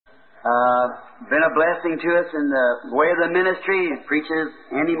Been a blessing to us in the way of the ministry. He preaches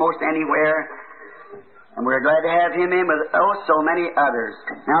most anywhere. And we're glad to have him in with so many others.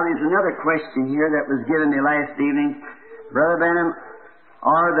 Now there's another question here that was given me last evening. Brother Branham,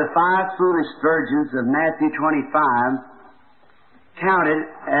 are the 5 foolish virgins of Matthew 25 counted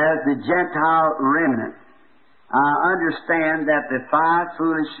as the Gentile remnant? I understand that the 5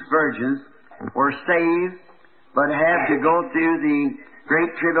 foolish virgins were saved, but have to go through the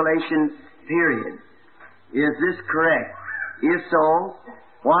Great Tribulation period. Is this correct? If so,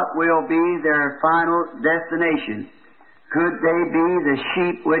 what will be their final destination? Could they be the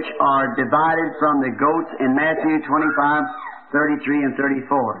sheep which are divided from the goats in Matthew 25:33 and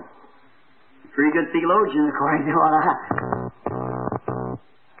 34? Pretty good theologian, according to what I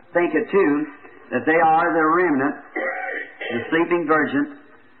think it too, that they are the remnant. The sleeping virgin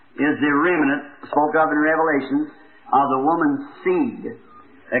is the remnant, spoke of in Revelations, of the woman's seed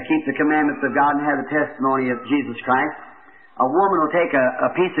that keeps the commandments of God and have the testimony of Jesus Christ. A woman will take a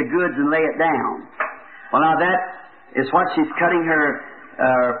piece of goods and lay it down. Well, now that is what she's cutting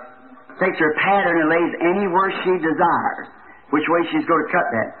takes her pattern and lays anywhere she desires, which way she's going to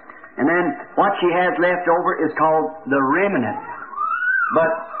cut that. And then what she has left over is called the remnant. But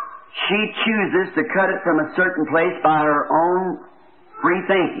she chooses to cut it from a certain place by her own free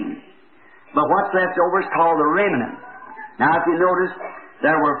thinking. But what's left over is called the remnant. Now, if you notice,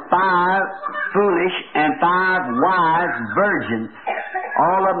 there were 5 foolish and 5 wise virgins.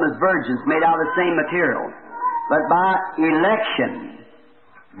 All of them as virgins, made out of the same material. But by election,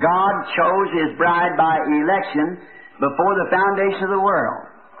 God chose His bride by election before the foundation of the world.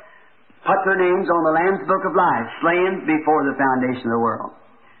 Put their names on the Lamb's Book of Life, slain before the foundation of the world.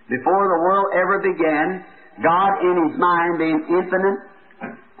 Before the world ever began, God in His mind being infinite,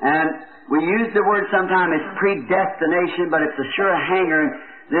 and we use the word sometimes as predestination, but it's a sure hanger in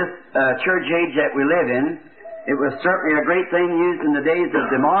this church age that we live in. It was certainly a great thing used in the days of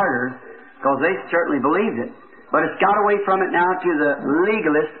the martyrs, because they certainly believed it. But it's got away from it now to the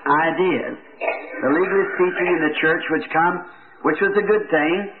legalist ideas. The legalist teaching in the church which was a good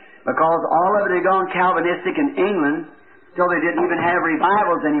thing, because all of it had gone Calvinistic in England till they didn't even have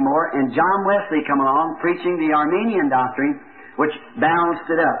revivals anymore, and John Wesley come along preaching the Arminian doctrine, which balanced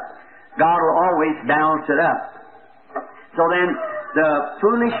it up. God will always balance it up. So then, the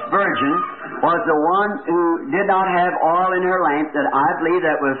foolish virgin was the one who did not have oil in her lamp, that I believe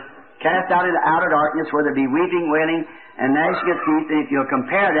that was cast out into outer darkness, where there be weeping, wailing, and gnashing of teeth. And if you'll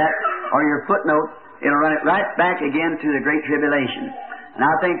compare that, or your footnote, it'll run it right back again to the Great Tribulation. And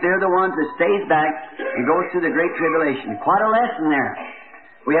I think they're the ones that stays back and goes through the Great Tribulation. Quite a lesson there.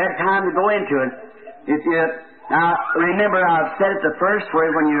 We had time to go into it. Now, remember, I've said it the first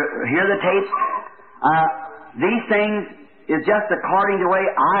where when you hear the tapes, these things is just according to the way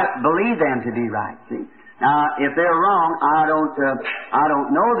I believe them to be right. See? Now, if they're wrong, I don't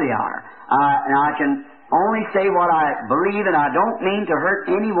know they are. And I can only say what I believe, and I don't mean to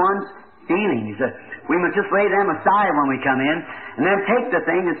hurt anyone's feelings. We must just lay them aside when we come in, and then take the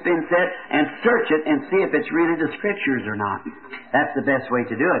thing that's been said and search it and see if it's really the Scriptures or not. That's the best way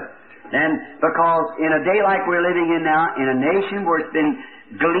to do it. And because in a day like we're living in now, in a nation where it's been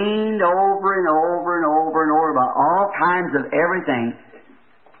gleaned over and over and over and over about all kinds of everything,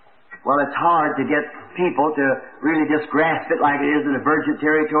 well, it's hard to get people to really just grasp it like it is in a virgin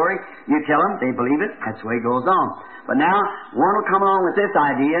territory. You tell them, they believe it, that's the way it goes on. But now, one will come along with this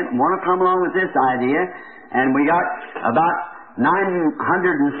idea, and one will come along with this idea, and we got about 900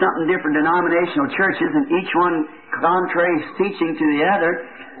 and something different denominational churches, and each one contrary teaching to the other,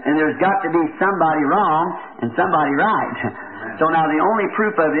 and there's got to be somebody wrong and somebody right. So now the only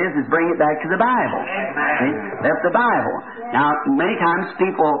proof of it is bring it back to the Bible. See? That's the Bible. Now, many times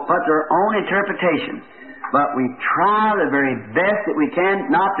people put their own interpretation, but we try the very best that we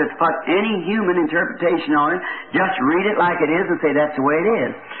can not to put any human interpretation on it. Just read it like it is and say that's the way it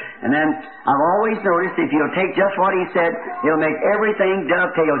is. And then I've always noticed if you'll take just what he said, he'll make everything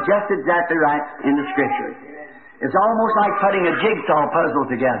dovetail just exactly right in the Scriptures. It's almost like putting a jigsaw puzzle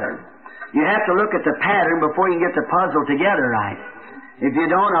together. You have to look at the pattern before you get the puzzle together right. If you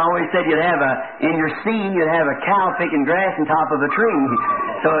don't, I always said in your scene, you'd have a cow picking grass on top of a tree.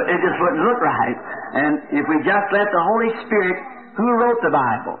 So it just wouldn't look right. And if we just let the Holy Spirit, who wrote the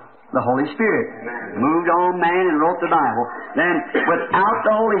Bible? The Holy Spirit. Moved on man and wrote the Bible. Then, without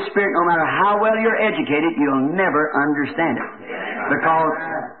the Holy Spirit, no matter how well you're educated, you'll never understand it.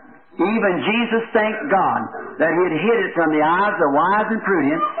 Because even Jesus thanked God that He had hid it from the eyes of the wise and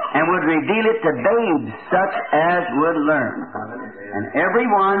prudent and would reveal it to babes such as would learn. And every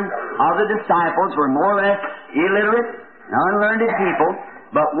one of the disciples were more or less illiterate and unlearned people,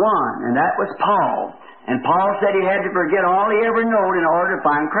 but one, and that was Paul. And Paul said he had to forget all he ever known in order to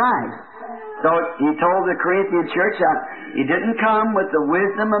find Christ. So he told the Corinthian church that he didn't come with the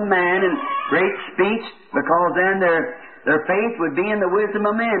wisdom of man and great speech, because then their faith would be in the wisdom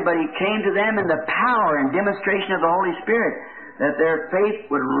of men, but he came to them in the power and demonstration of the Holy Spirit, that their faith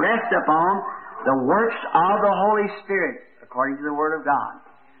would rest upon the works of the Holy Spirit, according to the Word of God.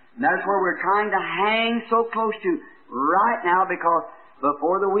 And that's where we're trying to hang so close to right now, because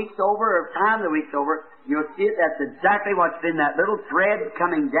before the week's over, or time the week's over, you'll see it. That's exactly what's been that little thread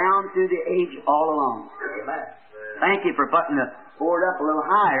coming down through the age all along. Amen. Thank you for putting the board up a little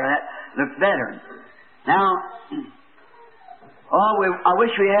higher. That looks better. Now, I wish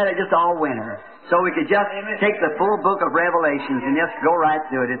we had it just all winter, so we could just take the full book of Revelations and just go right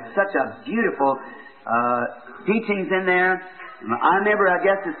through it. It's such a beautiful teachings in there. I remember, I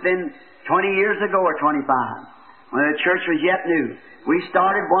guess it's been 20 years ago or 25, when the church was yet new. We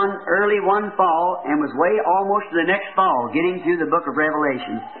started early one fall and was way almost to the next fall getting through the book of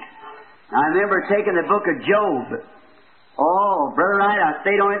Revelation. I remember taking the book of Job. Oh, Brother Wright, I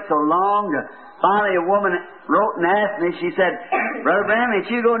stayed on it so long. Finally, a woman wrote and asked me, she said, Brother Branham, ain't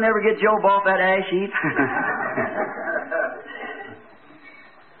you going to never get Job off that ash heap?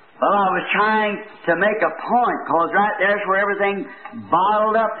 Well, I was trying to make a point, because right there's where everything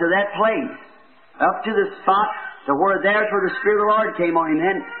bottled up to that place, up to the spot to where there's where the Spirit of the Lord came on him.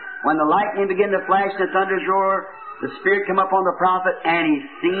 Then, when the lightning began to flash and the thunders roar, the Spirit came up on the prophet, and he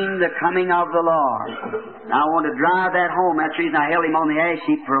seen the coming of the Lord. Now, I wanted to drive that home. That's the reason I held him on the ash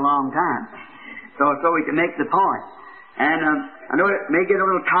heap for a long time, so we can make the point. And I know it may get a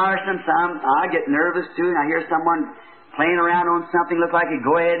little tiresome. I get nervous too, and I hear someone playing around on something, look like he'd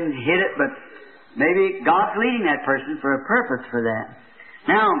go ahead and hit it, but maybe God's leading that person for a purpose for that.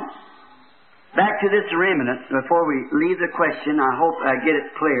 Now, back to this remnant, before we leave the question, I hope I get it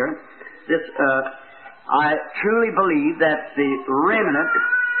clear. I truly believe that the remnant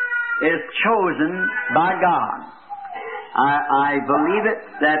is chosen by God. I believe it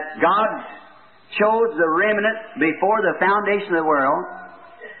that God chose the remnant before the foundation of the world,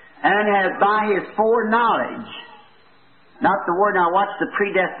 and has by His foreknowledge, not the word, now watch the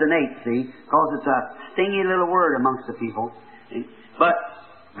predestinate, see, because it's a stingy little word amongst the people. See? But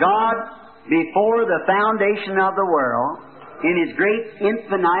God, before the foundation of the world, in His great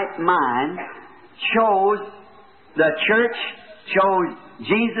infinite mind, chose the church, chose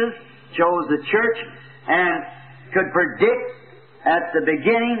Jesus, chose the church, and could predict at the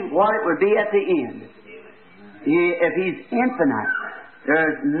beginning what it would be at the end. If He's infinite,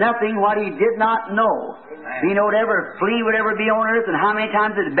 there's nothing what He did not know. He knowed every flea would ever be on earth, and how many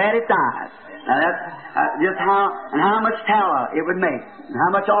times it bat its eyes. Now that's just how much tallow it would make, and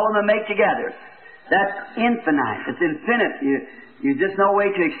how much all of them make together. That's infinite. It's infinite. You just no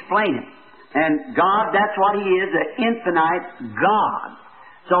way to explain it. And God, that's what He is, the infinite God.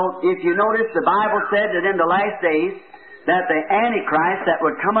 So if you notice, the Bible said that in the last days that the Antichrist that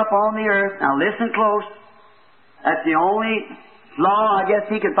would come up on the earth, now listen close, that's the only flaw I guess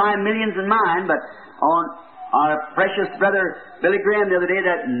he could find millions in mind, but on our precious brother Billy Graham the other day,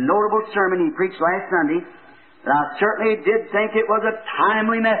 that notable sermon he preached last Sunday, that I certainly did think it was a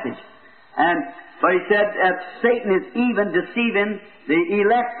timely message. But he said that Satan is even deceiving the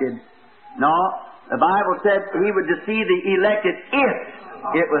elected. No, the Bible said he would deceive the elected if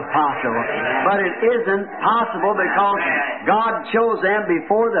it was possible. But it isn't possible, because God chose them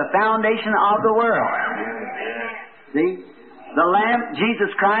before the foundation of the world. See? The Lamb, Jesus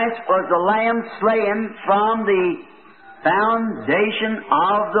Christ, was the Lamb slain from the foundation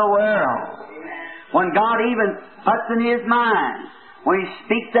of the world. When God even puts in His mind, when He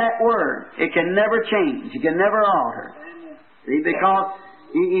speaks that word, it can never change. It can never alter. See, because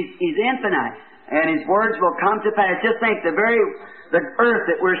He's infinite, and His words will come to pass. Just think, the earth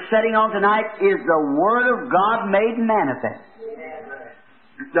that we're sitting on tonight is the Word of God made manifest.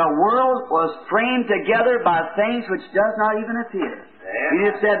 The world was framed together by things which does not even appear. He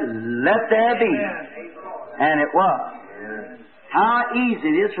just said, let there be. And it was. How easy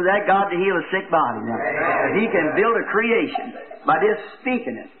it is for that God to heal a sick body. Now, He can build a creation by just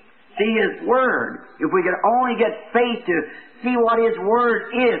speaking it. See His Word. If we could only get faith to see what His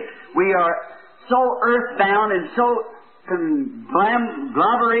Word is, we are so earthbound and so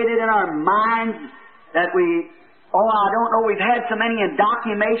conglomerated in our minds that I don't know, we've had so many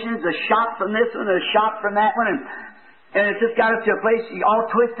indoctrinations, a shot from this one, a shot from that one, and it's just got us to a place all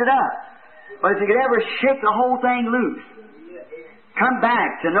twisted up. But if you could ever shake the whole thing loose, come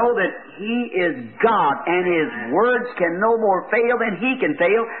back to know that He is God, and His words can no more fail than He can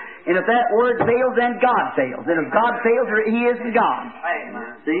fail. And if that Word fails, then God fails. And if God fails, He isn't God.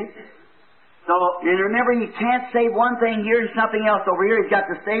 See? So, and remember, He can't say one thing here and something else over here. He's got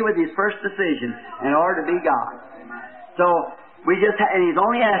to stay with His first decision in order to be God. So, and He's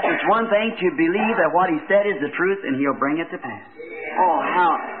only asked us one thing, to believe that what He said is the truth, and He'll bring it to pass. Oh,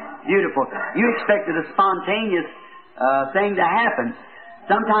 how beautiful. You expected a spontaneous thing to happen.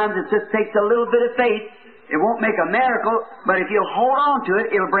 Sometimes it just takes a little bit of faith. It won't make a miracle, but if you'll hold on to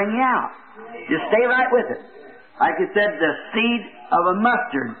it, it'll bring you out. Just stay right with it. Like it said, the seed of a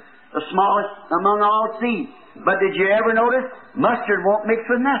mustard, the smallest among all seeds. But did you ever notice? Mustard won't mix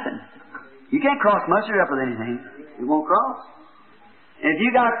with nothing. You can't cross mustard up with anything. It won't cross. And if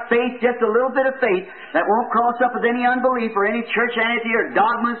you got faith, just a little bit of faith, that won't cross up with any unbelief or any churchianity or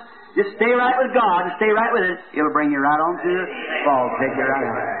dogmas, just stay right with God and stay right with it. It'll bring you right on to the fall. Take you right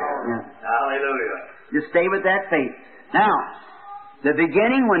out. Yeah. Hallelujah. Just stay with that faith. Now, the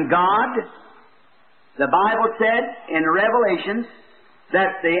beginning when God, the Bible said in Revelations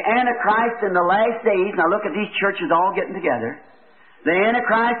that the Antichrist in the last days, now look at these churches all getting together, the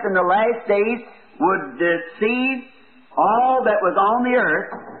Antichrist in the last days would deceive all that was on the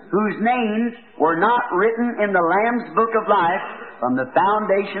earth whose names were not written in the Lamb's Book of Life from the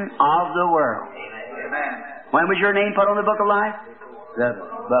foundation of the world. Amen. When was your name put on the Book of Life?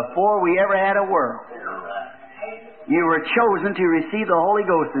 Before we ever had a world. You were chosen to receive the Holy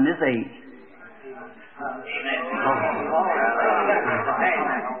Ghost in this age.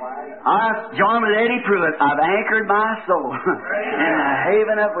 I join with Eddie Pruitt. I've anchored my soul in the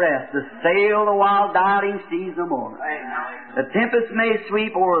haven of rest, to sail the wild doubting seas no more. The tempest may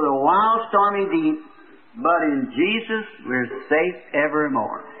sweep over the wild stormy deep, but in Jesus we're safe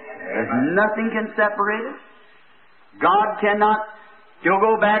evermore. There's nothing can separate us. God cannot. He'll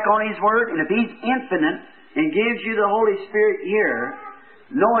go back on His Word, and if He's infinite and gives you the Holy Spirit here,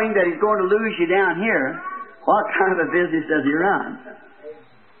 knowing that He's going to lose you down here, what kind of a business does He run?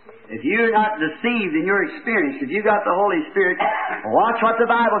 If you're not deceived in your experience, if you got the Holy Spirit, watch what the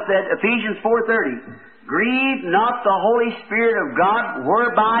Bible said, Ephesians 4:30. Grieve not the Holy Spirit of God,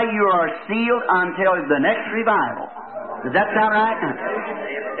 whereby you are sealed until the next revival. Does that sound right?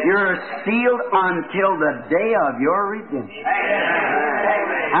 You're sealed until the day of your redemption.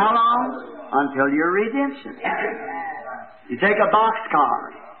 How long? Until your redemption. You take a boxcar,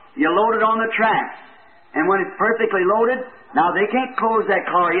 you load it on the tracks, and when it's perfectly loaded, now they can't close that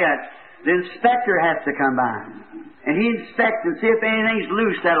car yet. The inspector has to come by, and he inspects and see if anything's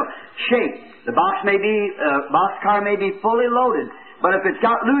loose that'll shake. The boxcar may be fully loaded, but if it's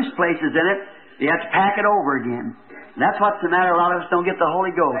got loose places in it, you have to pack it over again. And that's what's the matter. A lot of us don't get the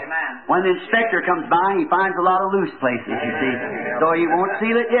Holy Ghost. Amen. When the inspector comes by, he finds a lot of loose places, you see, so he won't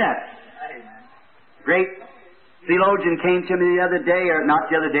seal it yet. Great theologian came to me the other day, or not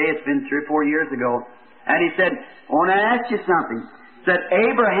the other day, it's been 3 or 4 years ago, and he said, I want to ask you something. He said,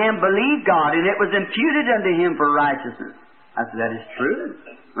 Abraham believed God, and it was imputed unto him for righteousness. I said, that is true.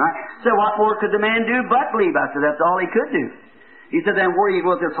 Right? So what more could the man do but believe? I said, that's all he could do. He said, then where you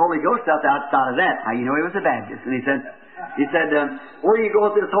go with this Holy Ghost stuff outside of that? How you know he was a Baptist? And he said, where you go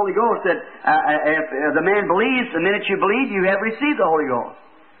with this Holy Ghost? That if the man believes, the minute you believe, you have received the Holy Ghost.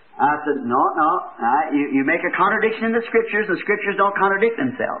 I said, no. You make a contradiction in the Scriptures, and Scriptures don't contradict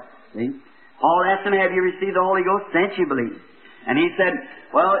themselves. See? Paul asked him, have you received the Holy Ghost since you believe? And he said,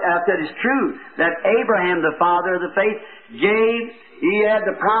 well, I said, it's true that Abraham, the father of the faith, he had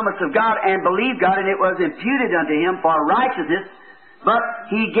the promise of God and believed God, and it was imputed unto him for righteousness, but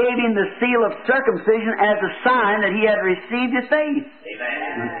he gave him the seal of circumcision as a sign that he had received his faith.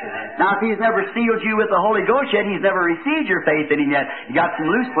 Amen. Now, if he's never sealed you with the Holy Ghost yet, he's never received your faith in him yet. You got some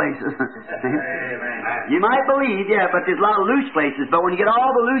loose places. You might believe, yeah, but there's a lot of loose places. But when you get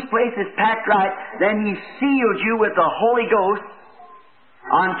all the loose places packed right, then he seals you with the Holy Ghost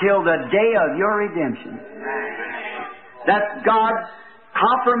until the day of your redemption. That's God's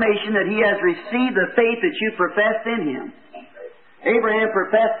confirmation that he has received the faith that you professed in him. Abraham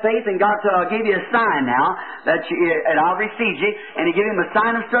professed faith, and God said, I'll give you a sign now, and I'll receive you, and he gave him a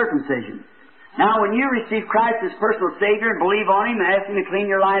sign of circumcision. Now, when you receive Christ as personal Savior and believe on him and ask him to clean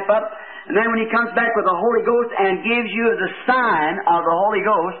your life up, and then when he comes back with the Holy Ghost and gives you the sign of the Holy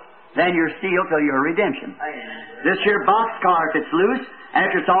Ghost, then you're sealed till your redemption. This here boxcar, if it's loose,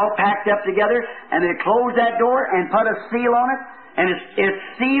 after it's all packed up together, and they close that door and put a seal on it, and it's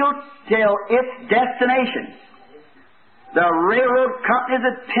sealed till its destination. The railroad companies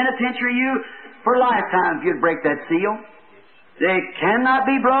that penitentiary you for lifetime if you'd break that seal. They cannot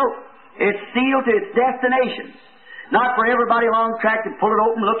be broke. It's sealed to its destination. Not for everybody along the track to pull it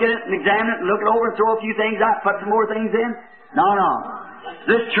open, look at it, and examine it, and look it over, and throw a few things out, put some more things in. No.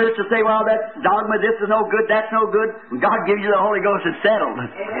 this church will say, well, that dogma, this is no good, that's no good. When God gives you the Holy Ghost, it's settled.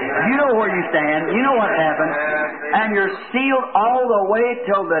 You know where you stand. You know what happened. And you're sealed all the way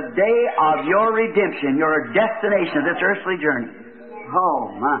till the day of your redemption, your destination of this earthly journey.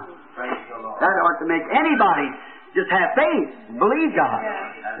 Oh, my. That ought to make anybody just have faith, believe God.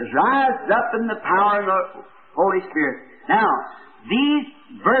 Just rise up in the power of the Holy Spirit. Now, these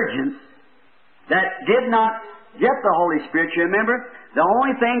virgins that did not get the Holy Spirit, you remember, the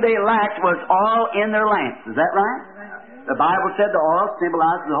only thing they lacked was oil in their lamps. Is that right? The Bible said the oil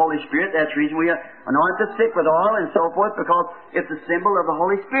symbolizes the Holy Spirit. That's the reason we anoint the sick with oil and so forth, because it's a symbol of the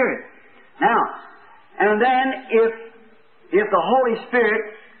Holy Spirit. Now, and then if the Holy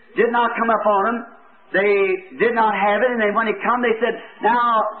Spirit did not come upon them, they did not have it, and then when it come, they said,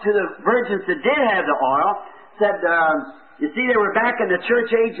 now to the virgins that did have the oil, said, you see, they were back in the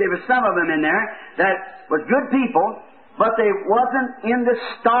church age. There were some of them in there that was good people, but they wasn't in the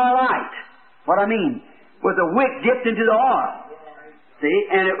starlight. What I mean, with the wick dipped into the oil. See,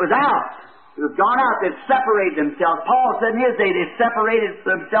 and it was out. It was gone out. They'd separated themselves. Paul said in his day they separated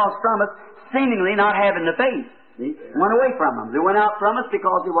themselves from us, seemingly not having the faith. See, went away from them. They went out from us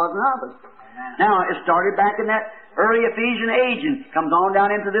because he wasn't of us. Now, it started back in that early Ephesian age and comes on down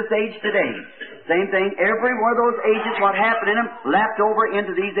into this age today. Same thing. Every one of those ages, what happened in them, lapped over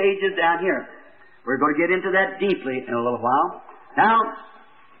into these ages down here. We're going to get into that deeply in a little while. Now,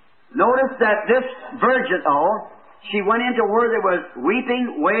 notice that this virgin, she went into where there was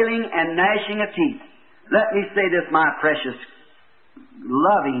weeping, wailing, and gnashing of teeth. Let me say this, my precious,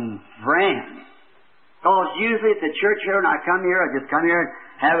 loving friends. Because usually at the church here, when I come here, I just come here and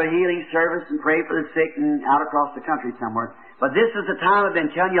have a healing service and pray for the sick and out across the country somewhere. But this is the time I've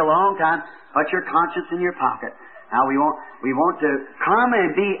been telling you a long time, put your conscience in your pocket. Now we want to come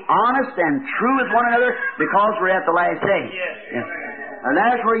and be honest and true with one another because we're at the last day. Yes. And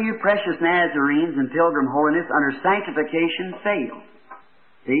that's where you precious Nazarenes and pilgrim holiness under sanctification fail.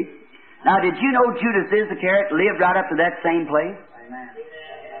 See? Now did you know Judas Iscariot lived right up to that same place? Amen.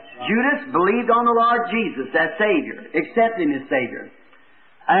 Judas believed on the Lord Jesus as Savior, accepted Him as Savior.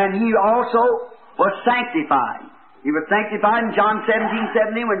 And he also was sanctified. He was sanctified in John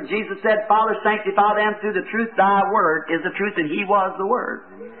 17:17 when Jesus said, Father, sanctify them through the truth. Thy word is the truth, and He was the Word.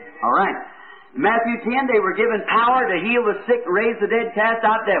 All right. In Matthew 10, they were given power to heal the sick, raise the dead, cast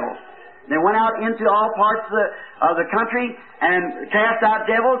out devils. They went out into all parts of the country and cast out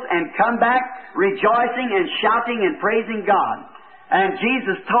devils and come back rejoicing and shouting and praising God. And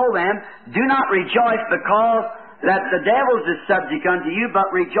Jesus told them, do not rejoice because that the devils is subject unto you,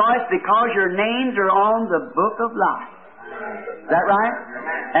 but rejoice because your names are on the book of life. Is that right?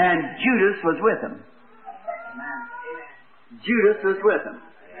 And Judas was with them. Judas was with them.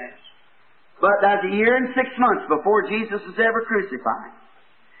 But that's a year and 6 months before Jesus was ever crucified.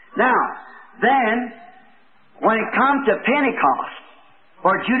 Now, then, when it comes to Pentecost,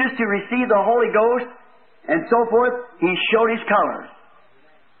 for Judas to receive the Holy Ghost and so forth, he showed his colors.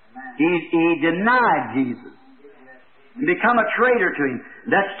 He denied Jesus and become a traitor to Him.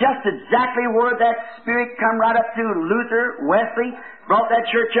 That's just exactly where that Spirit come right up to Luther, Wesley, brought that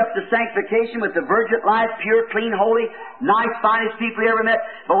church up to sanctification with the virgin life, pure, clean, holy, nice, finest people you ever met.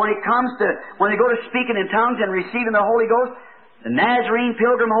 But when they go to speaking in tongues and receiving the Holy Ghost, the Nazarene,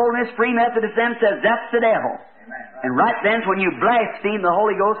 Pilgrim Holiness, Free Methodist, them says that's the devil. Amen. And right then's when you blaspheme the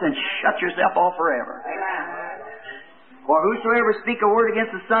Holy Ghost and shut yourself off forever. Amen. For whosoever speak a word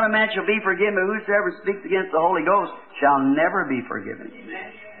against the Son of Man shall be forgiven, but whosoever speaks against the Holy Ghost shall never be forgiven.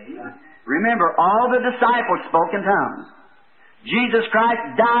 Amen. Remember, all the disciples spoke in tongues. Jesus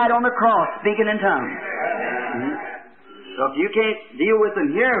Christ died on the cross speaking in tongues. Mm-hmm. So if you can't deal with them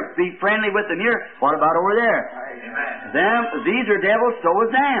here, be friendly with them here, what about over there? These are devils, so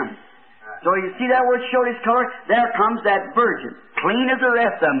is them. So you see that word showed his color? There comes that virgin, clean as the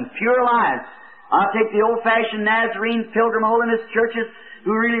rest of them, pure lives. I'll take the old-fashioned Nazarene Pilgrim Holiness churches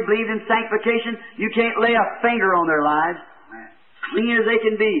who really believed in sanctification. You can't lay a finger on their lives. Clean as they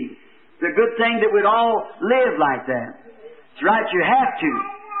can be. It's a good thing that we'd all live like that. It's right, you have to.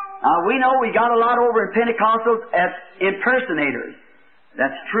 We know we got a lot over in Pentecostals as impersonators.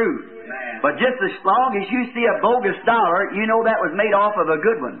 That's true. But just as long as you see a bogus dollar, you know that was made off of a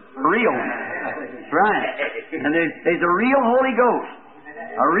good one. A real one. That's right. And there's a real Holy Ghost.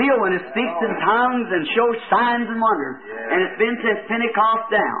 A real one that speaks in tongues and shows signs and wonders. And it's been since Pentecost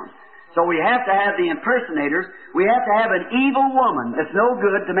down. So we have to have the impersonators. We have to have an evil woman that's no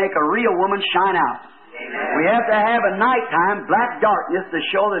good to make a real woman shine out. We have to have a nighttime black darkness to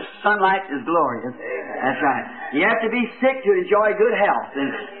show the sunlight is glorious. That's right. You have to be sick to enjoy good health.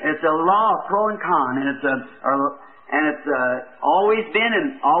 And it's a law of pro and con. And it's always been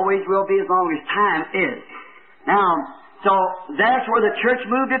and always will be as long as time is. Now, so that's where the church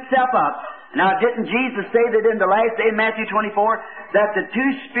moved itself up. Now, didn't Jesus say that in the last day in Matthew 24 that the two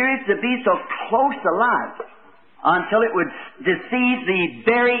spirits would be so close alike until it would deceive the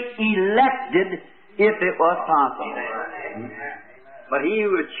very elected if it was possible? But he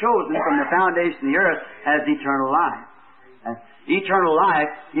who was chosen from the foundation of the earth has eternal life. Eternal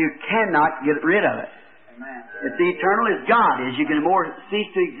life, you cannot get rid of it. It's eternal as God is. You can more cease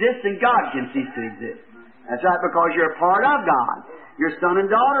to exist than God can cease to exist. That's right, because you're a part of God. You're son and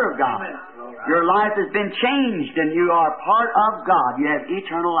daughter of God. Your life has been changed and you are part of God. You have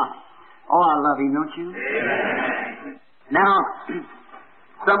eternal life. Oh, I love Him, don't you? Amen. Now,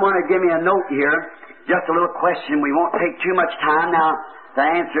 someone would give me a note here, just a little question. We won't take too much time now to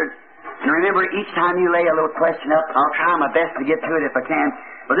answer it. And remember, each time you lay a little question up, I'll try my best to get to it if I can.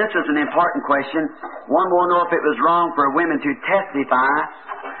 But this is an important question. One will know if it was wrong for women to testify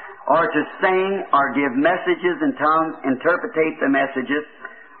or to sing or give messages in tongues, interpretate the messages,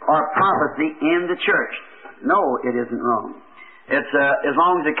 or prophecy in the church. No, it isn't wrong. It's as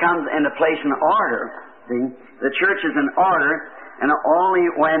long as it comes into place in order. See, the church is in order, and only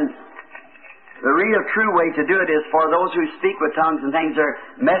when the real true way to do it is for those who speak with tongues and things, their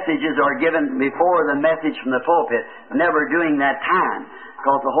messages are given before the message from the pulpit, never during that time,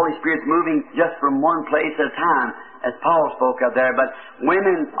 because the Holy Spirit's moving just from one place at a time, as Paul spoke of there. But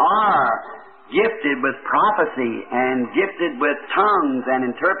women are gifted with prophecy and gifted with tongues and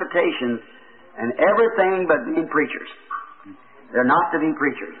interpretations and everything but being preachers. They're not to be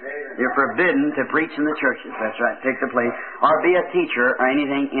preachers. They're forbidden to preach in the churches. That's right, take the place, or be a teacher or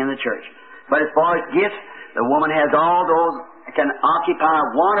anything in the church. But as far as gifts, the woman has all those, can occupy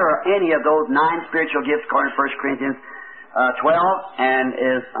one or any of those 9 spiritual gifts according to 1 Corinthians 12, and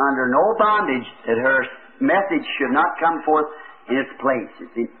is under no bondage that her message should not come forth in its place. You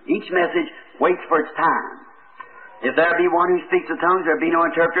see, each message waits for its time. If there be one who speaks with tongues, there be no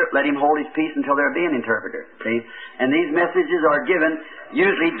interpreter, let him hold his peace until there be an interpreter. See? And these messages are given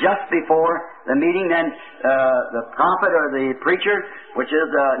usually just before the meeting. Then the prophet or the preacher, which is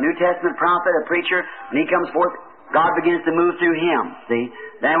a New Testament prophet, a preacher, when he comes forth, God begins to move through him. See?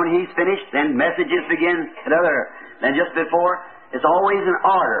 Then when he's finished, then messages begin at other. Then just before, it's always in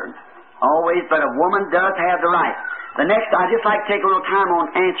order. Always, but a woman does have the right. The next, I'd just like to take a little time on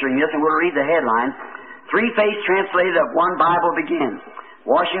answering this, and we'll read the headlines. Three-Faith translated of One Bible begins.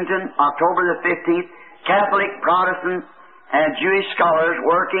 Washington, October the 15th. Catholic, Protestant, and Jewish scholars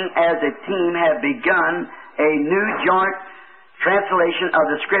working as a team have begun a new joint translation of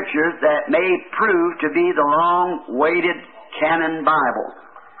the Scriptures that may prove to be the long-awaited canon Bible.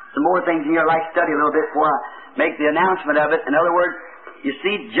 Some more things in here I'd like to study a little bit before I make the announcement of it. In other words, you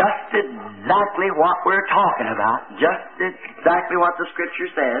see just exactly what we're talking about, just exactly what the Scripture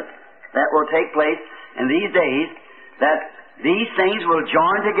says that will take place in these days, that these things will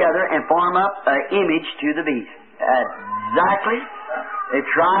join together and form up an image to the beast. Exactly. They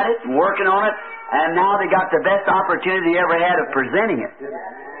tried it, working on it, and now they got the best opportunity they ever had of presenting it.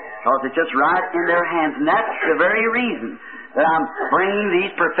 Because it's just right in their hands. And that's the very reason that I'm bringing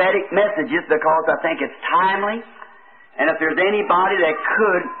these prophetic messages, because I think it's timely. And if there's anybody that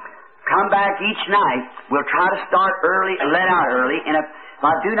could come back each night, we'll try to start early and let out early. And if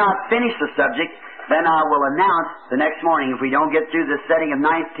I do not finish the subject, then I will announce the next morning. If we don't get through the setting of the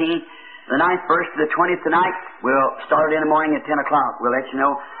 9th verse to the 20th tonight, we'll start in the morning at 10 o'clock. We'll let you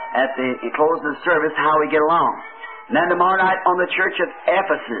know at the close of the service how we get along. And then tomorrow night on the church of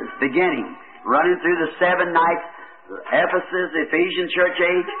Ephesus, beginning, running through the 7 nights, Ephesus, the Ephesian church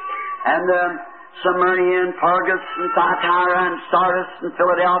age, and the Smyrna, Pergus, and Thyatira, and Sardis, and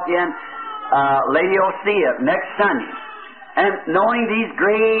Philadelphia, and Laodicea next Sunday. And knowing these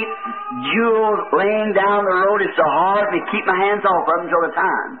great jewels laying down the road is so hard, to keep my hands off of them until the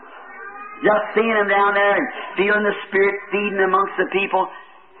time. Just seeing them down there and feeling the Spirit feeding amongst the people,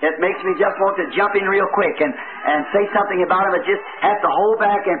 it makes me just want to jump in real quick and say something about them, but just have to hold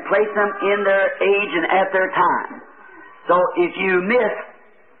back and place them in their age and at their time. So if you miss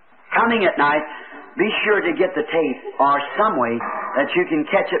coming at night, be sure to get the tape or some way that you can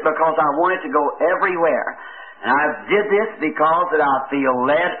catch it, because I want it to go everywhere. And I did this because that I feel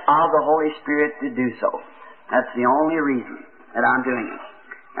led of the Holy Spirit to do so. That's the only reason that I'm doing it.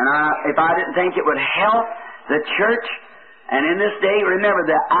 And if I didn't think it would help the church, and in this day, remember,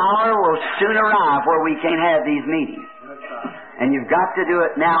 the hour will soon arrive where we can't have these meetings. And you've got to do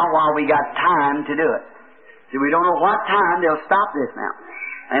it now while we got time to do it. See, we don't know what time they'll stop this now.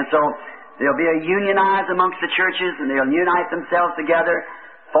 And so there'll be a unionize amongst the churches, and they'll unite themselves together.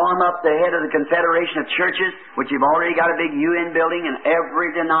 form up the head of the Confederation of Churches, which you've already got a big UN building and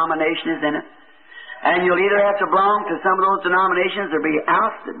every denomination is in it. And you'll either have to belong to some of those denominations or be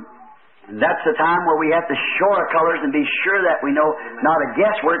ousted. And that's the time where we have to show our colors and be sure that we know not a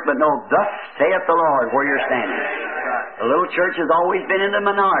guesswork, but know, thus saith the Lord, where you're standing. The little church has always been in the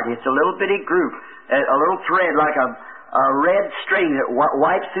minority. It's a little bitty group, a little thread like a red string that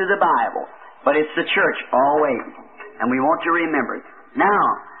wipes through the Bible. But it's the church always. And we want to remember it. Now,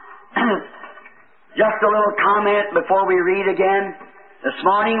 just a little comment before we read again. This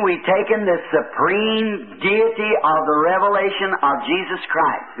morning we've taken the supreme deity of the revelation of Jesus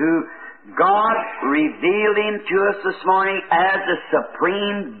Christ, who God revealed Him to us this morning as the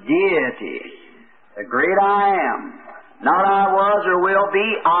supreme deity. The great I am. Not I was or will be,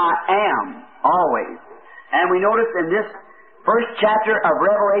 I am, always. And we notice in this first chapter of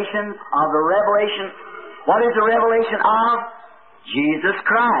Revelation, what is the revelation of? Jesus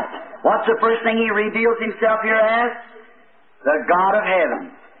Christ. What's the first thing He reveals Himself here as? The God of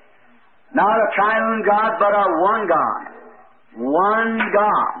heaven. Not a triune God, but a one God. One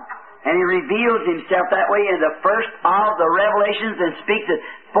God. And He reveals Himself that way in the first of the revelations and speaks it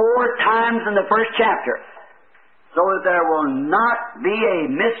 4 times in the first chapter. So that there will not be a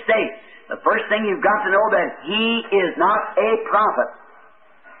mistake. The first thing you've got to know that He is not a prophet.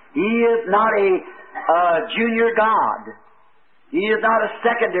 He is not a junior God. He is not a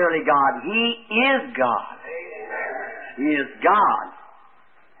secondary God. He is God. He is God.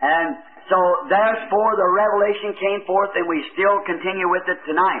 And so therefore the revelation came forth, and we still continue with it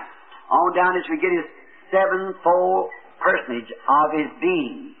tonight. On down as we get His sevenfold personage of His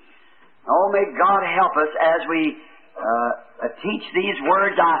being. Oh, may God help us as we teach these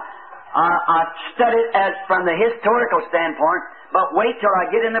words. I study it as from the historical standpoint, but wait till I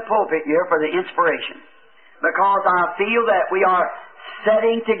get in the pulpit here for the inspiration. Because I feel that we are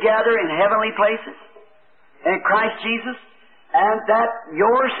setting together in heavenly places in Christ Jesus, and that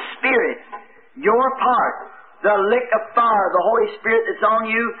your spirit, your part, the lick of fire, the Holy Spirit that's on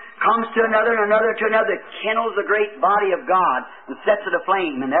you, comes to another and another to another, kindles the great body of God and sets it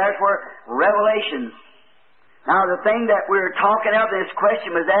aflame. And there's where revelations. Now, the thing that we were talking of, this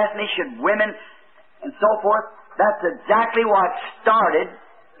question was asked me, should women and so forth, that's exactly what started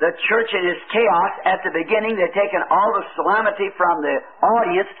the church in its chaos at the beginning. They'd taken all the solemnity from the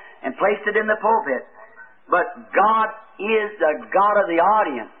audience and placed it in the pulpit. But God is the God of the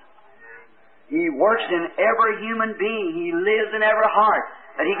audience. He works in every human being. He lives in every heart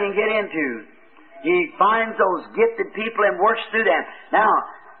that He can get into. He finds those gifted people and works through them. Now,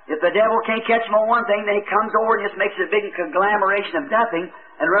 if the devil can't catch them on one thing, then he comes over and just makes a big conglomeration of nothing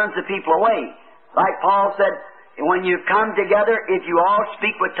and runs the people away. Like Paul said, when you come together, if you all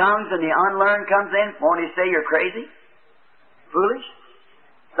speak with tongues and the unlearned comes in, won't he say you're crazy? Foolish?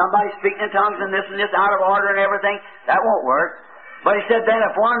 Somebody speaking in tongues and this out of order and everything? That won't work. But he said, then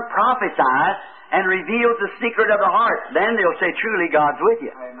if one prophesies and reveals the secret of the heart, then they'll say, truly God's with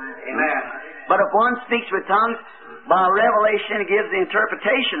you. Amen. But if one speaks with tongues, by revelation gives the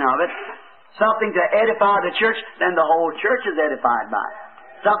interpretation of it, something to edify the church, then the whole church is edified by it.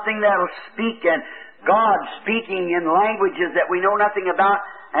 Something that'll speak, and God speaking in languages that we know nothing about,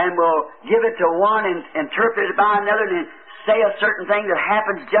 and will give it to one and interpret it by another and say a certain thing that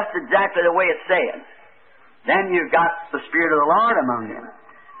happens just exactly the way it's said. Then you've got the Spirit of the Lord among them.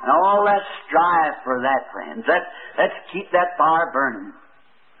 And all let's strive for that, friends. Let's keep that fire burning.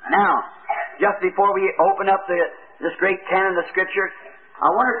 Now, just before we open up this great canon of Scripture, I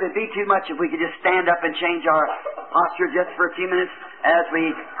wonder if it'd be too much if we could just stand up and change our posture just for a few minutes as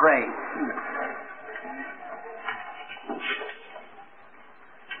we pray.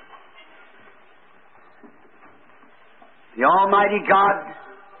 The Almighty God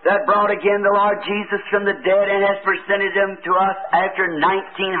that brought again the Lord Jesus from the dead and has presented Him to us after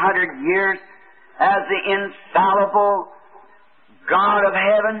 1900 years as the infallible God of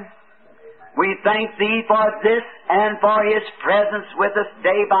heaven, we thank Thee for this and for His presence with us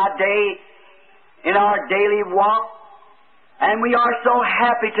day by day in our daily walk. And we are so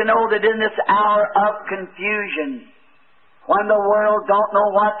happy to know that in this hour of confusion, when the world don't know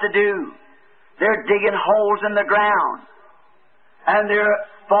what to do, they're digging holes in the ground and they're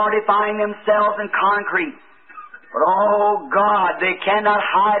fortifying themselves in concrete. But oh God, they cannot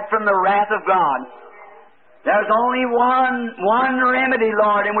hide from the wrath of God. There's only one remedy,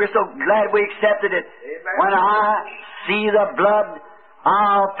 Lord, and we're so glad we accepted it. Amen. When I see the blood,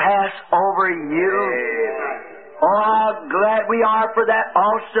 I'll pass over you. Amen. Oh, how glad we are for that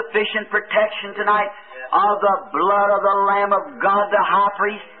all-sufficient protection tonight of the blood of the Lamb of God, the High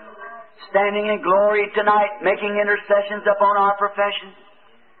Priest, standing in glory tonight, making intercessions upon our profession.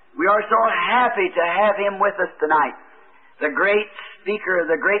 We are so happy to have Him with us tonight. The great speaker,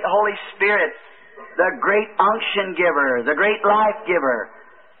 the great Holy Spirit, the great unction giver, the great life giver.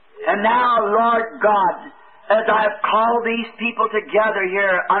 And now, Lord God, as I have called these people together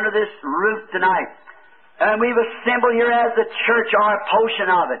here under this roof tonight, and we've assembled here as the church or a portion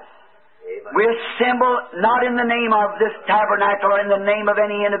of it, we assemble not in the name of this tabernacle or in the name of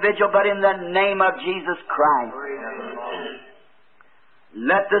any individual, but in the name of Jesus Christ.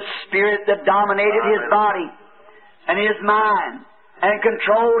 Let the Spirit that dominated His body and His mind and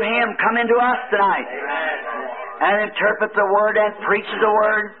controlled Him come into us tonight and interpret the Word and preach the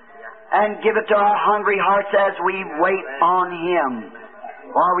Word and give it to our hungry hearts as we wait on Him.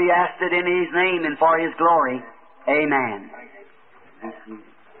 For we ask it in His name and for His glory. Amen.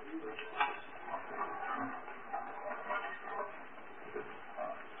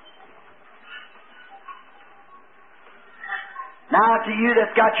 Now to you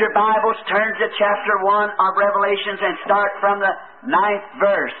that's got your Bibles, turn to chapter 1 of Revelations and start from the 9th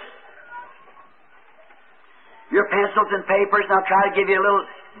verse. Your pencils and papers, and I'll try to give you little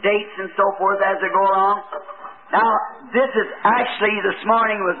dates and so forth as they go along. Now, this is actually, this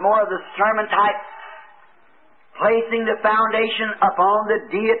morning was more of the sermon type, placing the foundation upon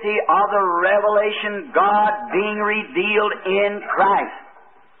the deity of the revelation, God being revealed in Christ.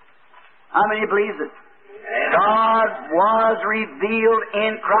 How many believes it? God was revealed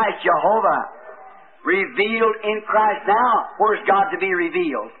in Christ, Jehovah. Revealed in Christ. Now, where's God to be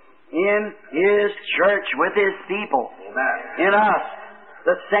revealed? In His church, with His people. In us.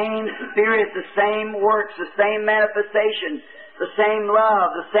 The same Spirit, the same works, the same manifestation, the same love,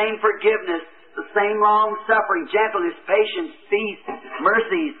 the same forgiveness, the same long-suffering, gentleness, patience, peace,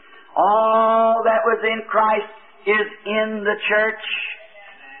 mercies. All that was in Christ is in the church.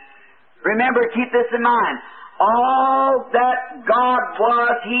 Remember, keep this in mind. All that God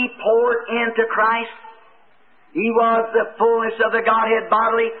was, He poured into Christ. He was the fullness of the Godhead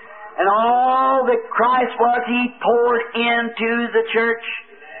bodily. And all that Christ was, He poured into the church.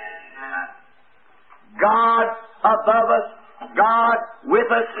 God above us, God with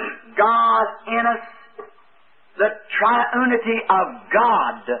us, God in us. The triunity of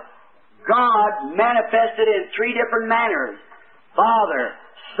God. God manifested in three different manners. Father,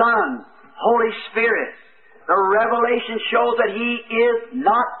 Son, Holy Spirit. The revelation shows that He is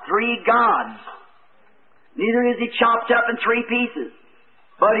not three gods. Neither is He chopped up in three pieces.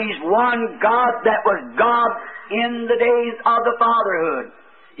 But He's one God that was God in the days of the fatherhood.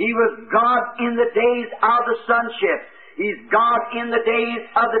 He was God in the days of the sonship. He's God in the days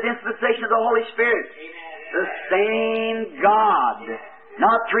of the dispensation of the Holy Spirit. The same God.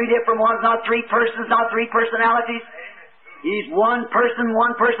 Not three different ones, not three persons, not three personalities. He's one person,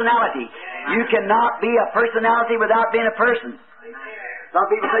 one personality. You cannot be a personality without being a person. Some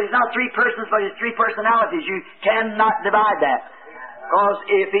people say He's not three persons, but He's three personalities. You cannot divide that. Because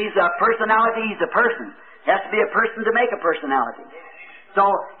if He's a personality, He's a person. Has to be a person to make a personality. So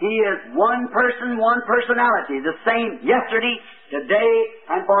He is one person, one personality. The same yesterday, today,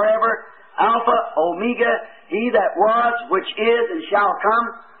 and forever. Alpha, Omega, He that was, which is, and shall come.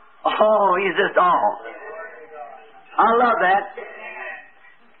 Oh, He's just all. I love that.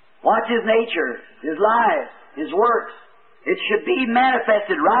 Watch His nature, His life, His works. It should be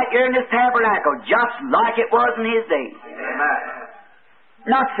manifested right here in this tabernacle, just like it was in His days. Amen.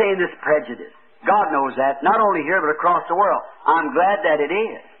 Not saying this prejudice. God knows that, not only here but across the world. I'm glad that it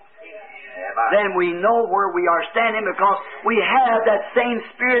is. Then we know where we are standing because we have that same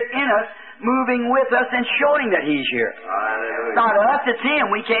Spirit in us moving with us and showing that He's here. It's not us, it's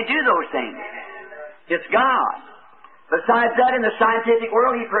Him. We can't do those things. It's God. Besides that, in the scientific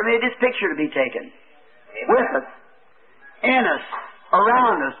world, He permitted His picture to be taken. With us, in us,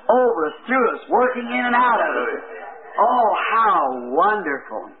 around us, over us, through us, working in and out of us. Oh, how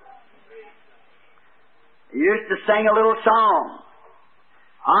wonderful. He used to sing a little song.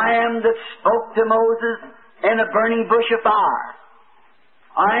 I am that spoke to Moses in a burning bush of fire.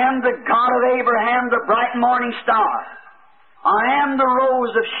 I am the God of Abraham, the bright morning star. I am the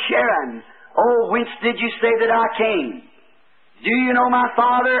rose of Sharon. Oh, whence did you say that I came? Do you know my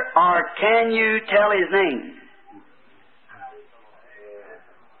Father, or can you tell His name?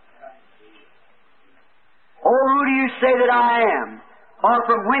 Oh, who do you say that I am? Or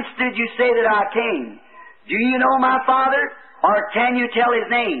from whence did you say that I came? Do you know my Father, or can you tell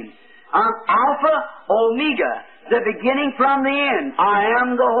His name? I'm Alpha, Omega, the beginning from the end. I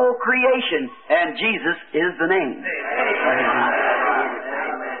am the whole creation, and Jesus is the name.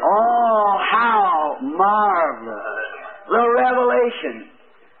 Oh, how marvelous. The revelation.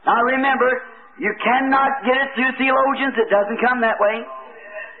 Now remember, you cannot get it through theologians. It doesn't come that way.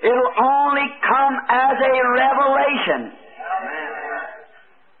 It'll only come as a revelation.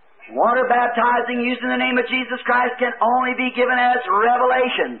 Water baptizing using the name of Jesus Christ can only be given as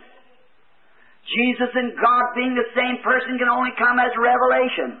revelation. Jesus and God being the same person can only come as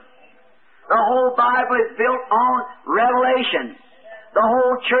revelation. The whole Bible is built on revelation. The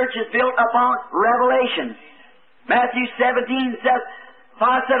whole church is built upon revelation. Matthew 17 says, "If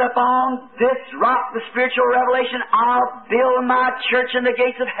I set upon this rock, the spiritual revelation, I'll build my church, and the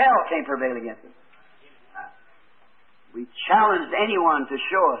gates of hell can't prevail against it." We challenged anyone to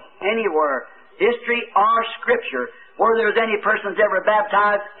show us anywhere, history or Scripture, where there's any persons ever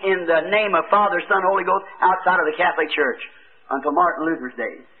baptized in the name of Father, Son, Holy Ghost outside of the Catholic Church until Martin Luther's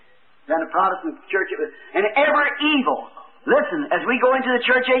days. Then the Protestant Church, it was, and every evil. Listen, as we go into the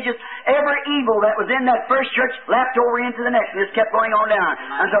church ages, every evil that was in that first church lapped over into the next, and just kept going on down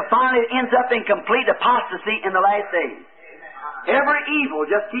until finally it ends up in complete apostasy in the last days. Every evil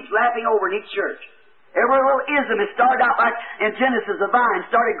just keeps lapping over in each church. Every little ism is started out like in Genesis, the vine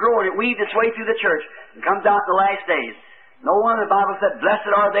started growing, it weaved its way through the church, and comes out in the last days. No wonder the Bible said,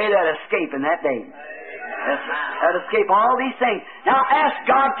 "Blessed are they that escape in that day." That escape all these things. Now ask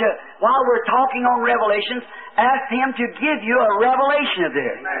God to, while we're talking on Revelations, ask Him to give you a revelation of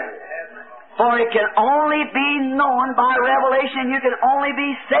this. For it can only be known by revelation. You can only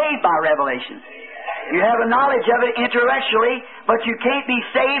be saved by revelation. You have a knowledge of it intellectually, but you can't be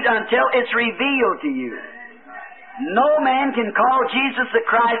saved until it's revealed to you. No man can call Jesus the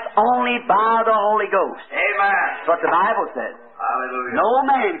Christ only by the Holy Ghost. Amen. That's what the Bible says. Hallelujah. No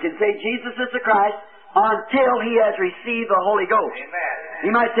man can say Jesus is the Christ until he has received the Holy Ghost. Amen.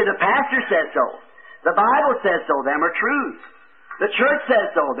 You might say the pastor says so. The Bible says so. Them are truths. The church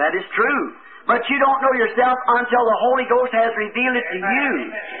says so. That is true. But you don't know yourself until the Holy Ghost has revealed it to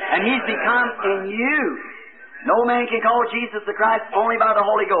you, and He's become in you. No man can call Jesus the Christ only by the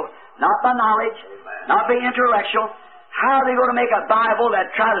Holy Ghost. Not by knowledge, not by intellectual. How are they going to make a Bible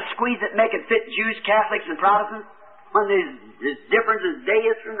that try to squeeze it, make it fit Jews, Catholics, and Protestants, when there's difference as day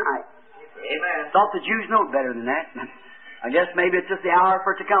is from night? Amen. Thought the Jews know better than that. I guess maybe it's just the hour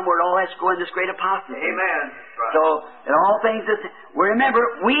for it to come where it all has to go in this great apostasy. Amen. Right. So, in all things, remember,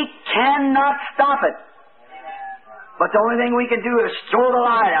 we cannot stop it. But the only thing we can do is throw the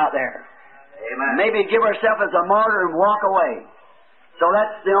light out there. Amen. Maybe give ourselves as a martyr and walk away. So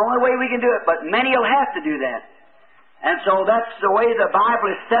that's the only way we can do it. But many will have to do that. And so that's the way the Bible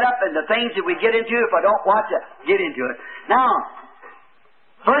is set up, and the things that we get into, if I don't watch it, get into it. Now,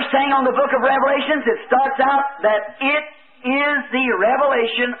 first thing on the book of Revelations, it starts out that it is the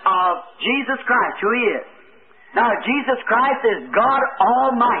revelation of Jesus Christ, who He is. Now, Jesus Christ is God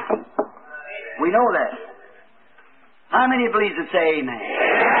Almighty. We know that. How many believes it? Say amen.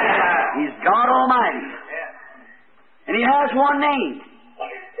 He's God Almighty. And He has one name.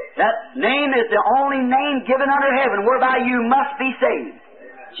 That name is the only name given under heaven whereby you must be saved.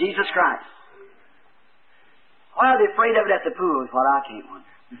 Jesus Christ. Why are they afraid of it at the pool is what I can't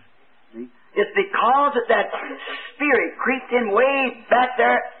wonder. See? It's because that spirit creeped in way back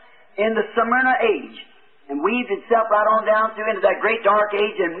there in the Smyrna age and weaved itself right on down through into that great dark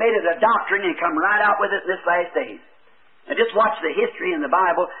age and made it a doctrine and come right out with it this last days. And just watch the history in the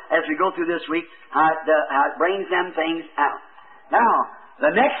Bible as we go through this week, how it brings them things out. Now, the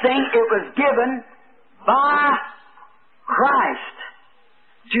next thing, it was given by Christ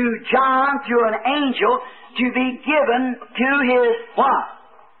to John through an angel to be given to His what?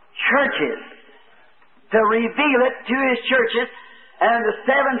 Churches. To reveal it to His churches. And the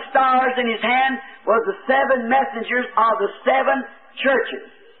 7 stars in His hand was the 7 messengers of the 7 churches.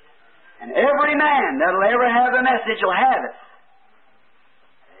 And every man that'll ever have a message will have it.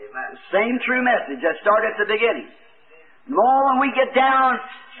 Amen. The same true message that started at the beginning. More when we get down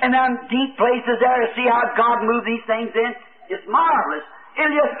in them deep places there to see how God moved these things in, it's marvelous.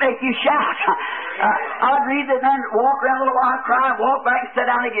 It'll just make you shout. I'd read it and then walk around a little while, cry, walk back and sit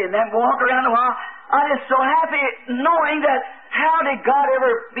down again, then walk around a while. I'm just so happy knowing that how did God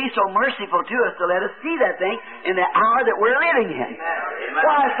ever be so merciful to us to let us see that thing in the hour that we're living in? Amen.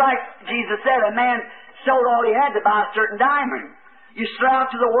 Why, it's like Jesus said, a man sold all he had to buy a certain diamond. You throw out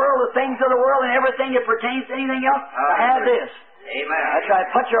to the world the things of the world and everything that pertains to anything else, have this. Amen. That's right.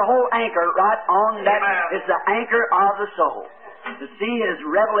 Put your whole anchor right on that. Amen. It's the anchor of the soul. To see His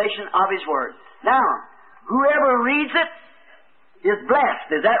revelation of His Word. Now, whoever reads it is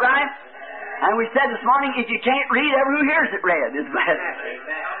blessed. Is that right? And we said this morning, if you can't read, everyone who hears it read is blessed.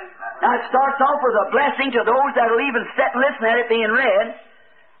 Now, it starts off with a blessing to those that will even sit and listen at it being read.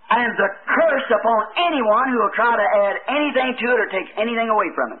 And the curse upon anyone who will try to add anything to it or take anything away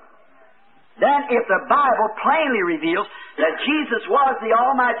from it. then if the Bible plainly reveals that Jesus was the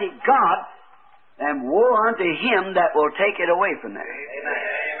Almighty God, then woe unto him that will take it away from there.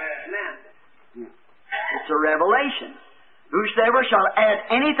 Amen. It's a revelation. Whosoever shall add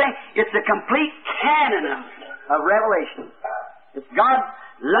anything, it's the complete canon of Revelation. It's God's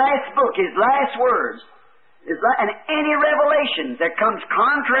last book, His last words. And any revelation that comes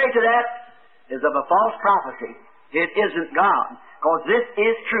contrary to that is of a false prophecy. It isn't God. Because this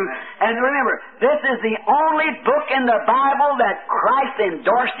is truth. And remember, this is the only book in the Bible that Christ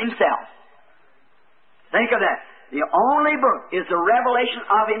endorsed Himself. Think of that. The only book is the revelation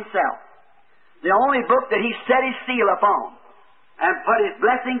of Himself. The only book that He set His seal upon and put His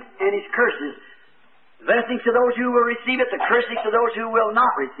blessings and His curses. Blessings to those who will receive it, the cursings to those who will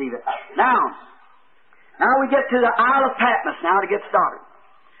not receive it. Now we get to the Isle of Patmos now to get started.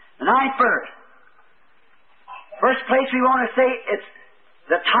 The 9th verse. First place we want to say, it's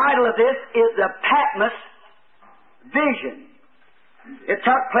the title of this is the Patmos Vision. It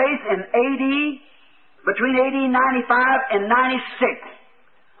took place in AD, between AD 95 and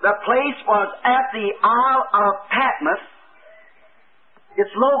 96. The place was at the Isle of Patmos.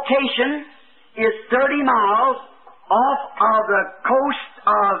 Its location is 30 miles off of the coast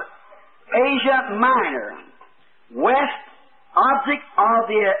of Asia Minor, west opposite of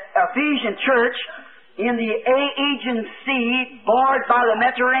the Ephesian church in the Aegean Sea, bordered by the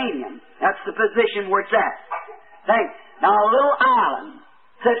Mediterranean. That's the position where it's at. Now a little island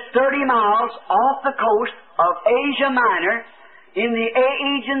sits 30 miles off the coast of Asia Minor in the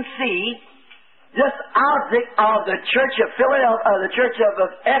Aegean Sea, just opposite of the church of Philadelphia, the church of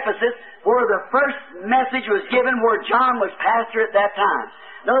Ephesus, where the first message was given, where John was pastor at that time.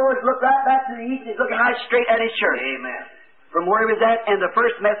 In other words, look right back to the east, he's looking right straight at his church. Amen. From where he was at, and the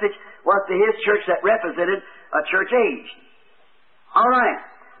first message was to his church that represented a church age. All right.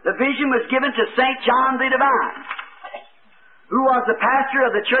 The vision was given to St. John the Divine, who was the pastor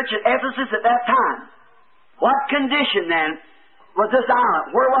of the church at Ephesus at that time. What condition, then, was this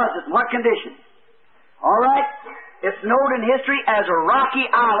island? Where was it? What condition? All right. It's known in history as a rocky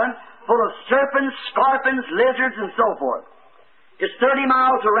island full of serpents, scorpions, lizards, and so forth. It's 30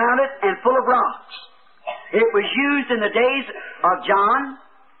 miles around it and full of rocks. It was used in the days of John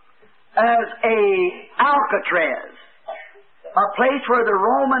as a Alcatraz, a place where the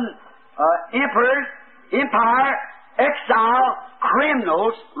Roman empire exile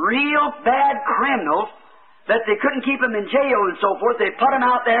criminals, real bad criminals, that they couldn't keep them in jail and so forth. They put them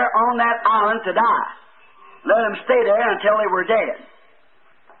out there on that island to die. Let them stay there until they were dead.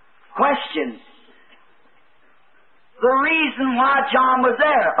 Question. The reason why John was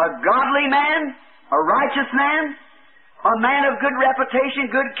there, a godly man, a righteous man, a man of good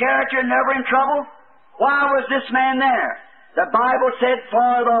reputation, good character, never in trouble. Why was this man there? The Bible said,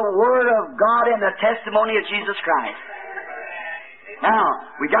 for the Word of God and the testimony of Jesus Christ. Now,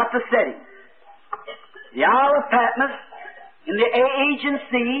 we got the setting. The Isle of Patmos, in the Aegean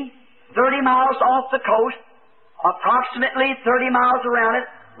Sea, 30 miles off the coast, approximately 30 miles around it,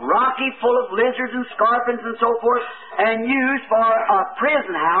 rocky, full of lizards and scorpions and so forth, and used for a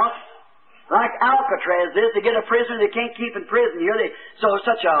prison house, like Alcatraz is. To get a prisoner they can't keep in prison here, so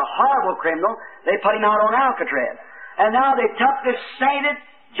such a horrible criminal, they put him out on Alcatraz. And now they took this sainted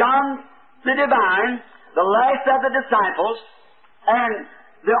John the Divine, the last of the disciples, and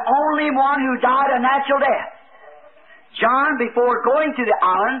the only one who died a natural death. John, before going to the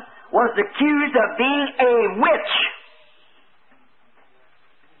island, was accused of being a witch,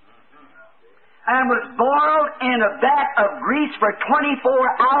 and was boiled in a vat of grease for 24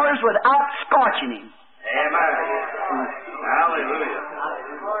 hours without scorching him. Amen. Hallelujah.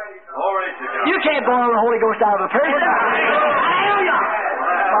 Glory to God. You can't boil the Holy Ghost out of a person. Hallelujah.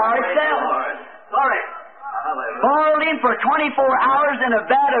 For itself. Glory. Boiled him for 24 hours in a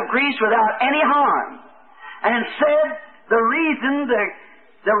vat of grease without any harm. And said the reason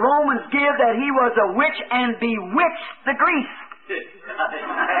the Romans give that he was a witch and bewitched the grease. What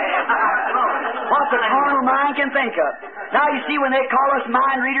the carnal mind can think of. Now you see when they call us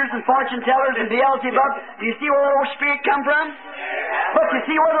mind readers and fortune tellers and Beelzebub, do you see where the old spirit come from? But you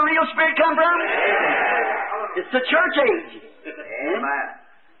see where the real spirit come from? It's the church age. Amen.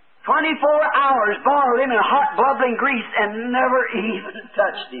 24 hours boiled him in hot bubbling grease and never even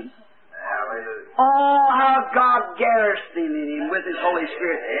touched him. Hallelujah. Oh, how God garrisoned him with His Holy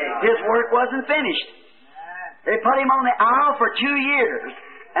Spirit. His work wasn't finished. They put him on the isle for 2 years.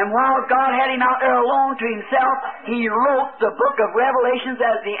 And while God had him out there alone to Himself, He wrote the book of Revelations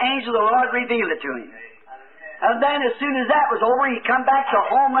as the angel of the Lord revealed it to him. And then as soon as that was over, he come back to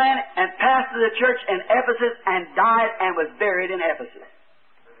homeland and pastored the church in Ephesus and died and was buried in Ephesus.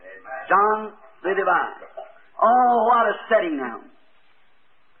 John the Divine. Oh, what a setting now.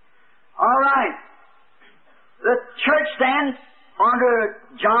 All right. The church then, under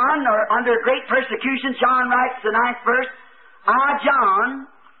John, or under great persecution, John writes the 9th verse, I, John,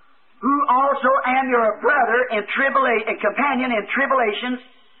 who also am your brother and companion in tribulations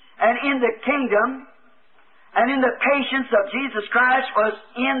and in the kingdom and in the patience of Jesus Christ, was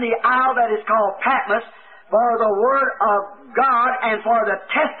in the isle that is called Patmos for the word of God and for the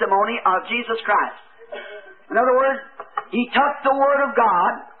testimony of Jesus Christ. In other words, he took the word of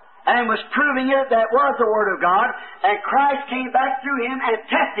God and was proving it that was the word of God, and Christ came back through him and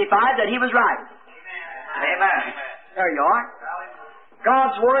testified that he was right. Amen. There you are.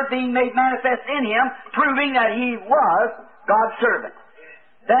 God's word being made manifest in him, proving that he was God's servant.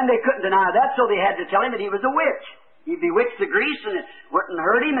 Then they couldn't deny that, so they had to tell him that he was a witch. He bewitched the Greeks, and it wouldn't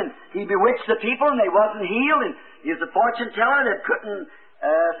hurt him, and he bewitched the people, and they wasn't healed, and he was a fortune teller that couldn't,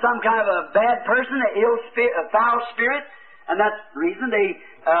 some kind of a bad person, a foul spirit, and that's the reason they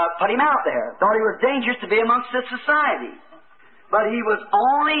put him out there. Thought he was dangerous to be amongst the society. But he was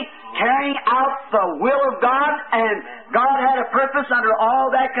only carrying out the will of God, and God had a purpose under all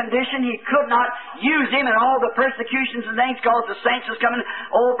that condition. He could not use him in all the persecutions and things, because the saints was coming,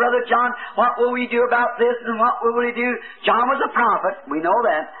 oh, Brother John, what will we do about this, and what will we do? John was a prophet, we know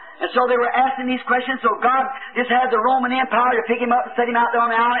that. And so they were asking these questions, so God just had the Roman Empire to pick him up and set him out there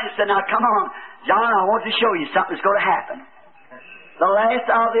on the island and said, now come on, John, I want to show you something's going to happen. The last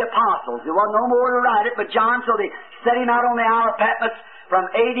of the apostles. There wasn't no more to write it but John, so they set him out on the Isle of Patmos from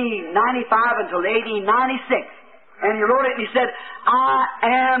AD 95 until AD 96. And he wrote it and he said, I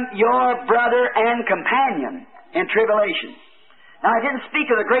am your brother and companion in tribulation. Now, I didn't speak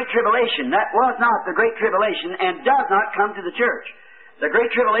of the Great Tribulation. That was not the Great Tribulation and does not come to the church. The Great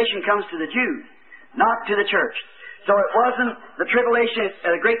Tribulation comes to the Jews, not to the church. So it wasn't the tribulation,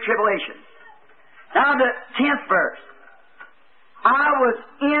 the Great Tribulation. Now, the 10th verse. I was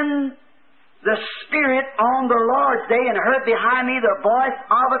in the Spirit on the Lord's day and heard behind me the voice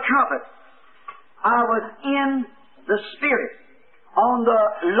of a trumpet. I was in the Spirit on the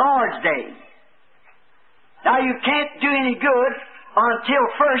Lord's day. Now you can't do any good until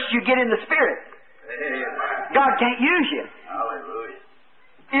first you get in the Spirit. God can't use you. Hallelujah.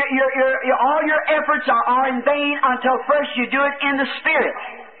 All your efforts are in vain until first you do it in the Spirit.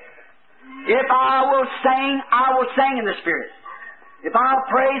 If I will sing in the Spirit. If I'll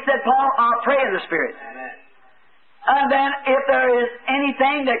pray, said Paul, I'll pray in the Spirit. Amen. And then if there is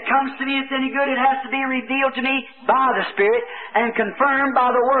anything that comes to me that's any good, it has to be revealed to me by the Spirit and confirmed by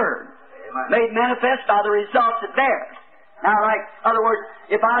the Word. Amen. Made manifest by the results it bears. Now, like, in other words,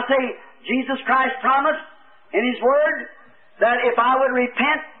 if I say Jesus Christ promised in His Word that if I would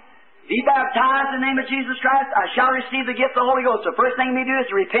repent, be baptized in the name of Jesus Christ, I shall receive the gift of the Holy Ghost. The first thing we do is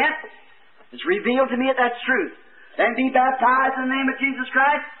repent. It's revealed to me that that's truth. Then be baptized in the name of Jesus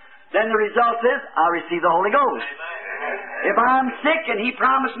Christ. Then the result is, I'll receive the Holy Ghost. Amen. If I'm sick and He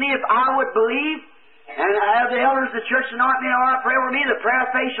promised me if I would believe, and I have the elders of the church anoint me or pray over me, the prayer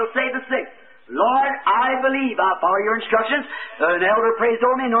of faith shall save the sick. Lord, I believe. I follow your instructions. An elder prays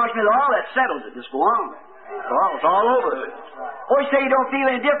over me, anoints me, Lord, that settles it. Just go on. It's all over. Or you say you don't feel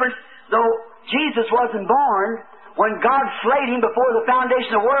any difference, though Jesus wasn't born when God slayed Him before the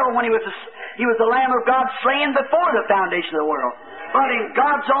foundation of the world, when He was the Lamb of God slain before the foundation of the world. But in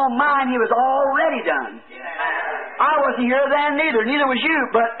God's own mind, He was already done. I wasn't here then neither was you,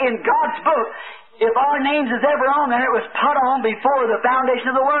 but in God's book, if our names is ever on there, it was put on before the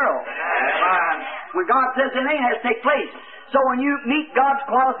foundation of the world. When God says anything, it has to take place. So when you meet God's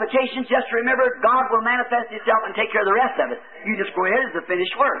qualifications, just remember God will manifest Himself and take care of the rest of it. You just go ahead as the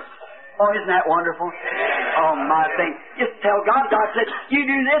finished work. Oh, isn't that wonderful? Oh, my thing. Just tell God, God says, you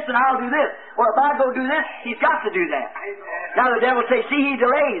do this and I'll do this. Well, if I go do this, He's got to do that. Now the devil say, see, he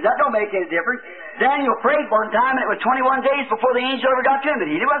delays. That don't make any difference. Daniel prayed one time and it was 21 days before the angel ever got to him. But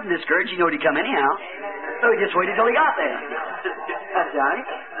he wasn't discouraged. He knew he'd come anyhow. So he just waited till he got there. That's right.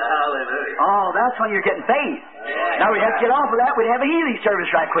 Hallelujah. Oh, that's when you're getting faith. Now we'd have to get off of that. We'd have a healing service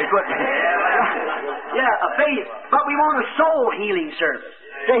right quick, wouldn't we? Yeah, a faith. But we want a soul healing service.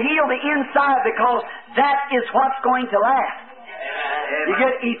 To heal the inside, because that is what's going to last. You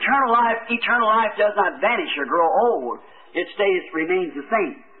get eternal life. Eternal life does not vanish or grow old. It remains the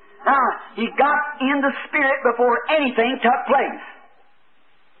same. Now, he got in the Spirit before anything took place.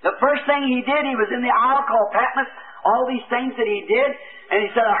 The first thing he did, he was in the isle called Patmos, all these things that he did, and he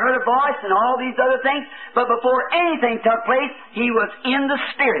said, I heard a voice and all these other things, but before anything took place, he was in the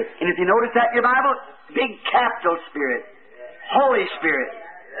Spirit. And if you notice that in your Bible, big capital Spirit, Holy Spirit.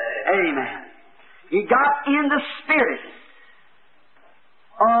 Amen. He got in the Spirit.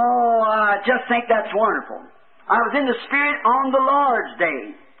 Oh, just think that's wonderful. I was in the Spirit on the Lord's Day.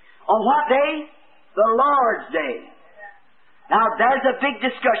 On what day? The Lord's Day. Now, there's a big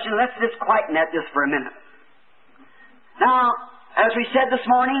discussion. Let's just quieten that just for a minute. Now, as we said this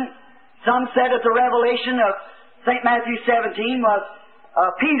morning, some said that the revelation of St. Matthew 17 was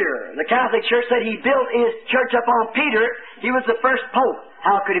Peter. The Catholic Church said he built his church upon Peter. He was the first pope.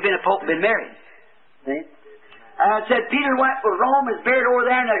 How could he have been a pope and been married? See? Said Peter went to Rome, is buried over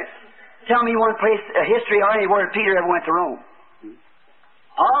there. And tell me one place, a history or anywhere Peter ever went to Rome.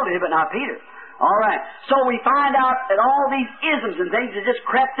 Paul did, but not Peter. All right. So we find out that all these isms and things have just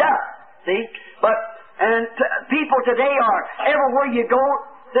crept up. See? But people today are, everywhere you go,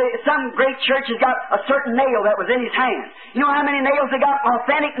 some great church has got a certain nail that was in his hand. You know how many nails they got?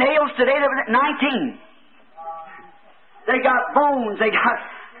 Authentic nails today? There was 19. They got bones. They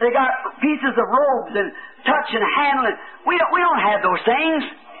got pieces of robes and touch and handling. We don't have those things.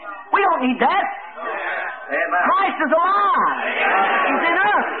 We don't need that. Amen. Christ is alive. He's in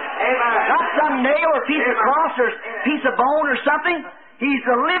us. Amen. Not some nail or piece of cross or piece of bone or something. He's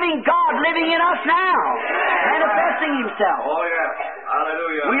the living God living in us now, manifesting Himself. Oh, yeah.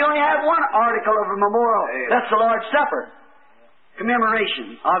 Hallelujah. We only have one article of a memorial. That's the Lord's Supper,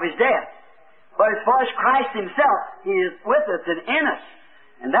 commemoration of His death. But as far as Christ Himself, He is with us and in us.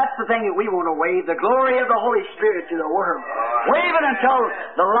 And that's the thing that we want to wave, the glory of the Holy Spirit to the world. Wave it until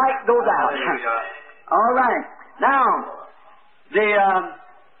the light goes out. All right. Now,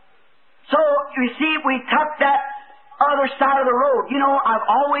 so you see, we took that other side of the road. You know, I've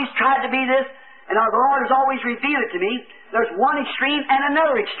always tried to be this, and the Lord has always revealed it to me. There's one extreme and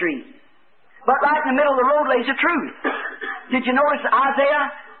another extreme. But right in the middle of the road lays the truth. Did you notice Isaiah,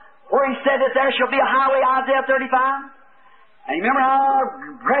 where he said that there shall be a highway, Isaiah 35? And you remember how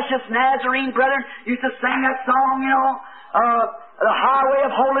precious Nazarene brethren used to sing that song, you know, the highway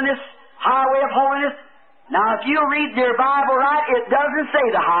of holiness, highway of holiness. Now, if you read your Bible right, it doesn't say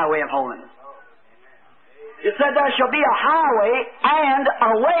the highway of holiness. It said there shall be a highway and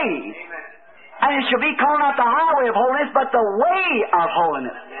a way. And it shall be called not the highway of holiness, but the way of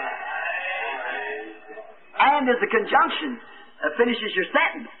holiness. And is a conjunction that finishes your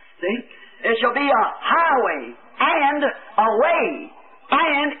sentence. See? It shall be a highway and a way.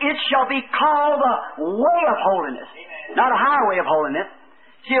 And it shall be called the way of holiness. Not a highway of holiness.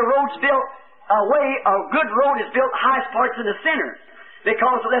 See, a road's built, a good road is built highest parts in the center,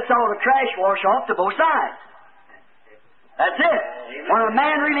 because it lets all the trash wash off to both sides. That's it. When a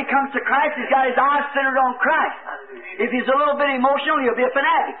man really comes to Christ, he's got his eyes centered on Christ. If he's a little bit emotional, he'll be a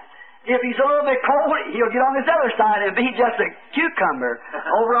fanatic. If he's a little bit cold, he'll get on this other side and be just a cucumber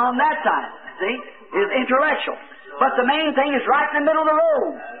over on that side. See? Is intellectual. But the main thing is right in the middle of the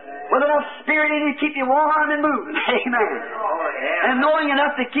road, with enough spirit in you to keep you warm and moving. Amen. And knowing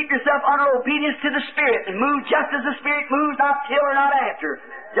enough to keep yourself under obedience to the Spirit and move just as the Spirit moves, not till or not after,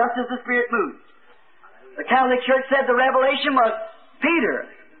 just as the Spirit moves. The Catholic Church said the revelation was Peter.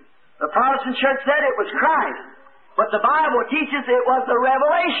 The Protestant Church said it was Christ. But the Bible teaches it was the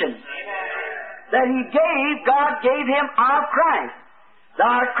revelation that God gave him of Christ. Thou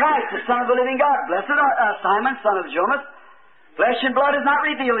art Christ, the Son of the living God. Blessed art thou, Simon, son of Jonas. Flesh and blood has not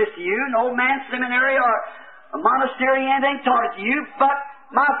revealed this to you. No man's seminary or a monastery anything taught it to you. But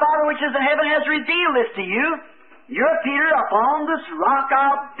my Father which is in heaven has revealed this to you. You're Peter, upon this rock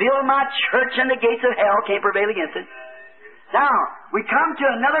I'll build my church, and the gates of hell can't prevail against it. Now, we come to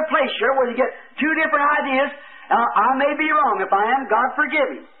another place here where you get two different ideas. Now, I may be wrong. If I am, God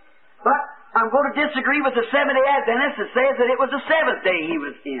forgive me. But I'm going to disagree with the Seventh-day Adventist that says that it was the seventh day he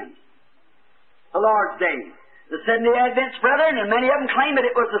was in. The Lord's Day. The Seventh-day Adventist brethren, and many of them claim that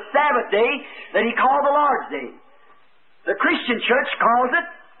it was the Sabbath day that he called the Lord's Day. The Christian Church calls it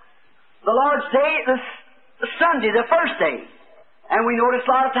the Lord's Day, the Sunday, the first day. And we notice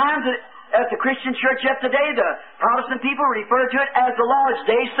a lot of times that at the Christian Church yet today, the Protestant people refer to it as the Lord's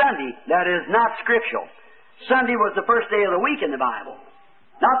Day, Sunday. That is not scriptural. Sunday was the first day of the week in the Bible,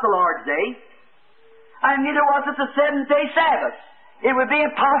 not the Lord's Day. And neither was it the seventh-day Sabbath. It would be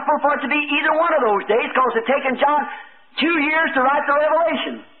impossible for it to be either one of those days, because it taken John 2 years to write the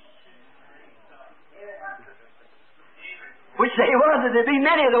Revelation. Which day was it? There'd be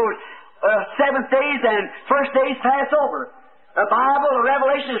many of those seventh days and first days pass over. The Bible, the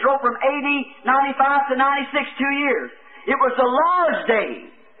Revelation is wrote from AD 95 to 96, 2 years. It was the Lord's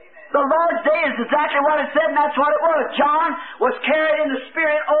Day. The Lord's Day is exactly what it said, and that's what it was. John was carried in the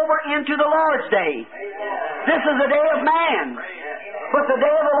Spirit over into the Lord's Day. This is the day of man, but the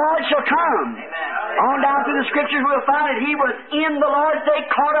day of the Lord shall come. On down through the Scriptures we'll find that he was in the Lord's Day,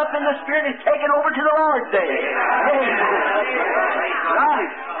 caught up in the Spirit, and taken over to the Lord's Day. Amen.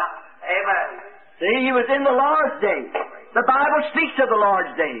 Right. Amen. he was in the Lord's day. The Bible speaks of the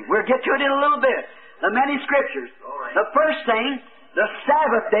Lord's day. We'll get to it in a little bit. The many Scriptures. The first thing, the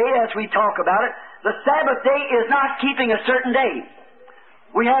Sabbath day, as we talk about it, the Sabbath day is not keeping a certain day.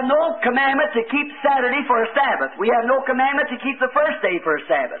 We have no commandment to keep Saturday for a Sabbath. We have no commandment to keep the first day for a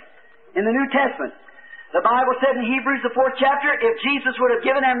Sabbath. In the New Testament, the Bible said in Hebrews, the 4th chapter, if Jesus would have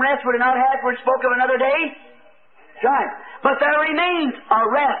given them rest, would it not have for it spoke of another day? Right. But there remains a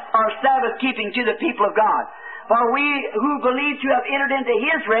rest or Sabbath keeping to the people of God. For we who believe to have entered into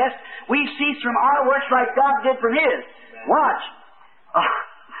His rest, we cease from our works like God did from His. Watch. Oh,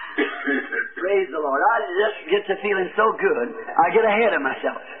 praise the Lord. I just get to feeling so good, I get ahead of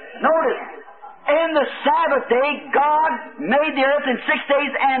myself. Notice, in the Sabbath day, God made the earth in 6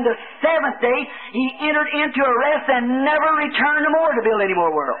 days, and the 7th day, He entered into a rest and never returned no more to build any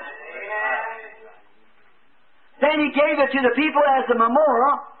more worlds. Then He gave it to the people as a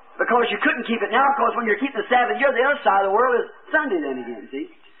memorial, because you couldn't keep it now, because when you're keeping the Sabbath, you're the other side of the world is Sunday then again, see?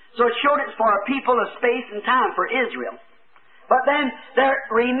 So it showed it's for a people of space and time, for Israel. But then there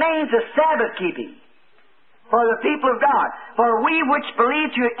remains a Sabbath keeping for the people of God. For we which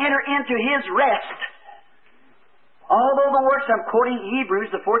believe to enter into His rest, although the works, I'm quoting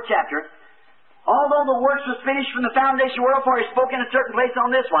Hebrews, the 4th chapter, although the works was finished from the foundation of the world, for He spoke in a certain place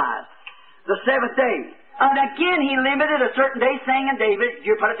on this wise, the 7th day. And again He limited a certain day, saying in David,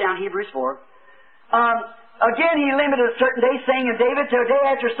 you put it down, Hebrews 4. Again He limited a certain day, saying in David, to a day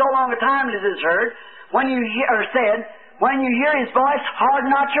after so long a time as it is heard, when you hear, or said, when you hear His voice,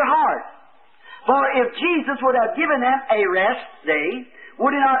 harden not your heart. For if Jesus would have given them a rest day,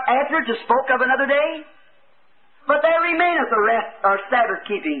 would He not afterwards have spoke of another day? But there remaineth a rest, or Sabbath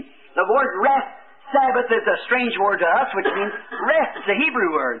keeping. The word rest, Sabbath, is a strange word to us, which means rest. It's a Hebrew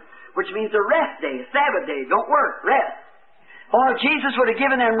word, which means a rest day, a Sabbath day. Don't work, rest. For if Jesus would have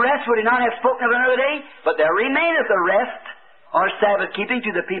given them rest, would He not have spoken of another day? But there remaineth a rest, or Sabbath keeping,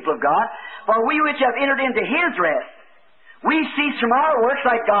 to the people of God. For we which have entered into His rest, we cease from our works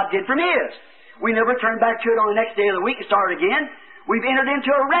like God did from His. We never turn back to it on the next day of the week and start again. We've entered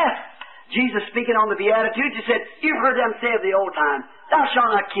into a rest. Jesus, speaking on the Beatitudes, He said, you've heard them say of the old time, thou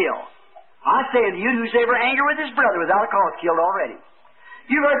shalt not kill. I say unto you, whosoever anger with his brother without a cause killed already.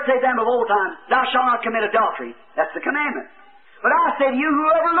 You've heard say them of old time, thou shalt not commit adultery. That's the commandment. But I say to you,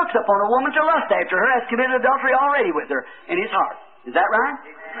 whoever looks upon a woman to lust after her has committed adultery already with her in his heart. Is that right?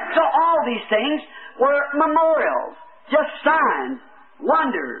 So all these things were memorials, just signs,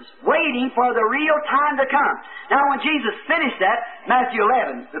 wonders, waiting for the real time to come. Now when Jesus finished that, Matthew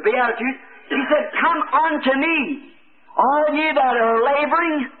 11, the Beatitudes, He said, come unto me, all ye that are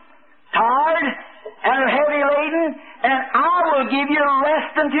laboring, tired, and are heavy laden, and I will give you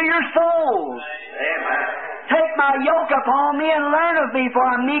rest unto your souls. Amen. Take my yoke upon me and learn of me, for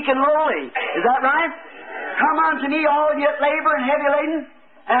I'm meek and lowly. Is that right? Come unto me, all ye that labor and heavy laden,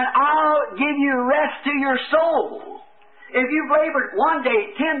 and I'll give you rest to your soul. If you've labored 1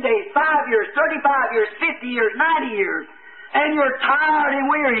 day, 10 days, 5 years, 35 years, 50 years, 90 years, and you're tired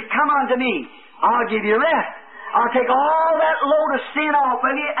and weary, come unto me. I'll give you rest. I'll take all that load of sin off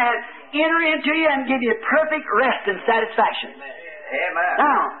of you and enter into you and give you perfect rest and satisfaction. Amen.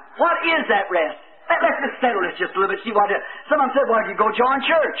 Now, what is that rest? Let's just settle this just a little bit. See what someone said, well, you go join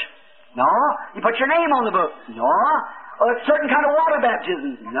church. No. You put your name on the book. No. Or a certain kind of water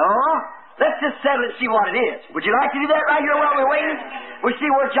baptism. No. Let's just settle it and see what it is. Would you like to do that right here while we're waiting? We see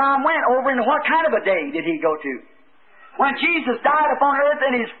where John went over and what kind of a day did he go to. When Jesus died upon earth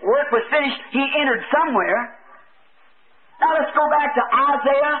and His work was finished, He entered somewhere. Now let's go back to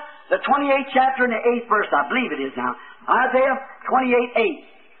Isaiah, the 28th chapter and the 8th verse. I believe it is now. Isaiah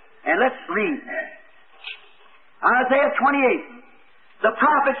 28:8. And let's read. Isaiah 28. The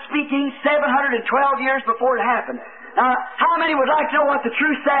prophet speaking 712 years before it happened. Now, how many would like to know what the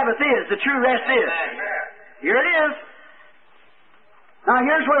true Sabbath is, the true rest is? Here it is. Now,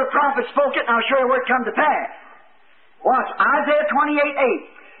 here's where the prophet spoke it, and I'll show you where it come to pass. Watch, Isaiah 28:8.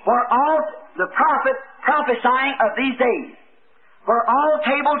 For all the prophet prophesying of these days, for all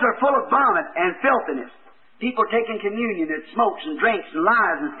tables are full of vomit and filthiness, people taking communion that smokes and drinks and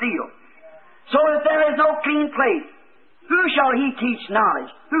lies and steals, so that there is no clean place. Who shall he teach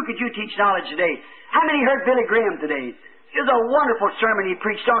knowledge? Who could you teach knowledge today? How many heard Billy Graham today? It was a wonderful sermon he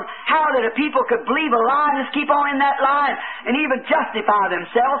preached on how that a people could believe a lie and just keep on in that lie and even justify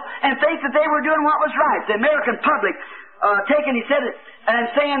themselves and think that they were doing what was right. The American public he said it, and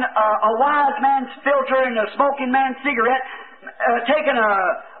saying a wise man's filter and a smoking man's cigarette, taking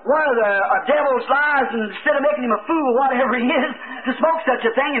one of the devil's lies, and instead of making him a fool, whatever he is, to smoke such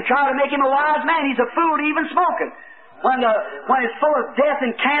a thing and try to make him a wise man, he's a fool to even smoke it. When it's full of death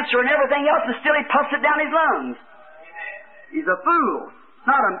and cancer and everything else, and still he puffs it down his lungs. He's a fool.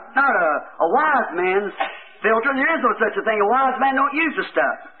 Not a wise man's filter. There is no such a thing. A wise man don't use the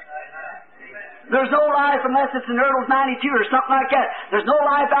stuff. There's no life unless it's in Earl's 92 or something like that. There's no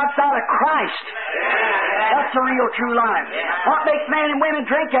life outside of Christ. That's the real true life. What makes men and women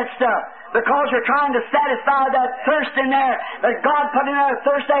drink that stuff? Because they're trying to satisfy that thirst in there that God put in there,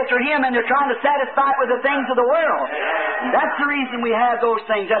 thirst after Him, and they're trying to satisfy it with the things of the world. And that's the reason we have those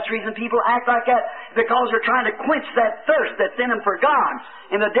things. That's the reason people act like that, because they're trying to quench that thirst that's in them for God.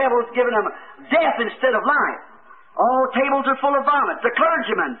 And the devil's giving them death instead of life. All tables are full of vomit. The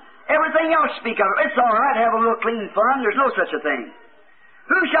clergyman, everything else speak of it. It's all right, have a little clean fun. There's no such a thing.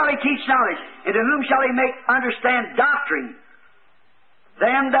 Whom shall He teach knowledge? And to whom shall He make understand doctrine?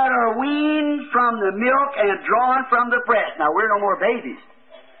 Them that are weaned from the milk and drawn from the breast. Now, we're no more babies.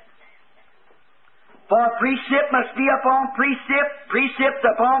 For precept must be upon precept, precept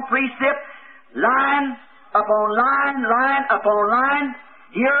upon precept, line upon line, line upon line,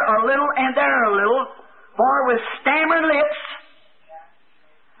 here a little and there a little. For with stammering lips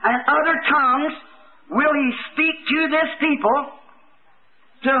and other tongues will He speak to this people,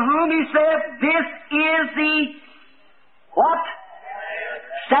 to whom He saith, this is the what?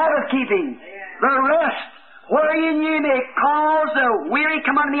 Sabbath keeping, the rest, wherein ye may cause the weary,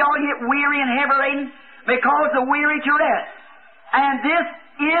 come unto me all ye weary and heavy laden, may cause the weary to rest. And this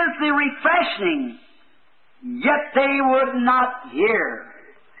is the refreshing, yet they would not hear.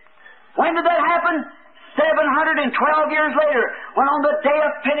 When did that happen? 712 years later, when on the day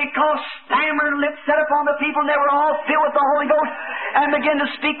of Pentecost, stammering lips set upon the people, and they were all filled with the Holy Ghost, and began to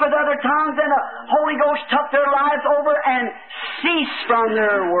speak with other tongues, and the Holy Ghost took their lives over and ceased from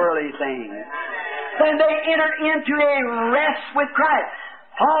their worldly things. Then they entered into a rest with Christ.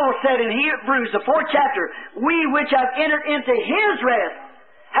 Paul said in Hebrews, the 4th chapter, we which have entered into His rest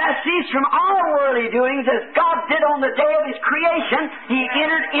have ceased from all worldly doings, as God did on the day of His creation. He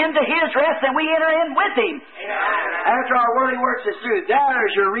entered into His rest, and we enter in with Him. After our worldly works is through,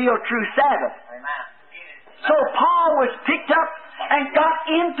 there's your real true Sabbath. So Paul was picked up and got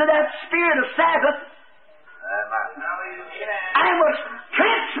into that spirit of Sabbath and was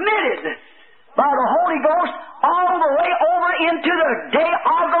transmitted by the Holy Ghost all the way over into the day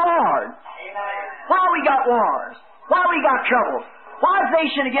of the Lord. Why we got wars? Why we got trouble? Why is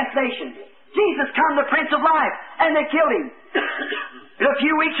nation against nation? Jesus come, the Prince of Life, and they killed Him. In a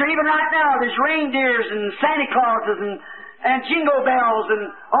few weeks, or even right now, there's reindeers and Santa Clauses and jingle bells and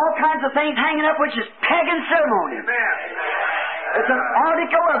all kinds of things hanging up, which is pagan ceremony. It's an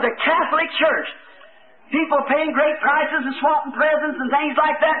article of the Catholic Church. People paying great prices and swapping presents and things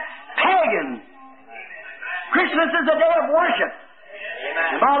like that. Pagan. Christmas is a day of worship.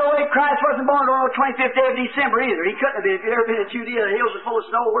 And by the way, Christ wasn't born on the 25th day of December either. He couldn't have been. If you've ever been in Judea, the hills are full of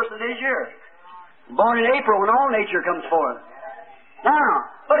snow worse than this year. Born in April when all nature comes forth. Now,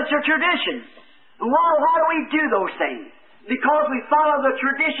 but it's a tradition. And why do we do those things? Because we follow the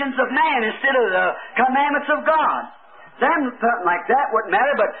traditions of man instead of the commandments of God. Them, something like that wouldn't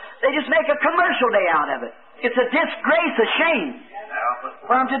matter, but they just make a commercial day out of it. It's a disgrace, a shame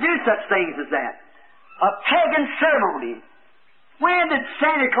for them to do such things as that. A pagan ceremony. When did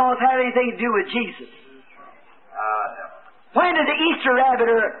Santa Claus have anything to do with Jesus? When did the Easter rabbit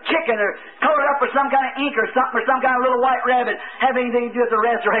or chicken or colored up with some kind of ink or something or some kind of little white rabbit have anything to do with the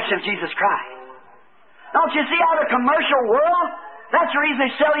resurrection of Jesus Christ? Don't you see how the commercial world, that's the reason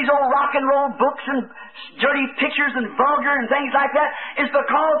they sell these old rock and roll books and dirty pictures and vulgar and things like that, is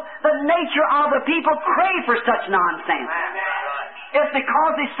because the nature of the people crave for such nonsense. It's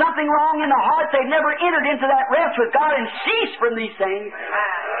because there's something wrong in the heart. They've never entered into that rest with God and ceased from these things.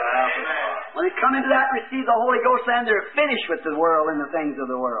 When they come into that and receive the Holy Ghost, then they're finished with the world and the things of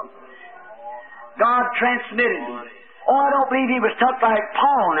the world. God transmitted them. Oh, I don't believe He was took like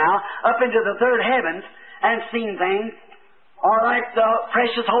Paul now up into the third heavens and seen things. All right, the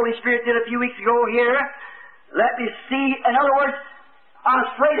precious Holy Spirit did a few weeks ago here. Let me see. In other words, I was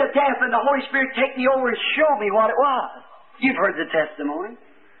afraid of death, and the Holy Spirit take me over and showed me what it was. You've heard the testimony.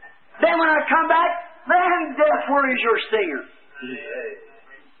 Then when I come back, then death, where is your stinger?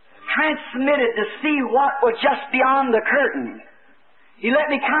 Transmitted to see what was just beyond the curtain. He let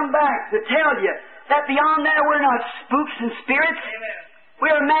me come back to tell you that beyond there we're not spooks and spirits. We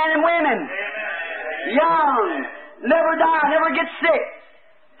are men and women. Young, never die, never get sick.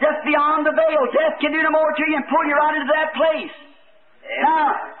 Just beyond the veil. Death can do no more to you and pull you right into that place. Now,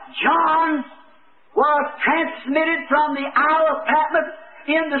 John was transmitted from the Isle of Patmos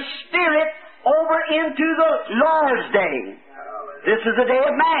in the Spirit over into the Lord's day. This is the day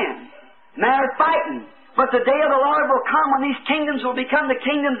of man. Man is fighting. But the day of the Lord will come when these kingdoms will become the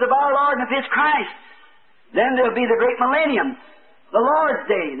kingdoms of our Lord and of His Christ. Then there'll be the great millennium, the Lord's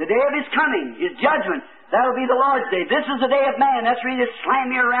day, the day of His coming, His judgment. That'll be the Lord's day. This is the day of man. That's where you just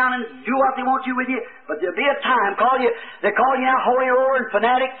slam you around and do what they want you with you. But there'll be a time, they call you now holy roller and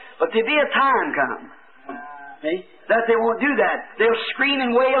fanatic, but there'll be a time come. See? That they won't do that. They'll scream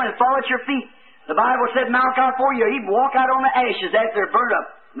and wail and fall at your feet. The Bible said, Malachi 4, you even walk out on the ashes after they're burnt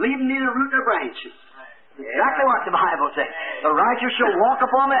up, leaving neither root nor branch. Exactly what the Bible says. The righteous shall walk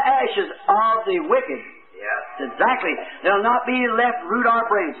upon the ashes of the wicked. Yes. Exactly. There'll not be left root or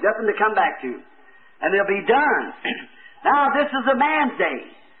branch, nothing to come back to. And they'll be done. Now this is a man's day.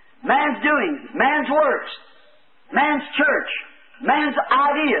 Man's doings, man's works, man's church, man's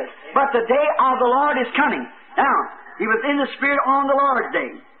ideas. But the day of the Lord is coming. Now, he was in the Spirit on the Lord's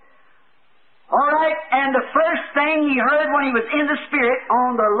day. All right, and the first thing he heard when he was in the Spirit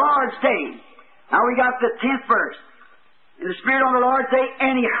on the Lord's day. Now we got the 10th verse. In the Spirit on the Lord's day,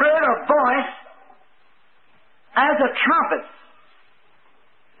 and he heard a voice as a trumpet.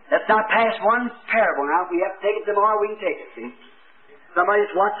 Let's not pass one parable now. If we have to take it tomorrow, we can take it, see. Somebody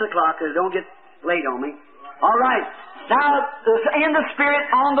just watch the clock because it don't get late on me. All right. Now, in the Spirit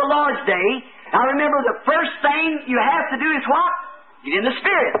on the Lord's day, now remember the first thing you have to do is what? Get in the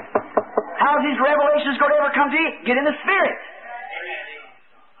Spirit. How's these revelations going to ever come to you? Get in the Spirit.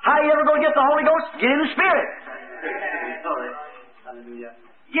 How are you ever going to get the Holy Ghost? Get in the Spirit.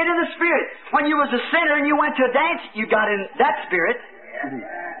 Get in the Spirit. When you was a sinner and you went to a dance, you got in that Spirit.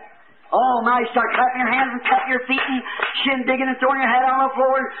 Oh, now you start clapping your hands and clapping your feet and shindigging and throwing your head on the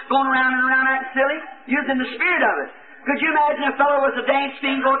floor and going around and around acting silly. You're in the Spirit of it. Could you imagine a fellow was a dance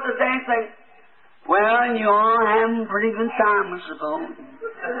fiend going to the dance saying, well, you all having a pretty good time, I suppose.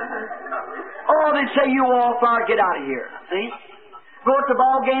 Oh, they'd say, you all far, get out of here. See? Go to the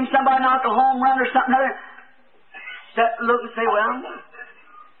ball game, somebody knock a home run or something other. Look and say, well,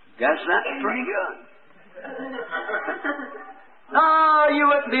 guess that's pretty good. No, you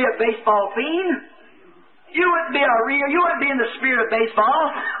wouldn't be a baseball fiend. You wouldn't be you wouldn't be in the spirit of baseball.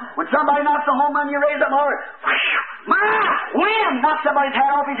 When somebody knocks a home run, you raise up and holler, win! Knock somebody's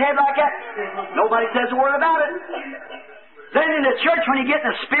hat off his head like that. Nobody says a word about it. Then in the church, when you get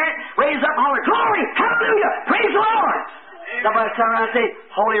in the Spirit, raise up and holler, glory, hallelujah, praise the Lord. Somebody turn around and say,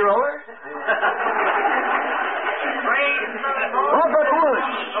 holy roller? Oh, Brother Woods,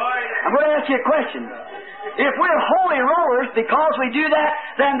 I'm going to ask you a question. If we're holy rollers because we do that,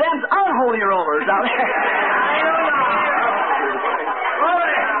 then them's unholy rollers out there.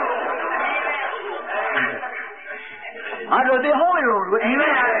 I'd rather be a holy roller, wouldn't you?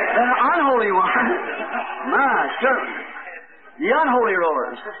 Than an unholy one. My, certainly. The unholy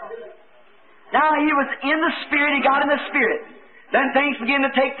rollers. Now, he was in the Spirit, he got in the Spirit. Then things began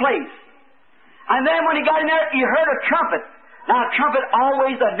to take place. And then when he got in there, he heard a trumpet. Now, a trumpet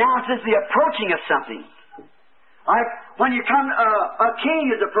always announces the approaching of something. Like when you come, a king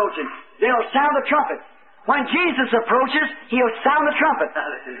is approaching, they'll sound the trumpet. When Jesus approaches, he'll sound the trumpet.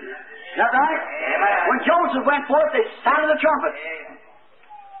 Is that right? When Joseph went forth, they sounded the trumpet.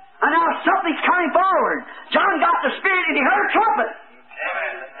 And now something's coming forward. John got the Spirit and he heard a trumpet.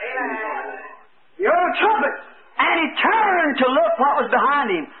 He heard a trumpet. And he turned to look what was behind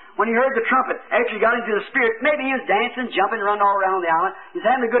him. When he heard the trumpet, after he got into the Spirit, maybe he was dancing, jumping, running all around the island. He's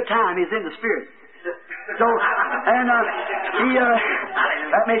having a good time. He's in the Spirit. So, and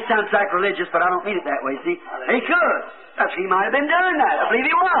that may sound sacrilegious, but I don't mean it that way, see? He could. He might have been doing that. I believe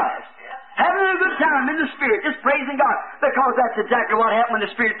he was. Having a good time in the Spirit, just praising God. Because that's exactly what happened when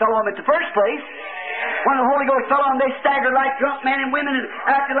the Spirit fell on them at the first place. When the Holy Ghost fell on them, they staggered like drunk men and women and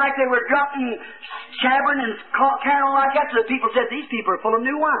acted like they were drunk and shabbering and carrying on like that. So the people said, these people are full of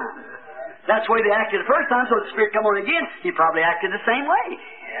new wine. That's the way they acted the first time, so the Spirit come on again, he probably acted the same way.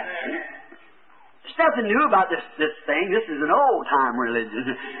 There's nothing new about this thing. This is an old-time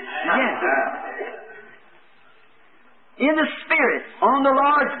religion. Yes. In the Spirit, on the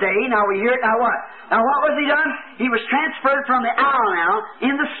Lord's day, now we hear it, now what? Now what was he done? He was transferred from the hour now,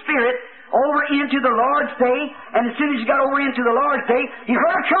 in the Spirit, over into the Lord's day, and as soon as he got over into the Lord's day, he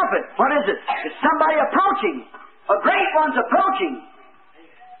heard a trumpet. What is it? It's somebody approaching. A great one's approaching.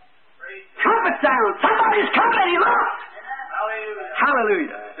 Trumpet sound. Somebody's coming. He looked.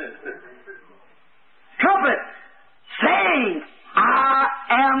 Hallelujah. Trumpet, saying, I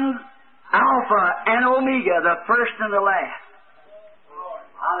am Alpha and Omega, the first and the last.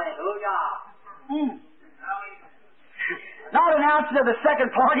 Hallelujah. Not announcing of the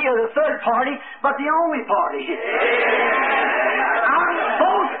second party or the third party, but the only party. I'm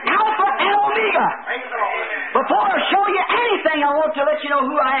both Alpha and Omega. Before I show you anything, I want to let you know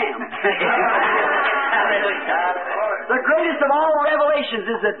who I am. The greatest of all revelations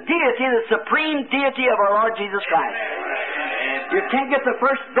is the deity, the supreme deity of our Lord Jesus Christ. You can't get the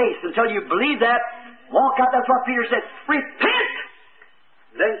first base until you believe that. Walk out. That's what Peter said. Repent!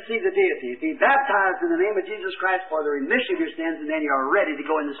 Then see the deity. Be baptized in the name of Jesus Christ for the remission of your sins, and then you are ready to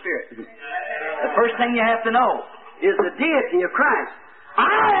go in the Spirit. The first thing you have to know is the deity of Christ.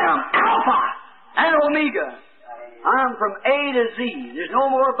 I am Alpha and Omega. I'm from A to Z. There's no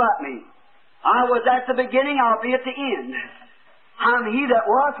more about me. I was at the beginning, I'll be at the end. I'm He that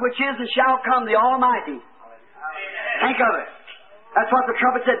was, which is, and shall come, the Almighty. Think of it. That's what the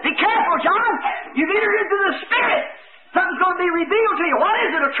trumpet said. Be careful, John! You've entered into the Spirit! Something's going to be revealed to you. What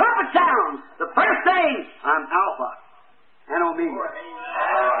is it? A trumpet sound. The first thing, I'm Alpha and Omega.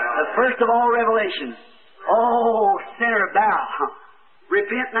 The first of all revelations. Oh, sinner, bow.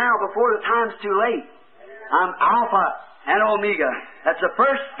 Repent now before the time's too late. I'm Alpha and Omega. That's the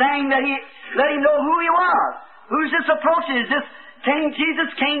first thing that He let him know who He was. Who's this approaching? Is this King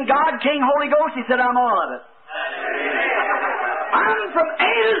Jesus, King God, King Holy Ghost? He said, I'm all of it. I'm from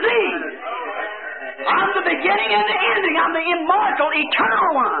A to Z. I'm the beginning and the ending. I'm the immortal,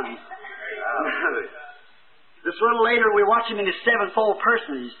 eternal one. This little later, we watch Him in His sevenfold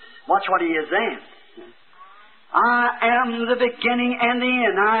personage. Watch what He is then. I am the beginning and the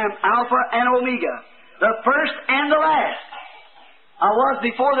end. I am Alpha and Omega. The first and the last. I was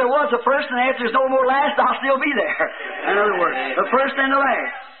before there was a first, and after there's no more last, I'll still be there. In other words, the first and the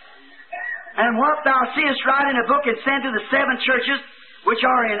last. And what thou seest write in a book and send to the seven churches which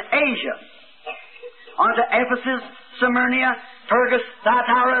are in Asia, unto Ephesus, Smyrna, Pergus,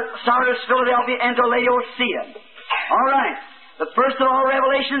 Thyatira, Sardis, Philadelphia, and to Laodicea. All right. The first of all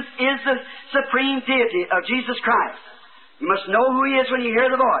revelations is the supreme deity of Jesus Christ. You must know who He is when you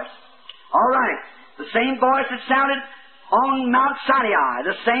hear the voice. All right. The same voice that sounded on Mount Sinai,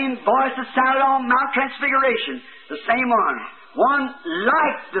 the same voice that sounded on Mount Transfiguration, the same one. One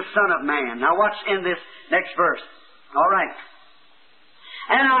like the Son of Man. Now watch in this next verse. All right.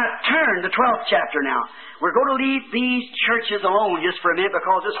 And I turn the 12th chapter now. We're going to leave these churches alone just for a minute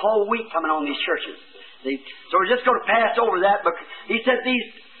because this whole week coming on these churches. See? So we're just going to pass over that. But he said,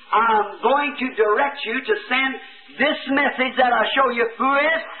 I'm going to direct you to send this message that I show you who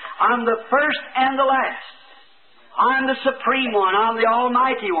is. I'm the first and the last. I'm the supreme one. I'm the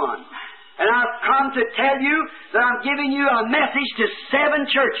almighty one. And I've come to tell you that I'm giving you a message to 7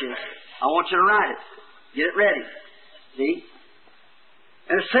 churches. I want you to write it. Get it ready. See?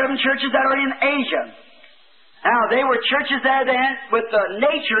 There's 7 churches that are in Asia. Now, they were churches there then with the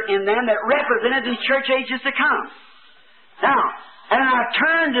nature in them that represented the church ages to come. Now, and I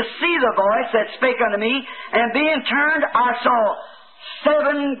turned to see the voice that spake unto me, and being turned, I saw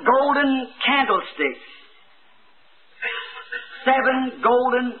 7 golden candlesticks. 7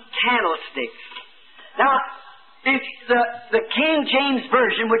 golden candlesticks. Now, if the King James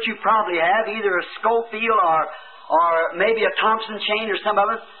Version, which you probably have, either a Schofield or maybe a Thompson chain or some of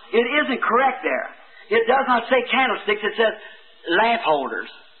it, it isn't correct there. It does not say candlesticks, it says lamp holders.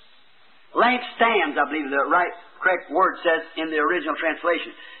 Lamp stands, I believe the correct word says in the original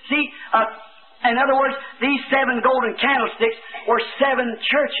translation. See, in other words, these 7 golden candlesticks were 7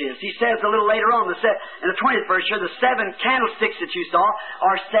 churches. He says a little later on, in the 20th verse here, the 7 candlesticks that you saw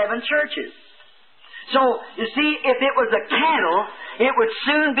are 7 churches. So, you see, if it was a candle, it would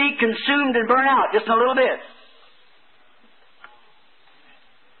soon be consumed and burn out, just in a little bit.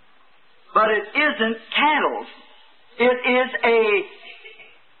 But it isn't candles. It is a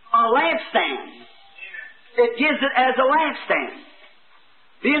lampstand. It gives it as a lampstand.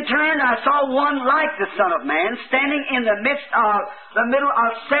 Being turned, I saw one like the Son of Man, standing in the midst of the middle of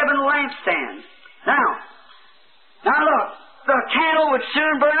 7 lampstands. Now look, the candle would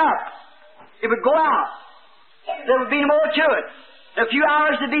soon burn up. It would go out. There would be more to it. In a few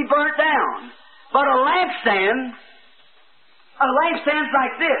hours it'd be burnt down. But a lampstand's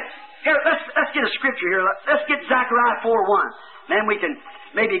like this. Here, let's get a scripture here. Let's get Zechariah 4:1. Then we can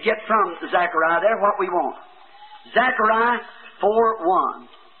maybe get from Zechariah there what we want. Zechariah 4:1.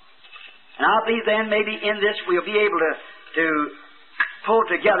 And I believe then maybe in this we'll be able to pull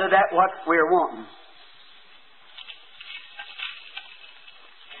together that what we're wanting.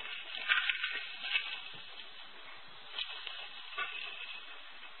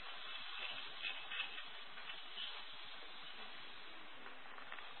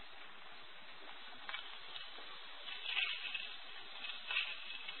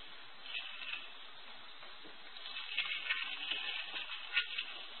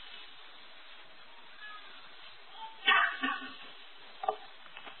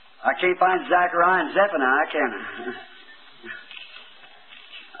 I can't find Zechariah and Zephaniah, can I?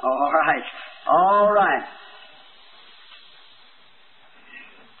 All right. All right.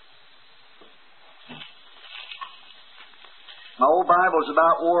 My old Bible's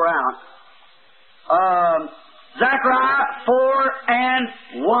about wore out. Zechariah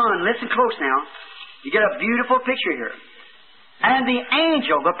 4:1. Listen close now. You get a beautiful picture here. And the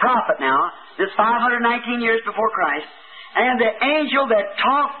angel, the prophet now, this 519 years before Christ, and the angel that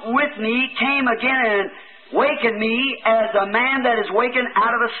talked with me came again and wakened me as a man that is wakened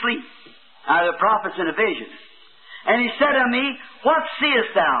out of a sleep. Now the prophet's in a vision. And he said unto me, What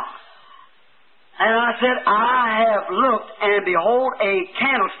seest thou? And I said, I have looked, and behold, a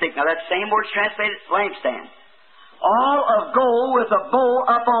candlestick. Now that same word's translated lampstand. All of gold with a bowl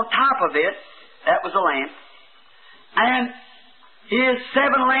up on top of it. That was a lamp. And his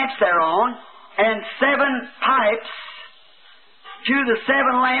 7 lamps thereon, and 7 pipes to the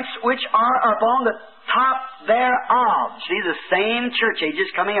 7 lamps which are upon the top thereof. See, the same church ages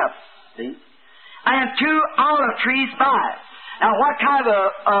coming up. See? And 2 olive trees by it. Now, what kind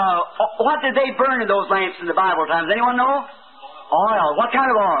of what did they burn in those lamps in the Bible times? Anyone know? Oil. What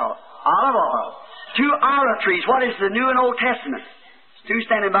kind of oil? Olive oil. 2 olive trees. What is the New and Old Testament? 2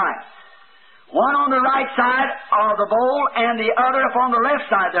 standing by. One on the right side of the bowl, and the other upon the left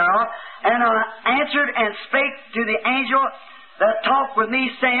side thereof. And I answered and spake to the angel that talked with me,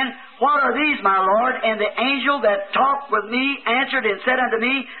 saying, What are these, my Lord? And the angel that talked with me answered and said unto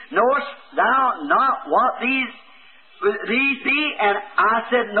me, Knowest thou not what these be? And I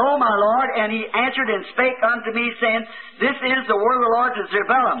said, No, my Lord. And he answered and spake unto me, saying, This is the word of the Lord to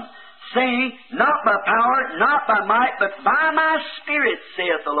Zerubbabel, saying, Not by power, not by might, but by my Spirit,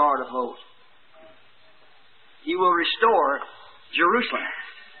 saith the Lord of hosts. He will restore Jerusalem.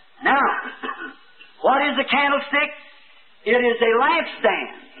 Now, what is a candlestick? It is a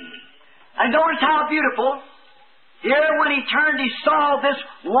lampstand. And notice how beautiful. Here, when he turned, he saw this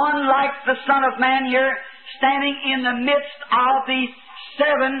one like the Son of Man here, standing in the midst of these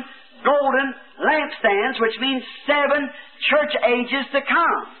 7 golden lampstands, which means 7 church ages to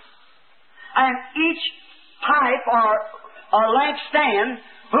come. And each pipe or lampstand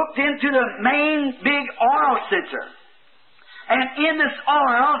hooked into the main big oil censer. And in this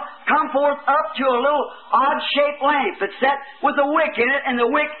oil come forth up to a little odd-shaped lamp that's set with a wick in it, and the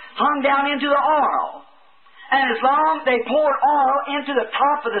wick hung down into the oil. And as long they poured oil into the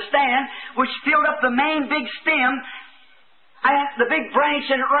top of the stand, which filled up the main big stem, and the big branch,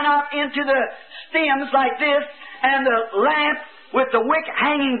 and it run out into the stems like this, and the lamp with the wick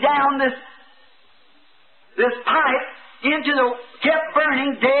hanging down this pipe kept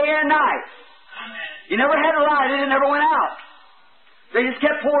burning day and night. You never had to light it, it never went out. They just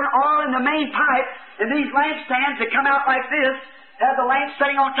kept pouring oil in the main pipe, and these lampstands that come out like this had the lamp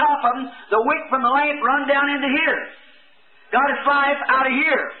sitting on top of them. The wick from the lamp run down into here. Got its life out of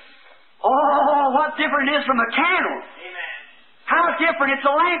here. Oh, what different it is from a candle. Amen. How different. It's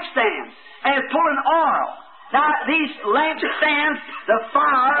a lampstand, and it's pulling oil. Now, these lampstands, the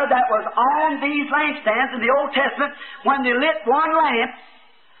fire that was on these lampstands in the Old Testament, when they lit one lamp,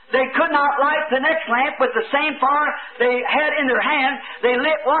 they could not light the next lamp with the same fire they had in their hand. They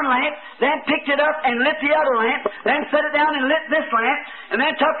lit one lamp, then picked it up and lit the other lamp, then set it down and lit this lamp, and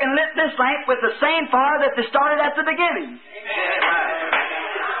then took and lit this lamp with the same fire that they started at the beginning. Amen.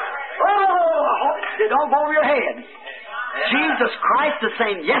 Oh, it don't go over your head. Jesus Christ, the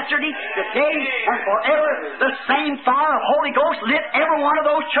same yesterday, today, and forever. The same fire of Holy Ghost lit every one of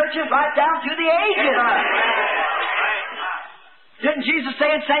those churches right down through the ages. Didn't Jesus say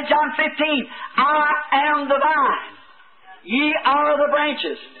in St. John 15, I am the vine, ye are the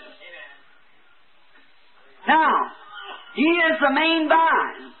branches. Now, He is the main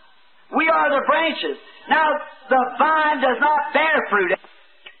vine. We are the branches. Now, the vine does not bear fruit.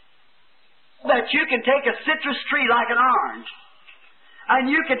 That you can take a citrus tree like an orange, and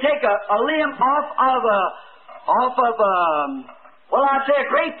you can take a limb off of a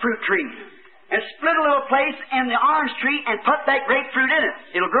grapefruit tree, and split a little place in the orange tree and put that grapefruit in it.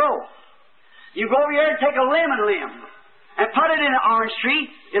 It'll grow. You go over here and take a lemon limb and put it in an orange tree,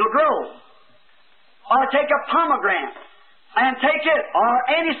 it'll grow. Or take a pomegranate and take it, or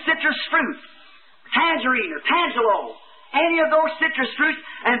any citrus fruit, tangerine or tangelo, any of those citrus fruits,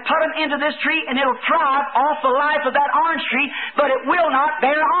 and put them into this tree, and it'll thrive off the life of that orange tree, but it will not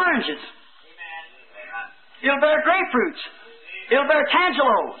bear oranges. It'll bear grapefruits. It'll bear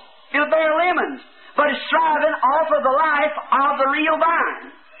tangelos. It'll bear lemons, but it's thriving off of the life of the real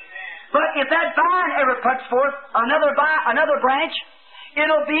vine. But if that vine ever puts forth another branch,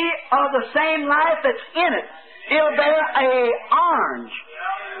 it'll be of the same life that's in it. It'll bear an orange,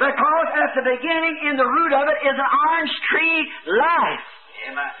 because at the beginning, in the root of it, is an orange tree life.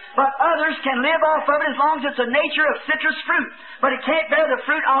 Amen. But others can live off of it as long as it's a nature of citrus fruit. But it can't bear the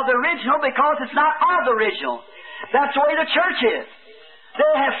fruit of the original because it's not of the original. That's the way the church is.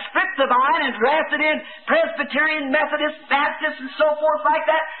 They have split the vine and grafted in Presbyterian, Methodist, Baptist, and so forth like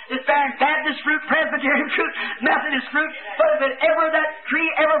that. It's bearing Baptist fruit, Presbyterian fruit, Methodist fruit. But if that tree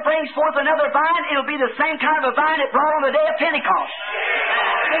ever brings forth another vine, it'll be the same kind of a vine it brought on the day of Pentecost.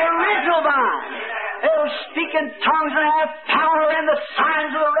 The original vine. It'll speak in tongues and have power and the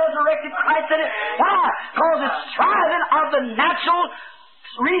signs of the resurrected Christ in it. Why? Because it's thriving of the natural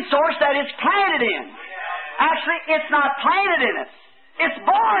resource that it's planted in. Actually, it's not planted in it. It's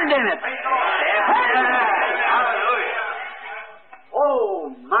born in it. Oh,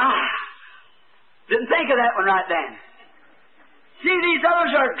 my. Didn't think of that one right then. See, these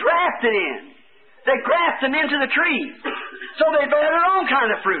others are grafted in. They graft them into the tree. So they bear their own kind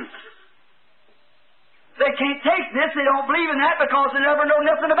of fruit. They can't taste this. They don't believe in that because they never know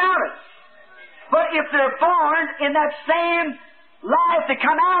nothing about it. But if they're born in that same life that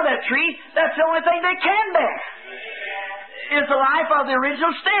come out of that tree, that's the only thing they can bear. Is the life of the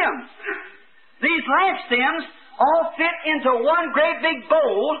original stem. These lamp stems all fit into one great big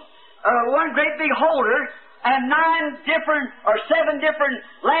bowl, one great big holder, and 7 different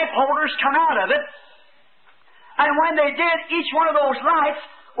lamp holders come out of it. And when they did, each one of those lights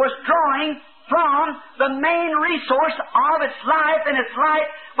was drawing from the main resource of its life, and its light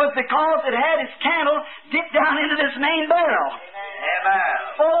was because it had its candle dipped down into this main barrel.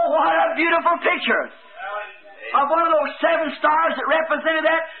 Amen. Oh, what a beautiful picture! Of one of those 7 stars that represented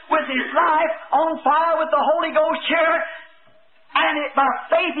that, with his life on fire with the Holy Ghost here, and by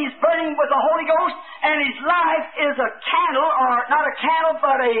faith he's burning with the Holy Ghost, and his life is a candle, or not a candle,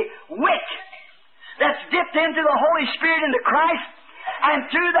 but a wick that's dipped into the Holy Spirit, into Christ,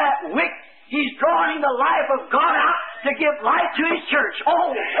 and through that wick he's drawing the life of God out to give light to his church.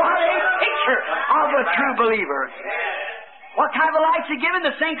 Oh, what a picture of a true believer! What kind of light's he giving?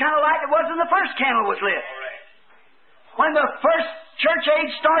 The same kind of light that was when the first candle was lit. When the first church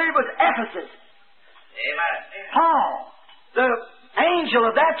age started was Ephesus. Amen. Paul, the angel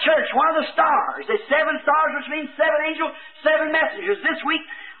of that church, one of the stars. There's 7 stars, which means 7 angels, 7 messengers. This week,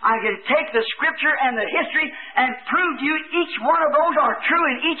 I can take the Scripture and the history and prove to you each one of those are true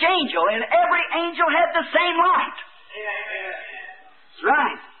in each angel. And every angel had the same light. That's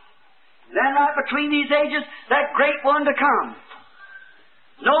right. Then right between these ages, that great one to come.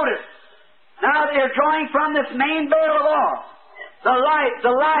 Notice, now they're drawing from this main barrel of oil. The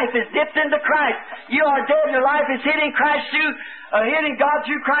life is dipped into Christ. You are dead. Your life is hid in Christ hid in God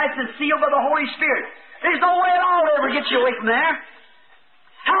through Christ and sealed by the Holy Spirit. There's no way at all to ever get you away from there.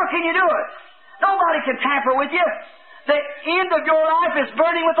 How can you do it? Nobody can tamper with you. The end of your life is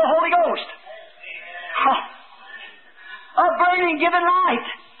burning with the Holy Ghost. A burning, giving light.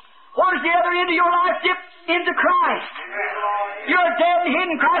 Where's the other end of your life dipped into Christ? You're dead and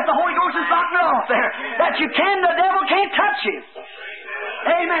hidden in Christ. The Holy Ghost is knocking it off there. That the devil can't touch you.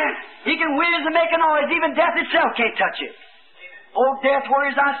 Amen. He can whiz and make a noise. Even death itself can't touch you. Oh, death,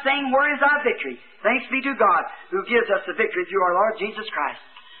 where is thy sting? Where is thy victory? Thanks be to God who gives us the victory through our Lord Jesus Christ.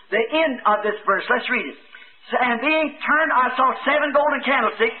 The end of this verse, let's read it. And being turned, I saw 7 golden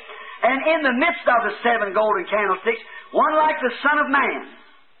candlesticks, and in the midst of the 7 golden candlesticks, one like the Son of Man.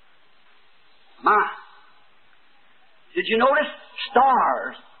 My. Did you notice?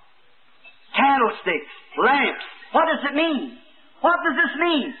 Stars, candlesticks, lamps. What does it mean? What does this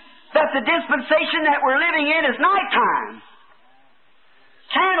mean? That the dispensation that we're living in is nighttime.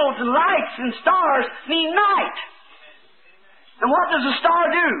 Candles and lights and stars mean night. And what does a star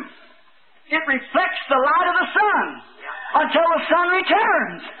do? It reflects the light of the sun until the sun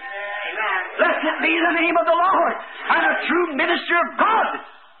returns. Blessed be the name of the Lord. And a true minister of God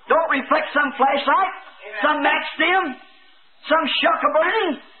don't reflect some flashlight, some matchstem, some shuck of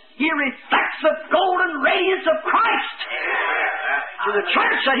burning. He reflects the golden radiance of Christ to the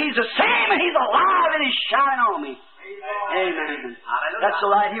church that He's the same and He's alive and He's shining on me. Amen. That's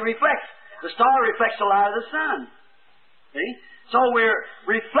the light He reflects. The star reflects the light of the sun. See? So we're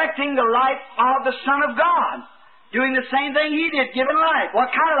reflecting the light of the Son of God, doing the same thing He did, giving light. What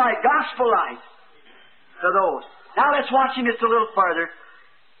kind of light? Gospel light to those. Now let's watch Him just a little further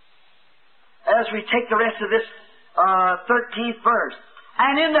as we take the rest of this 13th verse.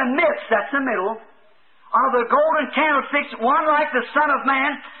 And in the midst, that's the middle, of the golden candlesticks, one like the Son of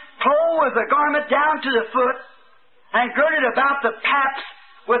Man, clothed with a garment down to the foot, and girded about the paps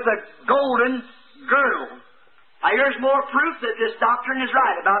with a golden girdle. Now here's more proof that this doctrine is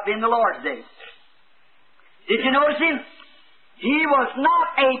right about being the Lord's day. Did you notice him? He was not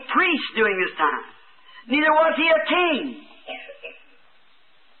a priest during this time. Neither was he a king.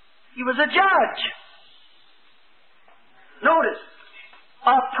 He was a judge. Notice,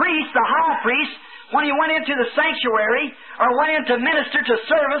 a priest, the high priest, when he went into the sanctuary or went in to minister to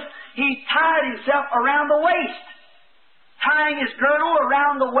service, he tied himself around the waist. Tying his girdle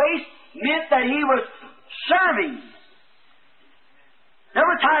around the waist meant that he was serving.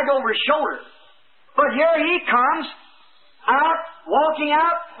 Never tied over his shoulder. But here he comes out, walking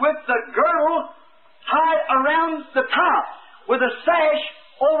out with the girdle tied around the top, with a sash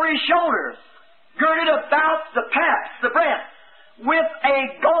over his shoulder, girded about the paps, the breast, with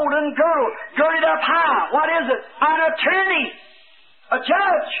a golden girdle, girded up high. What is it? An attorney, a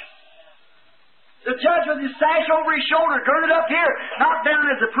judge. The judge with his sash over his shoulder, girded up here, not down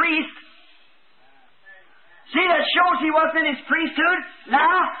as a priest. See, that shows he wasn't in his priesthood.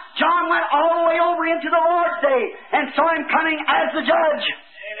 Now, John went all the way over into the Lord's day and saw him coming as the judge.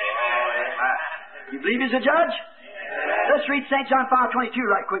 You believe he's a judge? Let's read St. John 5:22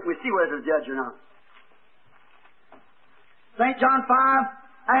 right quick. We'll see whether it's a judge or not. St. John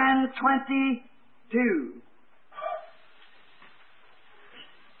 5:22.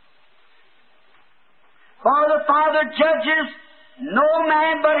 For the Father judges no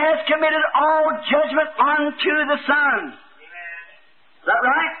man, but has committed all judgment unto the Son. Is that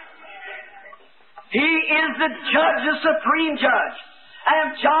right? He is the judge, the supreme judge.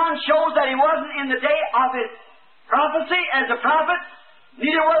 And John shows that he wasn't in the day of his prophecy as a prophet,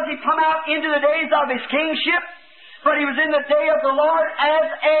 neither was he come out into the days of his kingship, but he was in the day of the Lord as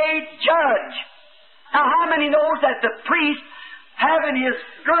a judge. Now, how many knows that the priest having his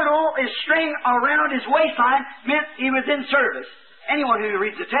girdle, his string around his waistline, meant he was in service? Anyone who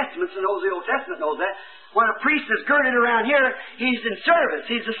reads the Testaments and knows the Old Testament knows that. When a priest is girded around here, he's in service.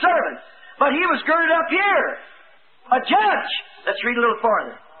 He's a servant. But he was girded up here. A judge. Let's read a little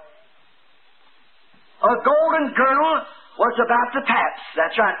farther. A golden girdle was about the paps.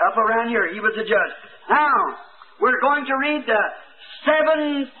 That's right, up around here. He was a judge. Now, we're going to read the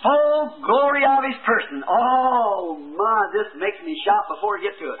sevenfold glory of his person. Oh, my, this makes me shout before we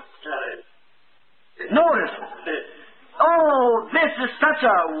get to it. Notice. Oh, this is such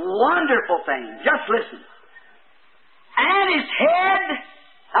a wonderful thing. Just listen. And his head,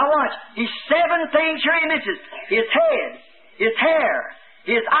 now watch, he's seven things here he mentions. His head, his hair,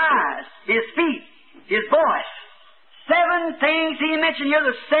 his eyes, his feet, his voice. Seven things he mentioned here,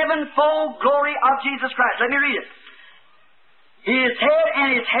 the sevenfold glory of Jesus Christ. Let me read it. His head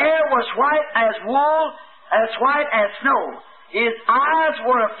and his hair was white as wool, as white as snow. His eyes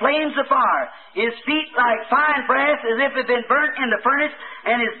were flames of fire. His feet like fine brass, as if it had been burnt in the furnace,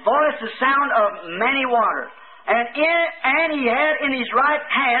 and his voice the sound of many waters. And he had in his right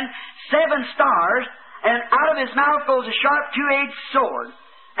hand 7 stars, and out of his mouth goes a sharp two-edged sword.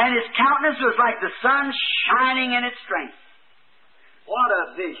 And his countenance was like the sun shining in its strength. What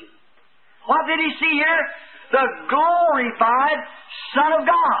a vision. What did he see here? The glorified Son of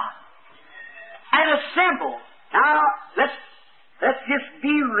God. And a symbol. Now, let's just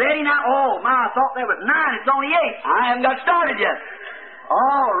be ready now. Oh, my, I thought there was 9. It's only 8. I haven't got started yet.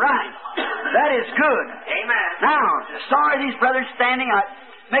 All right. That is good. Amen. Now, sorry these brothers standing. It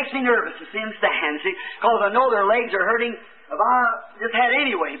makes me nervous to see them stand, see, because I know their legs are hurting. If I just had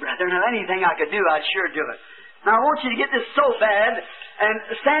any way, brother, and anything I could do, I'd sure do it. Now, I want you to get this so bad, and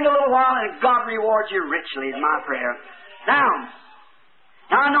stand a little while, and God rewards you richly, is my prayer. Now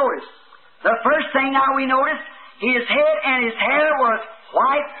notice, the first thing now we notice, his head and his hair was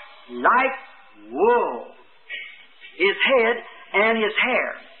white like wool. His head and his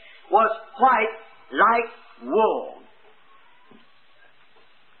hair was white like wool.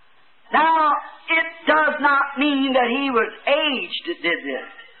 Now, it does not mean that he was aged that did this.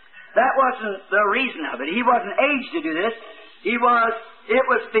 That wasn't the reason of it. He wasn't aged to do this. It was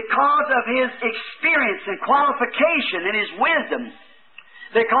because of his experience and qualification and his wisdom.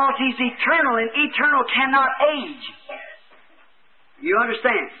 Because he's eternal, and eternal cannot age. You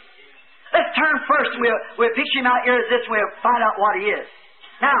understand? Let's turn first, and we'll picture him out here as this, and we'll find out what he is.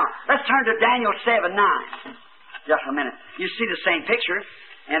 Now, let's turn to Daniel 7:9. Just a minute. You see the same picture.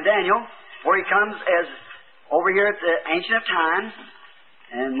 And Daniel, where he comes as over here at the Ancient of Time,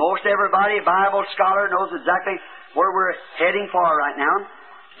 and most everybody, Bible scholar, knows exactly where we're heading for right now.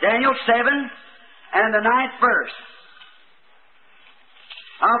 Daniel 7 and the 9th verse.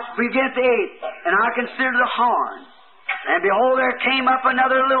 I'll begin at the 8th. And I considered the horn, and behold, there came up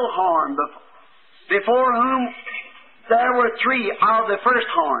another little horn, before whom there were 3 of the first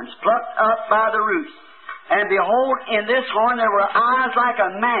horns, plucked up by the roots. And behold, in this horn there were eyes like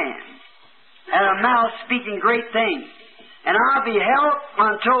a man, and a mouth speaking great things. And I beheld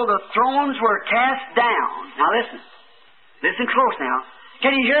until the thrones were cast down. Now listen close now.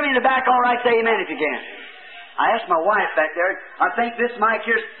 Can you hear me in the back all right? Say amen if you can. I asked my wife back there. I think this mic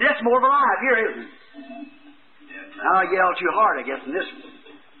here, this more alive here, isn't it? I'll yell too hard, I guess, in this one.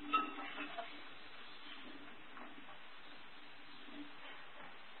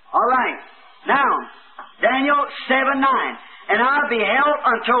 All right. Now, Daniel 7:9. And I beheld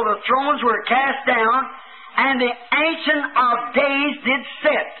until the thrones were cast down, and the Ancient of Days did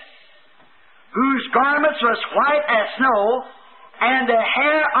sit, whose garments was white as snow, and the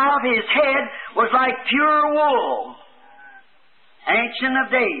hair of his head was like pure wool. Ancient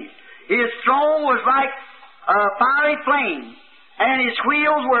of Days. His throne was like a fiery flame, and his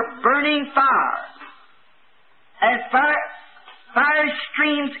wheels were burning fire. And fiery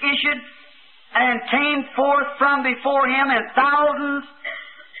streams issued and came forth from before him, and thousands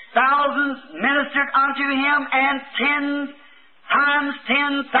ministered unto him, and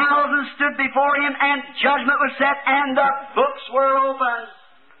 10,000 stood before him, and judgment was set, and the books were opened.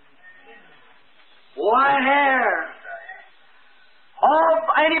 White hair.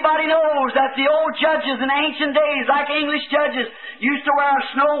 Anybody knows that the old judges in ancient days, like English judges, used to wear a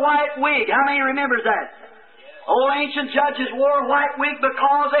snow white wig. How many remembers that? Old ancient judges wore a white wig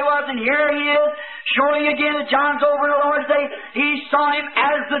because they was, and here he is, showing again that John's over in the Lord's day. He saw him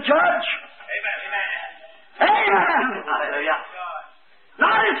as the judge. Amen. Amen. Hallelujah.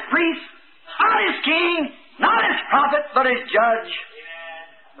 Not as priest, not as king, not as prophet, but as judge.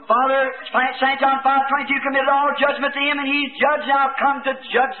 The Father, St. John 5:22, committed all judgment to him, and he's judge now, come to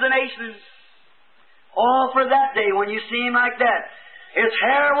judge the nations. All for that day when you see him like that. His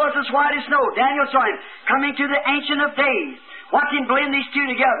hair was as white as snow. Daniel saw him coming to the Ancient of Days. Watch him blend these two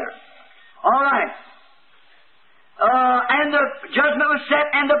together. All right. And the judgment was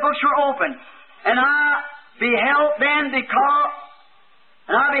set, and the books were opened. And I beheld them because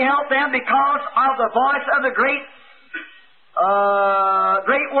of the voice of the great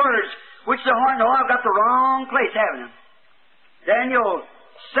words which the horn. No, I've got the wrong place, haven't I? Daniel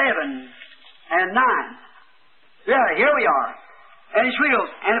 7:9. Yeah, here we are. And his wheels,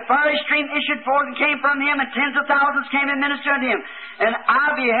 and a fiery stream issued forth and came from him, and tens of thousands came and ministered unto him. And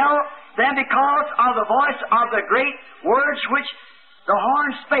I beheld them because of the voice of the great words which the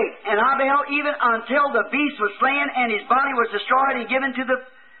horn spake. And I beheld even until the beast was slain, and his body was destroyed and given to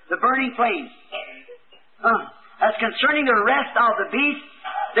the burning flame. As concerning the rest of the beast,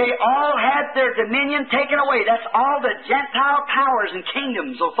 they all had their dominion taken away. That's all the Gentile powers and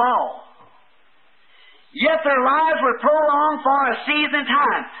kingdoms will fall. Yet their lives were prolonged for a season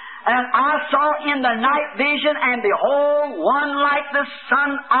time. And I saw in the night vision, and behold, one like the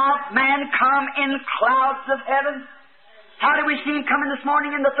Son of Man come in clouds of heaven. How did we see him coming this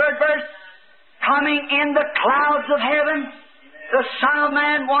morning in the 3rd verse? Coming in the clouds of heaven. The Son of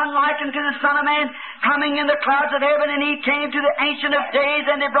Man, one likened to the Son of Man, coming in the clouds of heaven, and he came to the Ancient of Days,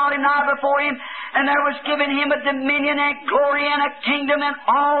 and they brought him nigh before him, and there was given him a dominion and glory and a kingdom, and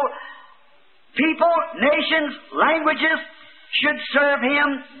all people, nations, languages should serve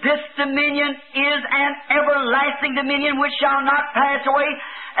him. This dominion is an everlasting dominion which shall not pass away,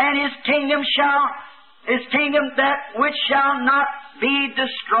 and his kingdom that which shall not be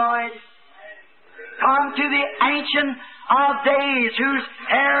destroyed. Come to the Ancient of Days, whose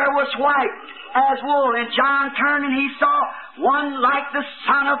hair was white as wool. And John turned, and he saw one like the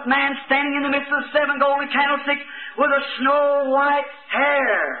Son of Man standing in the midst of the 7 golden candlesticks with a snow white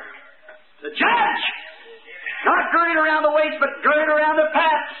hair. The judge! Not girded around the waist, but girded around the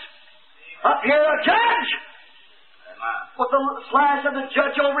paps. Up here, a judge! With the slash of the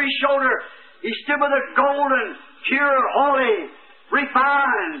judge over his shoulder, he stood with a golden, pure, holy,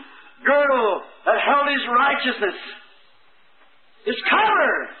 refined girdle that held his righteousness. His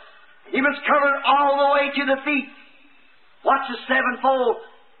cover! He was covered all the way to the feet. Watch the 7-fold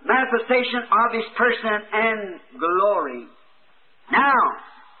manifestation of his person and glory. Now,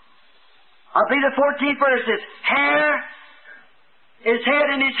 I believe the 14th verse is, his head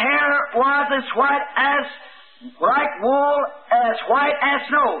and his hair was as white as, like wool, as white as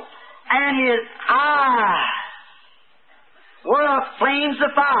snow, and his eyes were of flames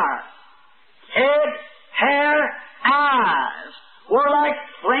of fire. Head, hair, eyes were like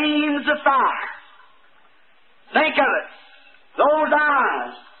flames of fire. Think of it. Those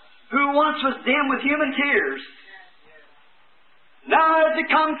eyes, who once was dim with human tears, now has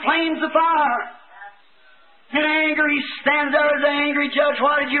become flames of fire. In anger, he stands there as an angry judge.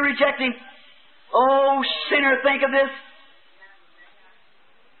 Why did you reject him? Oh, sinner, think of this.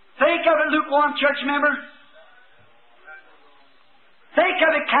 Think of it, lukewarm church member. Think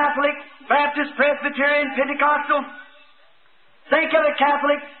of it, Catholic, Baptist, Presbyterian, Pentecostal. Think of it,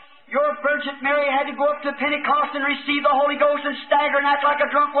 Catholic. Your Virgin Mary had to go up to Pentecost and receive the Holy Ghost and stagger and act like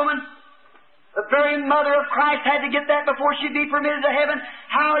a drunk woman. The very mother of Christ had to get that before she'd be permitted to heaven.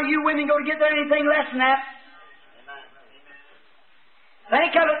 How are you women going to get there anything less than that?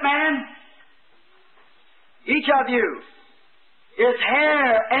 Think of it, man. Each of you, his hair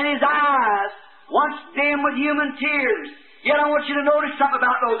and his eyes, once dim with human tears. Yet I want you to notice something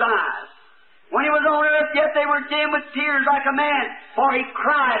about those eyes. When he was on earth, yet they were dim with tears like a man, for he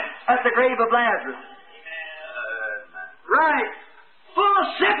cried at the grave of Lazarus. Right. Full of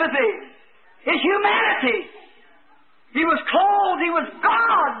sympathy. His humanity. He was clothed, he was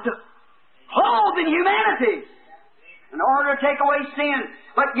God. Clothed in humanity. In order to take away sin.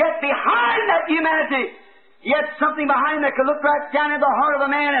 But yet behind that humanity, yet something behind that could look right down into the heart of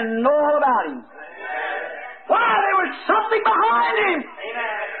a man and know all about him. Why, there was something behind him.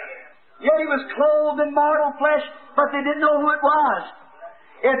 Yet he was clothed in mortal flesh, but they didn't know who it was.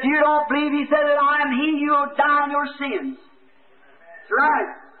 If you don't believe, he said that I am he, you will die in your sins. That's right.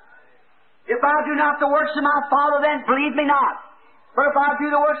 If I do not the works of my Father, then believe me not. For if I do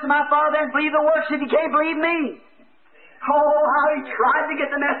the works of my Father, then believe the works if you can't believe me. Oh, how he tried to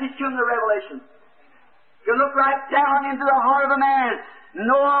get the message to him, the revelation. You look right down into the heart of a man,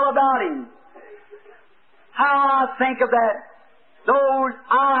 know all about him. How I think of that. Those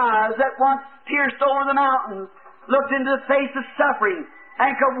eyes that once pierced over the mountains, looked into the face of suffering,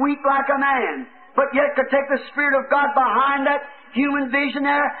 and could weep like a man, but yet could take the Spirit of God behind that human vision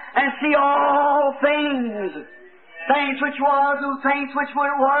there and see all things. Things which was, and things which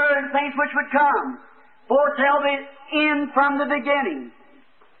were, and things which would come. Foretell the end from the beginning.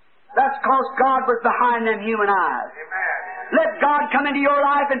 That's because God was behind them human eyes. Amen. Let God come into your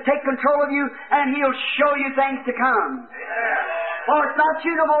life and take control of you, and He'll show you things to come. Amen. For it's not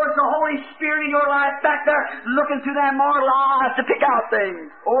you no more, it's the Holy Spirit in your life back there looking through them mortal eyes to pick out things.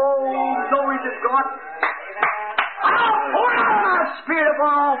 Oh, glory to God. I'll pour out my Spirit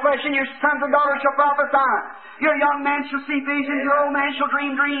upon all flesh, and your sons and daughters shall prophesy. Your young man shall see visions, your old man shall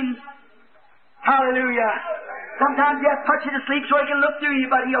dream dreams. Hallelujah. Sometimes you have to put you to sleep so he can look through you,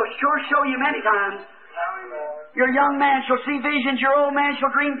 but he'll sure show you many times. Your young man shall see visions, your old man shall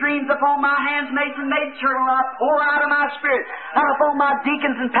dream dreams. Upon my handmaids and maidservants I pour out of my Spirit, and upon my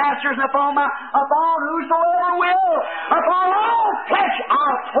deacons and pastors, and upon whosoever will, upon all flesh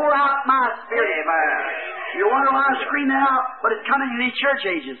I'll pour out my Spirit. Amen. You wonder why I scream that out, but it's coming in these church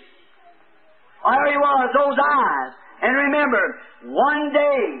ages. There he was, those eyes. And remember, one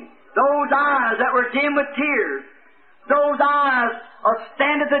day, those eyes that were dim with tears, those eyes will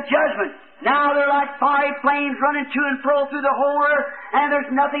stand at the judgment. Now they're like fiery flames running to and fro through the whole earth, and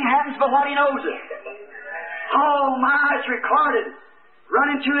there's nothing happens but what He knows it. Oh my, it's recorded.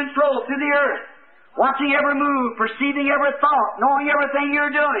 Running to and fro through the earth, watching every move, perceiving every thought, knowing everything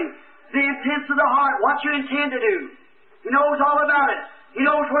you're doing, the intents of the heart, what you intend to do. He knows all about it. He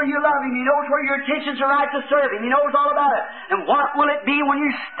knows where you love Him. He knows where your intentions are right to serve Him. He knows all about it. And what will it be when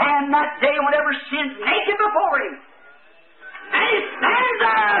you stand that day whenever sin's naked before Him? And He stands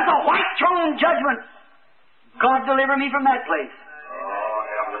there as a white throne judgment. God deliver me from that place.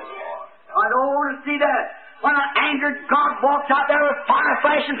 I don't want to see that. When an angered God walks out there with fire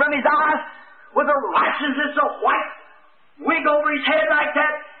flashing from His eyes, with a righteousness of white wig over His head like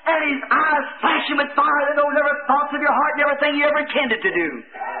that, and His eyes flashing with fire that knows every thoughts of your heart and everything you ever intended to do.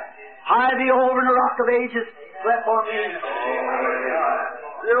 High thee over in the rock of ages, slept for me.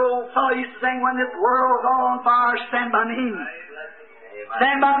 The old fellow used to sing, when this world's all on fire, stand by me.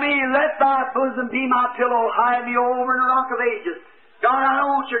 Stand by me, let thy bosom be my pillow, hide me over in the rock of ages. God, I don't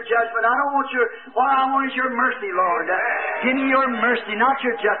want your judgment. I don't want what I want is your mercy, Lord. Give me your mercy, not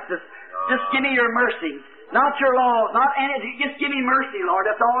your justice. Just give me your mercy. Not your laws, not anything. Just give me mercy, Lord.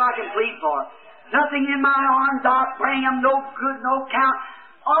 That's all I can plead for. Nothing in my arms I bring them, no good, no count.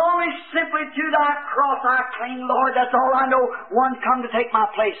 Only simply to thy cross I cling, Lord. That's all I know. One come to take my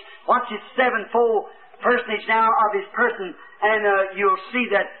place. Watch His sevenfold personage now of His person, and you'll see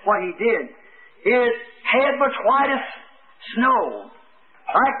that what He did. His head was white as snow,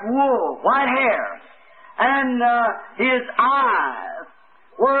 like wool, white hair, and His eyes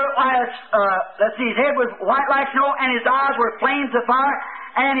were his head was white like snow, and His eyes were flames of fire,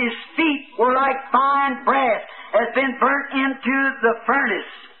 and His feet were like fine brass, has been burnt into the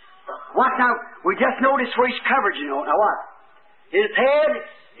furnace. What now? We just noticed where He's covered, you know. Now what? His head,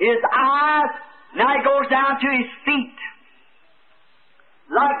 His eyes, now He goes down to His feet,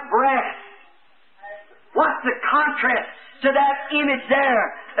 like brass. What's the contrast to that image there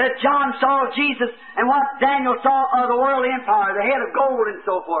that John saw of Jesus and what Daniel saw of the world empire, the head of gold and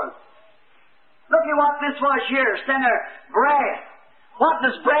so forth? Look at what this was here, standing there, brass. What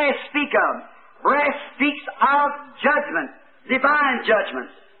does brass speak of? Brass speaks of judgment, divine judgment.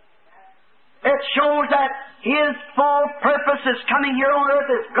 It shows that His full purpose is coming here on earth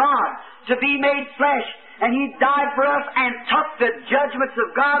as God, to be made flesh. And He died for us and took the judgments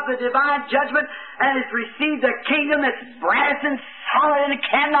of God, the divine judgment, and has received a kingdom that's brass and solid and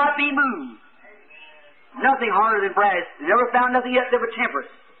cannot be moved. Nothing harder than brass. Never found nothing yet that would temper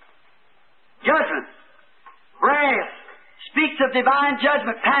it. Judgment. Brass speaks of divine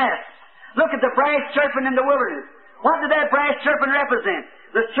judgment past. Look at the brass serpent in the wilderness. What did that brass serpent represent?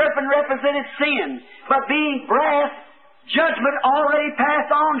 The serpent represented sin. But being brass, judgment already passed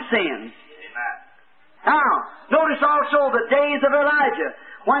on sin. Now, notice also the days of Elijah,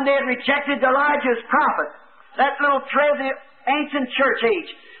 when they had rejected Elijah as prophet. That little thread of the ancient church age.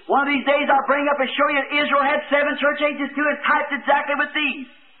 One of these days I'll bring up and show you that Israel had 7 church ages too, and typed exactly with these.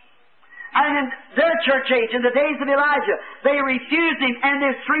 And in their church age, in the days of Elijah, they refused Him, and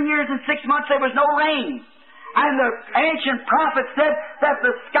there's 3 years and 6 months there was no rain. And the ancient prophet said that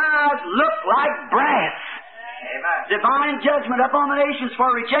the skies looked like brass. Amen. Divine judgment upon the nations for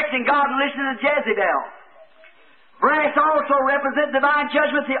rejecting God and listening to Jezebel. Brass also represents divine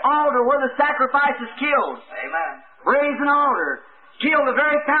judgment, the altar where the sacrifice is killed. Amen. Brazen altar. Killed the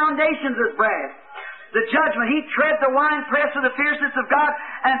very foundations of brass. The judgment. He tread the winepress of the fierceness of God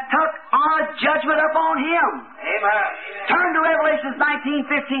and took our judgment upon Him. Amen. Turn to Revelation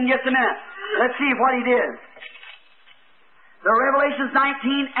 19:15 just a minute. Let's see what He did. The Revelations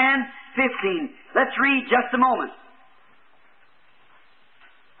 19 and 15. Let's read just a moment.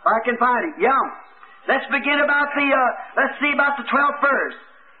 If I can find it. Yeah. Let's begin about let's see about the 12th verse.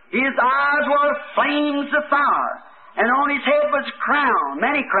 His eyes were flames of fire, and on His head was a crown,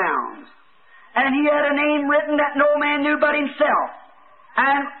 many crowns. And He had a name written that no man knew but Himself.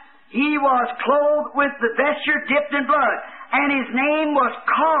 And He was clothed with the vesture dipped in blood. And His name was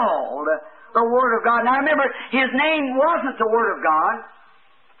called the Word of God. Now remember, His name wasn't the Word of God.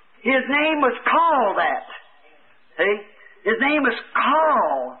 His name was called that. See? His name was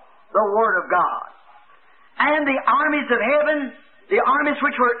called the Word of God. And the armies of heaven, the armies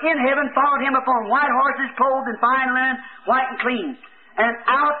which were in heaven, followed Him upon white horses, clothed in fine linen, white and clean. And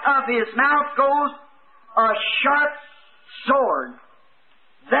out of His mouth goes a sharp sword,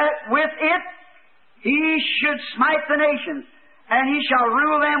 that with it He should smite the nations, and He shall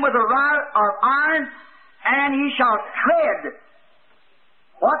rule them with a rod of iron, and He shall tread.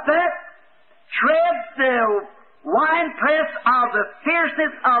 What's that? Tread the winepress of the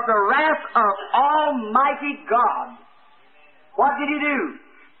fierceness of the wrath of Almighty God. What did He do?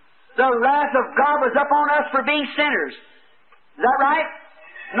 The wrath of God was upon us for being sinners. Is that right?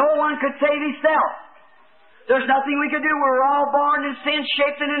 No one could save himself. There's nothing we could do. We were all born in sin,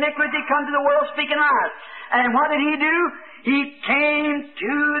 shaped in iniquity, come to the world speaking lies. And what did He do? He came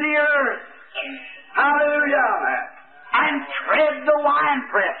to the earth. Hallelujah. And tread the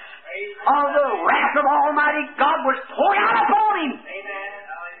winepress of the wrath of Almighty God was poured out upon Him.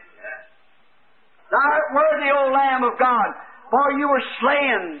 Thou art worthy, O Lamb of God, for you were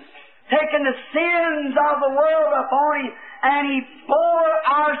slain, taking the sins of the world upon Him, and He bore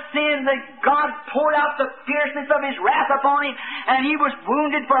our sins, and God poured out the fierceness of His wrath upon Him, and He was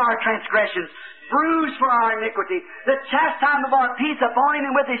wounded for our transgressions, bruised for our iniquity. The chastisement of our peace upon Him,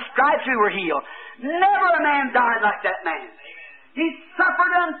 and with His stripes we were healed. Never a man died like that man. He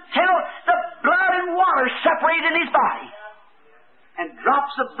suffered until the blood and water separated in His body, and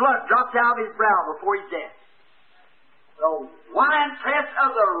drops of blood dropped out of His brow before His death. The winepress of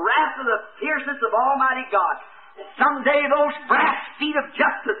the wrath of the fierceness of Almighty God. Someday those brass feet of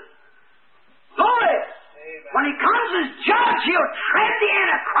justice, glory, when He comes as judge, He'll tread the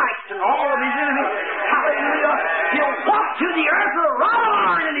Antichrist and all of his enemies. Hallelujah. He'll walk to the earth with a rod of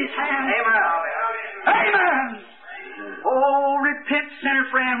iron in His hand. Amen. Amen. Oh, repent, sinner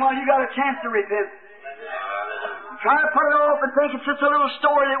friend, while you got a chance to repent. Try to put it off and think it's just a little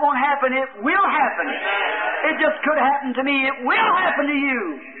story that won't happen. It will happen. It just could happen to me. It will happen to you.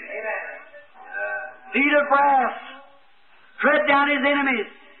 Feet of brass, tread down His enemies,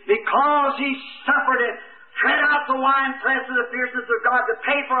 because He suffered it. Tread out the winepress of the fierceness of God to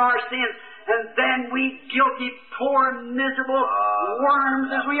pay for our sins. And then we guilty, poor, miserable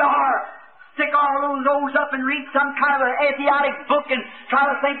worms as we are, stick our little nose up and read some kind of an atheistic book and try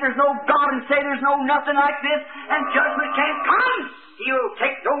to think there's no God and say there's no nothing like this, and judgment can't come. He'll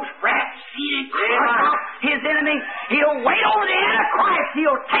take those brass feet and crush out His enemy. He'll wait over the Antichrist.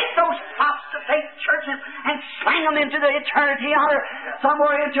 He'll take those apostate churches and sling them into the eternity out there,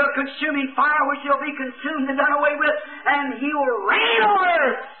 somewhere into a consuming fire which will be consumed and done away with, and He will reign on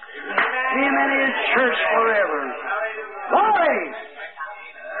earth. Him and His church forever. Glory!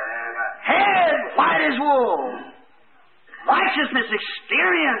 spiritual righteousness,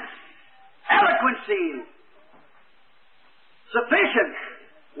 experience, eloquency, sufficient,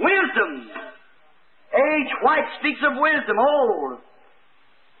 wisdom. Age White speaks of wisdom, old.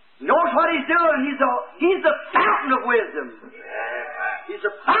 Knows what he's doing. He's the fountain of wisdom. He's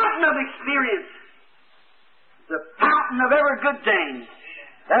the fountain of experience. The fountain of every good thing.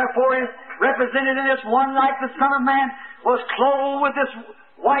 Therefore is represented in this one like the Son of Man was clothed with this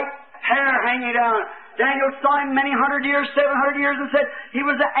white hair hanging down. Daniel saw him many 100 years, 700 years, and said he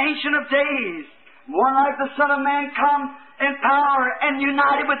was the Ancient of Days. One like the Son of Man come in power and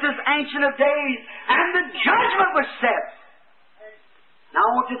united with this Ancient of Days, and the judgment was set. Now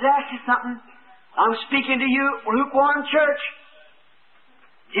I want to ask you something. I'm speaking to you, lukewarm church.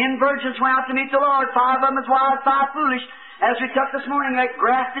 10 virgins went out to meet the Lord. 5 of them was wise, 5 foolish. As we took this morning, that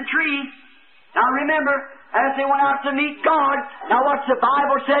grafted tree. Now remember, as they went out to meet God, now what the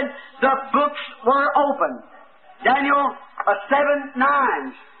Bible said, the books were open. Daniel 7:9.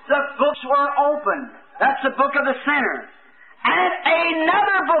 The books were open. That's the book of the sinner. And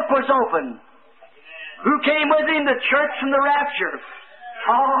another book was open. Who came with him? The church from the rapture.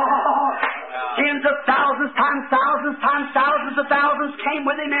 Oh, tens of thousands times thousands of thousands came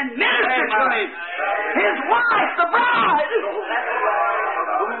with him and ministered to him. His wife, the bride.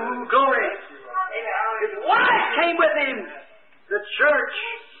 Oh, glory. His wife came with him. The church.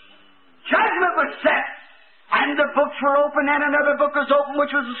 Judgment was set. And the books were open, and another book was open,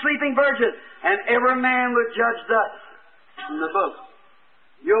 which was the sleeping virgin. And every man would judge thus in the book.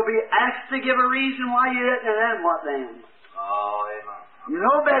 You'll be asked to give a reason why you didn't, and then what then? Oh, amen. You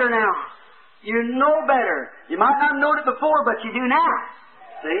know better now. You know better. You might not have known it before, but you do now.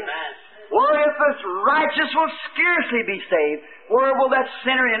 See? Well, if this righteous will scarcely be saved, where will that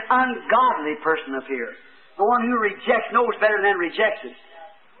sinner and ungodly person appear? The one who rejects knows better than rejects it.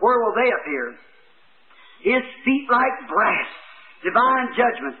 Where will they appear? His feet like brass. Divine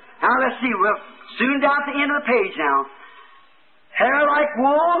judgment. Now let's see. We're soon down at the end of the page now. Hair like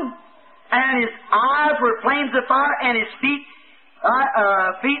wool, and his eyes were flames of fire, and his feet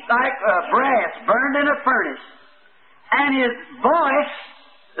like brass burned in a furnace. And his voice,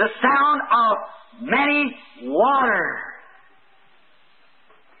 the sound of many waters.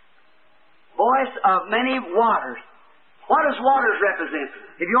 Voice of many waters. What does waters represent?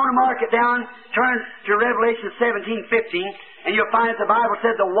 If you want to mark it down, turn to Revelation 17:15, and you'll find that the Bible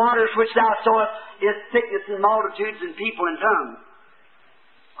said, the waters which thou sawest is sickness and multitudes and people and tongues.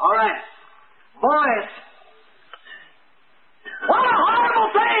 All right. Voice. What a horrible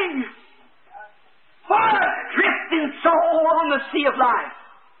thing! What a drifting soul on the sea of life.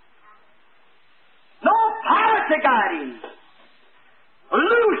 No pilot to guide him.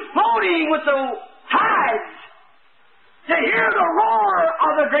 Loose floating with the tides. To hear the roar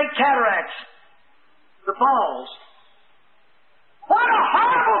of the great cataracts, the falls. What a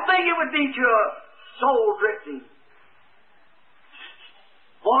horrible thing it would be to a soul drifting.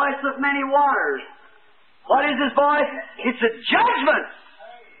 Voice of many waters. What is his voice? It's a judgment.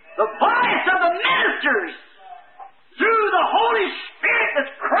 The voice of the ministers through the Holy Spirit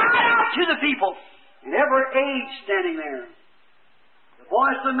that's cried out to the people in every age standing there. The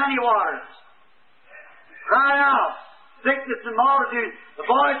voice of many waters. Cry out. Sickness and multitude. The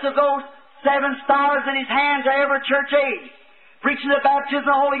voice of those 7 stars in his hand to every church age. Preaching the baptism of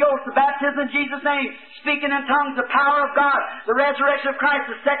the Holy Ghost, the baptism in Jesus' name, speaking in tongues, the power of God, the resurrection of Christ,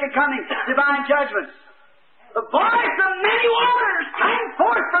 the second coming, divine judgment. The voice of many waters came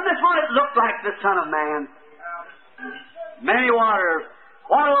forth from this one. It looked like the Son of Man. Many waters.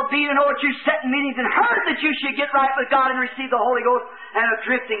 What it will be to know that you sat in meetings and heard that you should get right with God and receive the Holy Ghost, and a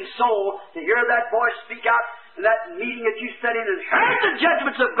drifting soul to hear that voice speak out in that meeting that you sat in and heard the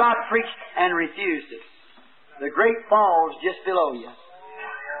judgments of God preached and refused it. The great falls just below you.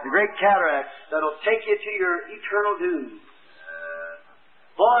 The great cataracts that'll take you to your eternal doom.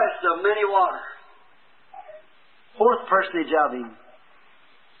 Voice of many waters. Fourth personage of him.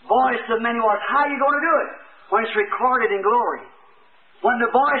 Voice of many waters. How are you going to do it? When it's recorded in glory. When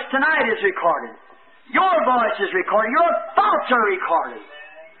the voice tonight is recorded. Your voice is recorded. Your thoughts are recorded.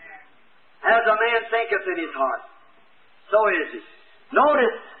 As a man thinketh in his heart, so is it.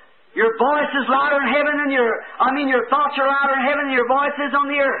 Notice, your voice is louder in heaven than your thoughts are louder in heaven than your voice is on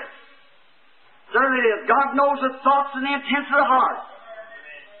the earth. Certainly it is. God knows the thoughts and the intents of the heart.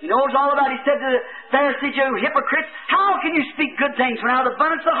 He knows all about it. He said to the Pharisees, you hypocrites, how can you speak good things when out of the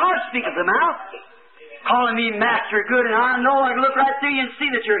abundance of the heart speaketh the mouth? Calling me master good, and I know I can look right through you and see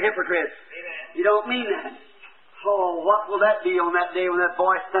that you're hypocrites. You don't mean that. Oh, what will that be on that day when that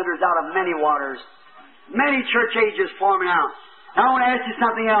voice thunders out of many waters? Many church ages forming out. Now, I want to ask you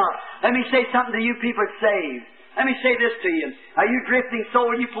something else. Let me say something to you people that's saved. Let me say this to you. Are you drifting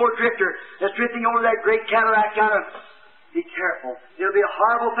soul, you poor drifter that's drifting over that great cataract kind of... Be careful. It'll be a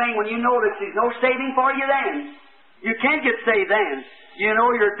horrible thing when you know that there's no saving for you then. You can't get saved then. You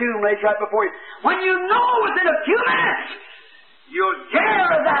know your doom lays right before you. When you know within a few minutes, you'll hear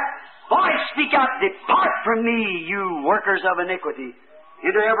that voice speak out, "Depart from me, you workers of iniquity,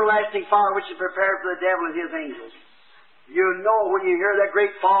 into everlasting fire which is prepared for the devil and his angels." You know when you hear that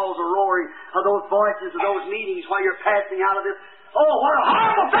great falls or roaring of those voices of those meetings while you're passing out of this. Oh, what a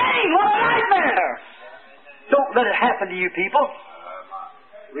horrible thing! What a nightmare! Don't let it happen to you people.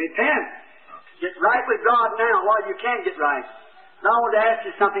 Repent. Get right with God now while you can get right. Now I want to ask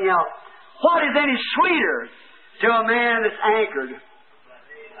you something else. What is any sweeter to a man that's anchored?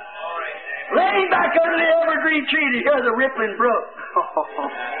 Laying back under the evergreen tree to hear the rippling brook.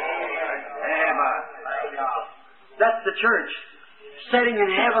 That's the church, sitting in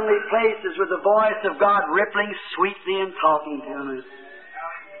heavenly places with the voice of God rippling sweetly and talking to us.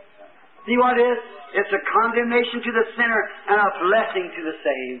 See what it is? It's a condemnation to the sinner and a blessing to the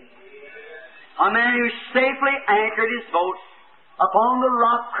saved. A man who safely anchored his boat upon the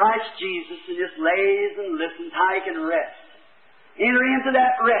rock Christ Jesus and just lays and listens how he can rest. Enter into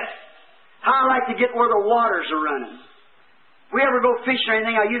that rest. How I like to get where the waters are running. If we ever go fishing or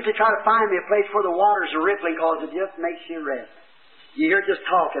anything, I usually try to find me a place where the waters are rippling because it just makes you rest. You hear it just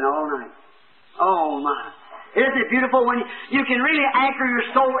talking all night. Oh, my. Isn't it beautiful when you can really anchor your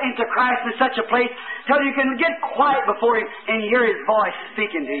soul into Christ in such a place till you can get quiet before Him and hear His voice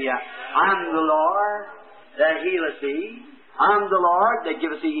speaking to you. I'm the Lord that healeth thee. I'm the Lord that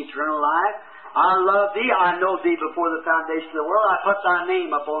giveth thee eternal life. I love thee. I know thee before the foundation of the world. I put thy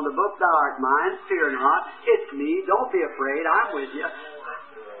name upon the book. Thou art mine. Fear not. It's me. Don't be afraid. I'm with you.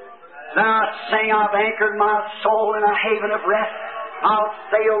 Thou sing, I've anchored my soul in a haven of rest. I'll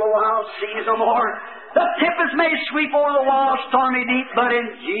sail the wild seas no more. The tempest may sweep over the wall, stormy deep, but in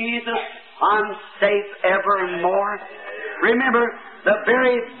Jesus I'm safe evermore. Remember, the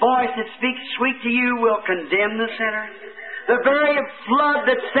very voice that speaks sweet to you will condemn the sinner. The very flood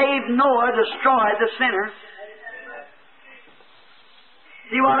that saved Noah destroyed the sinner.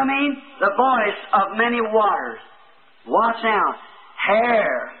 See what I mean? The voice of many waters. Watch out.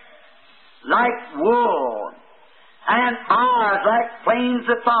 Hair like wool, and eyes like flames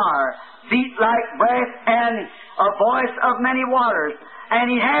of fire, feet like breath, and a voice of many waters. And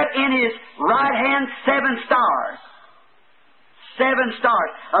he had in his right hand 7 stars. 7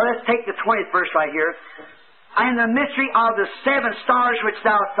 stars. Now let's take the 20th verse right here. And the mystery of the 7 stars which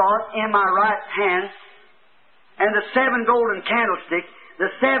thou sawest in my right hand, and the 7 golden candlesticks, the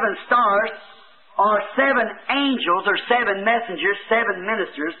 7 stars are 7 angels or 7 messengers, 7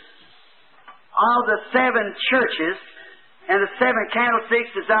 ministers of the 7 churches, and the 7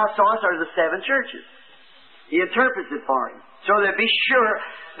 candlesticks as thou sawest are the 7 churches. He interprets it for him, so there'll be sure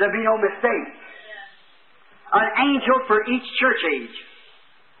there'll be no mistake. An angel for each church age.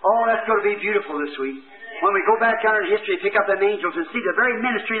 Oh, that's going to be beautiful this week. When we go back down in history and pick up them angels and see the very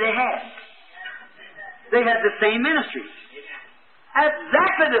ministry they had. They had the same ministry.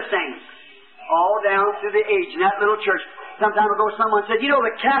 Exactly the same. All down through the age. In that little church, some time ago someone said, you know,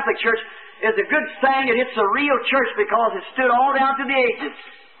 the Catholic Church is a good saying that it's a real church because it stood all down through the ages.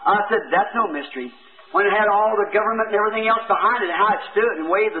 I said, that's no mystery. When it had all the government and everything else behind it, how it stood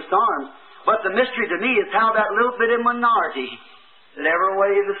and waved the storms. But the mystery to me is how that little bit of minority that ever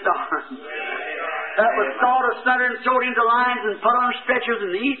waved the storms. That was sawed or sundered and sewed into lines and put on stretchers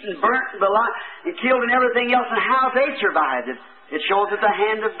and eaten and burnt and killed and everything else, and how they survived it. It shows that the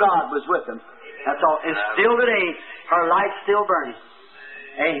hand of God was with them. That's all. And still today, her light's still burning.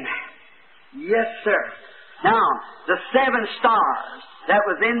 Amen. Yes, sir. Now, the 7 stars that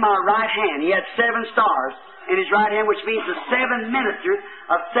was in my right hand, he had 7 stars in his right hand, which means the 7 ministers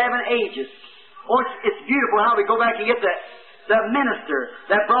of 7 ages. Oh, it's beautiful how we go back and get the minister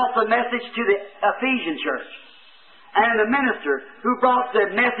that brought the message to the Ephesian church, and the minister who brought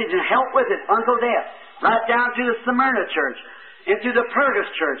the message and helped with it until death, right down to the Smyrna church, into the Pergus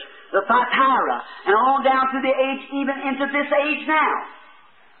church, the Thyatira, and on down to the age, even into this age now.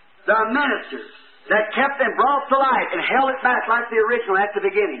 The ministers that kept and brought the light and held it back like the original at the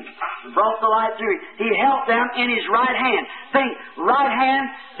beginning, and brought the light through. He held them in his right hand. Think, right hand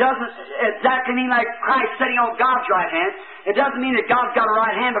doesn't exactly mean like Christ sitting on God's right hand. It doesn't mean that God's got a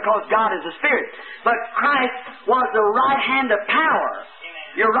right hand because God is a spirit. But Christ was the right hand of power.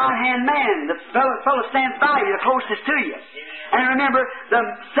 Your right hand man, the fellow stands by you, the closest to you. And remember, the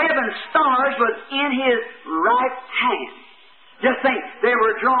 7 stars was in his right hand. Just think, they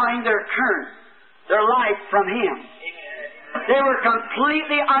were drawing their current, their light from him. They were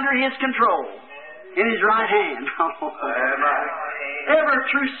completely under His control, in His right hand. Every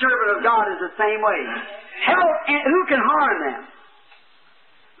true servant of God is the same way. Help, and who can harm them?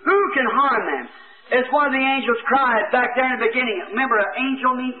 Who can harm them? It's one of the angels cried back there in the beginning. Remember, an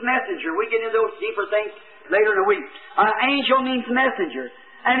angel means messenger. We get into those deeper things later in the week. An angel means messenger.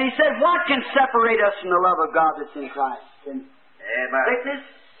 And he said, what can separate us from the love of God that's in Christ? Can sickness?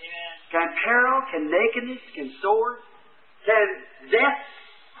 Can peril? Can nakedness? Can sword? Can death?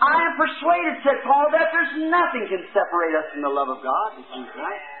 I am persuaded, said Paul, that there's nothing can separate us from the love of God that's in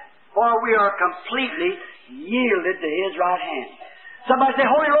Christ. For we are completely yielded to His right hand. Somebody say,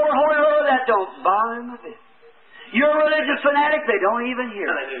 Holy Lord, that don't bother them a bit. You're a religious fanatic, they don't even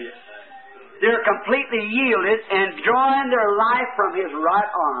hear it. They're completely yielded and drawing their life from His right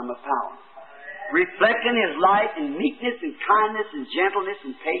arm of power, reflecting His light in meekness and kindness and gentleness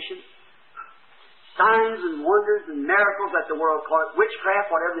and patience, signs and wonders and miracles that the world calls witchcraft,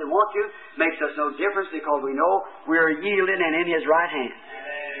 whatever they want to, makes us no difference because we know we are yielded and in His right hand.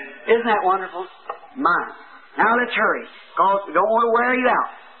 Isn't that wonderful? Mine. Now let's hurry, because we don't want to wear you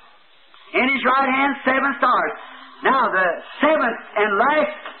out. In His right hand, 7 stars. Now the seventh and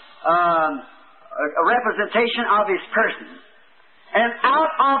last a representation of His person. And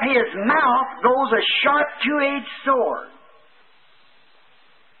out of His mouth goes a sharp two-edged sword.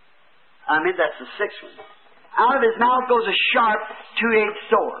 That's the 6th one. Out of His mouth goes a sharp two-edged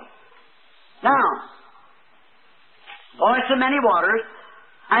sword. Now, voice of many waters,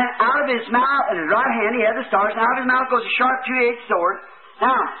 and out of His mouth, in His right hand, He had the stars, and out of His mouth goes a sharp two-edged sword.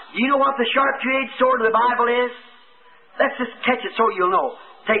 Now, do you know what the sharp two-edged sword of the Bible is? Let's just catch it so you'll know.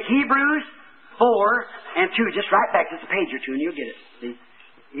 Take Hebrews 4 and 2, just right back, just a page or two, and you'll get it. See?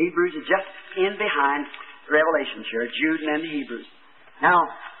 Hebrews is just in behind Revelation here, Jude and then the Hebrews. Now,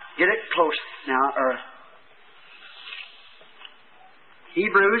 get it close now,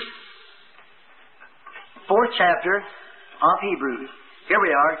 Hebrews, 4th chapter of Hebrews. Here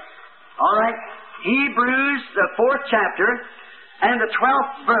we are. All right. Hebrews, the 4th chapter, and the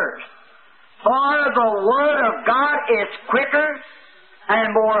 12th verse. For the Word of God is quicker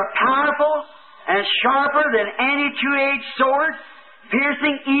and more powerful and sharper than any two-edged sword,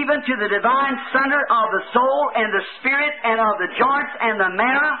 piercing even to the divine sunder of the soul and the spirit and of the joints and the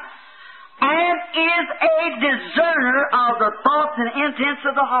marrow, and is a discerner of the thoughts and intents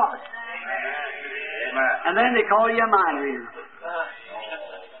of the heart. Amen. And then they call you a mind reader.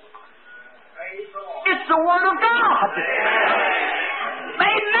 It's the Word of God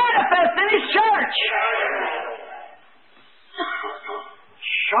made manifest in His church.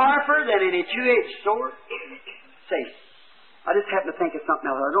 Sharper than any two-edged sword. Say, I just happened to think of something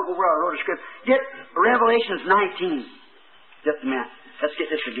else. I don't know where I wrote a script. Get Revelations 19. Just a minute. Let's get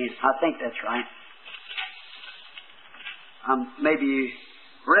this again. I think that's right. Maybe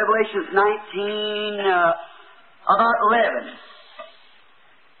Revelations 19, about 11.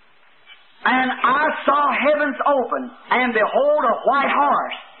 And I saw heavens open, and behold, a white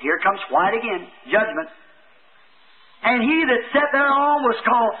horse. Here comes white again, judgment. And He that sat thereon was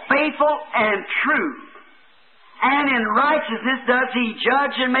called Faithful and True. And in righteousness does He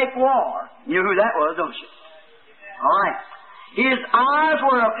judge and make war. You know who that was, don't you? All right. His eyes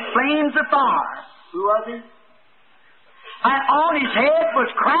were of flames of fire. Who was He? And on His head was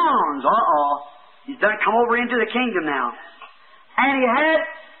crowns. He's done come over into the kingdom now. And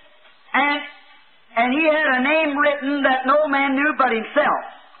He had a name written that no man knew but Himself.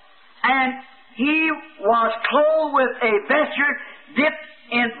 And He was clothed with a vesture dipped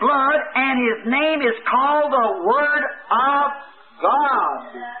in blood, and His name is called the Word of God.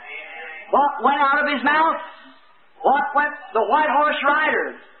 What went out of His mouth? What went? The white horse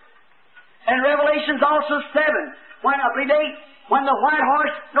rider. And Revelations also 7. When, I believe 8, when the white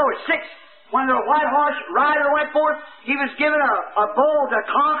horse, no, 6. When the white horse rider went forth, he was given a bow to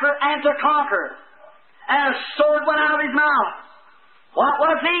conquer and to conquer. And a sword went out of his mouth. What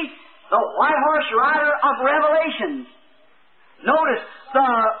was he? The white horse rider of Revelation. Notice,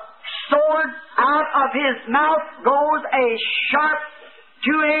 the sword out of his mouth goes a sharp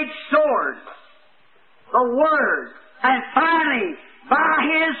two-edged sword. The Word. And finally, by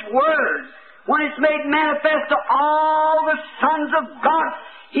His Word, when it's made manifest to all the sons of God,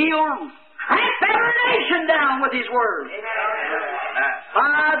 He'll crank every nation down with His Word. Amen.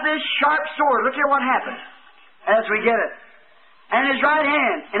 By this sharp sword, look here what happens as we get it. And His right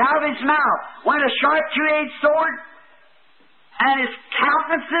hand, and out of His mouth went a sharp two-edged sword, and His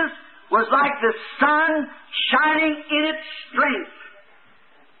countenance was like the sun shining in its strength.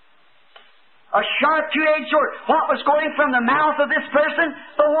 A sharp two-edged sword. What was going from the mouth of this person?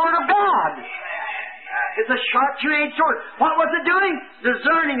 The Word of God. It's a sharp two-edged sword. What was it doing?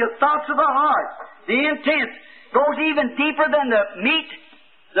 Discerning the thoughts of the heart. The intent goes even deeper than the meat,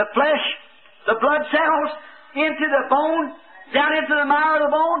 the flesh, the blood cells, into the bone, down into the marrow of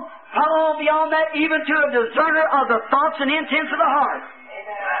the bone, all beyond that, even to a discerner of the thoughts and intents of the heart.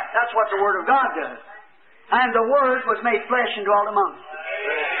 That's what the Word of God does. And the Word was made flesh and dwelt among us.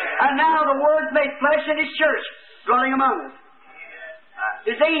 And now the Word's made flesh in His church, dwelling among us.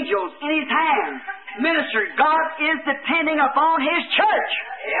 His angels in His hands, ministered. God is depending upon His church.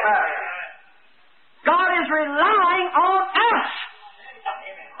 God is relying on us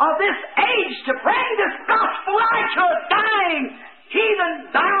of this age to bring this gospel light to a dying,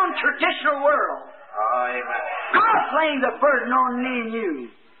 heathen-bound traditional world. God's laying the burden on me and you.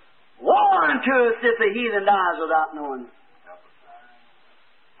 Woe unto us if the heathen dies without knowing it.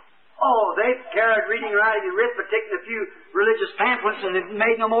 Oh, they've carried reading, writing, and arithmetic and a few religious pamphlets and have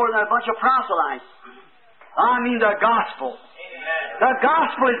made no more than a bunch of proselytes. I mean the gospel. The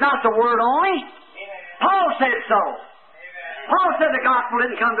gospel is not the word only. Paul said so. Paul said the gospel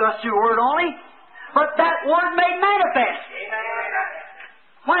didn't come to us through word only, but that word made manifest.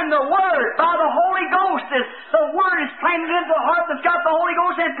 When the Word, by the Holy Ghost, the Word is planted into the heart that's got the Holy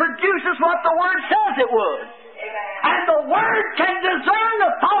Ghost and produces what the Word says it would. And the Word can discern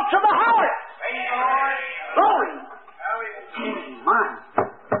the thoughts of the heart. Glory. My.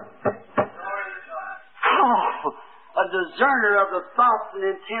 Oh, a discerner of the thoughts and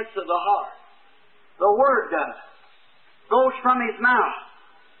intents of the heart. The Word does. Goes from His mouth.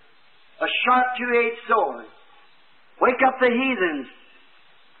 A sharp two-edged sword. Wake up the heathens.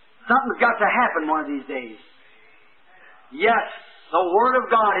 Something's got to happen one of these days. Yes, the Word of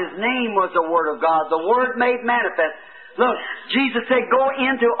God, His name was the Word of God. The Word made manifest. Look, Jesus said, go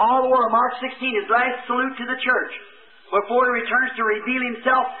into all the world. Mark 16, His last salute to the church. Before He returns to reveal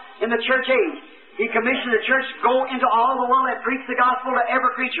Himself in the church age. He commissioned the church to go into all the world and preach the gospel to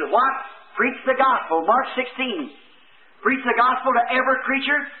every creature. What? Preach the gospel. Mark 16. Preach the gospel to every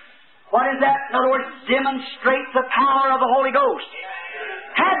creature. What is that? In other words, demonstrate the power of the Holy Ghost.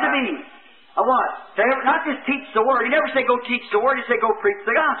 Had to be. A what? Not just teach the Word. He never said go teach the Word. He said go preach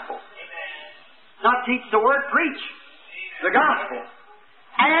the gospel. Not teach the Word, preach the gospel.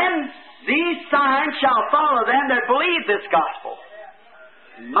 And these signs shall follow them that believe this gospel.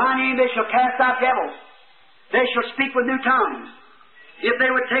 In my name they shall cast out devils. They shall speak with new tongues. If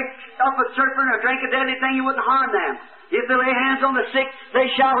they would take up a serpent or drink a deadly thing, you wouldn't harm them. If they lay hands on the sick, they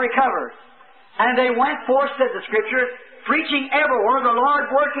shall recover. And they went forth, said the Scripture, preaching everywhere, the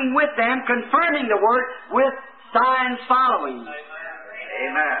Lord working with them, confirming the Word with signs following.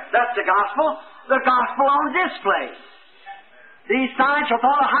 Amen. That's the gospel. The gospel on display. These signs shall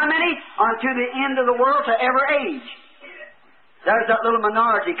follow how many? Unto the end of the world, to every age. There's that little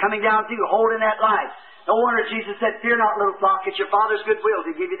minority coming down through, holding that light. No wonder Jesus said, fear not, little flock, it's your Father's good will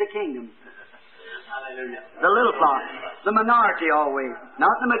to give you the kingdom. Hallelujah. The little flock. The minority always,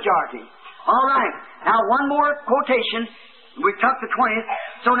 not the majority. All right. Now, one more quotation. We took the 20th.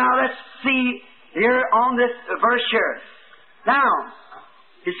 So now let's see here on this verse here. Now,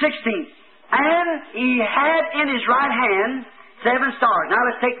 the 16th. And he had in his right hand 7 stars. Now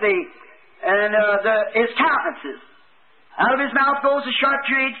let's take his countenances. Out of his mouth goes a sharp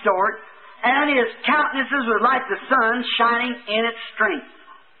two-edged sword, and his countenances were like the sun shining in its strength.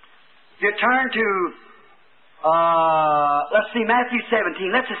 If you turn to let's see, Matthew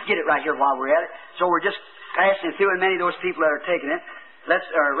 17. Let's just get it right here while we're at it. So we're just passing through, and many of those people that are taking it, let's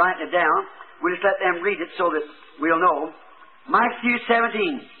writing it down. We'll just let them read it so that we'll know. Matthew 17.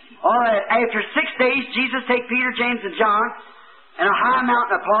 All right. After 6 days, Jesus take Peter, James, and John, and a high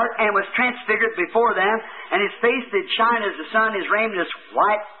mountain apart, and was transfigured before them, and his face did shine as the sun, his raiment as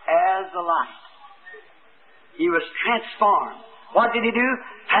white as the light. He was transformed. What did he do?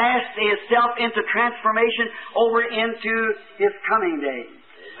 Passed himself into transformation over into his coming day.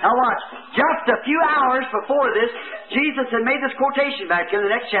 Now watch. Just a few hours before this, Jesus had made this quotation back in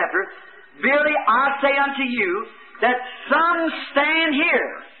the next chapter. Verily I say unto you that some stand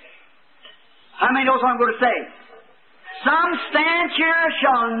here. How many knows what I'm going to say? Some stand here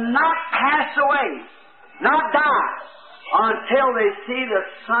shall not pass away, not die, until they see the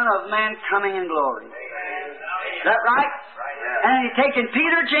Son of Man coming in glory. Is that right? And he's taken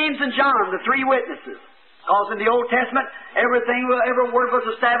Peter, James, and John, the 3 witnesses. Because in the Old Testament, every word was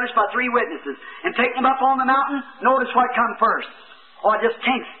established by 3 witnesses. And taking them up on the mountain, notice what come first. Oh, I just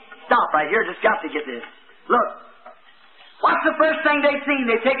can't stop right here. Just got to get this. Look. What's the first thing they seen?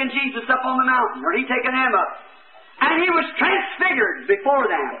 They've taken Jesus up on the mountain, or he taken them up. And he was transfigured before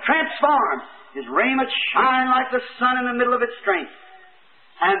them, transformed. His raiment shined like the sun in the middle of its strength.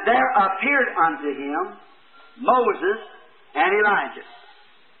 And there appeared unto him Moses and Elijah.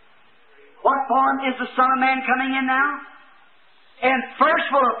 What form is the Son of Man coming in now? And first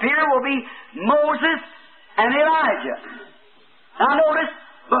will appear will be Moses and Elijah. Now notice,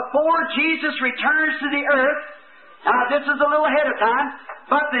 before Jesus returns to the earth, now this is a little ahead of time,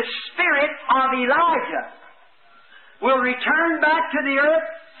 but the spirit of Elijah will return back to the earth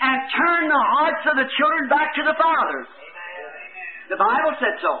and turn the hearts of the children back to the Father. The Bible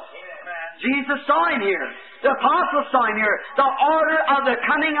said so. Jesus saw him here. The apostles saw him here. The order of the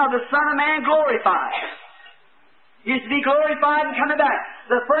coming of the Son of Man glorified. He is to be glorified and coming back.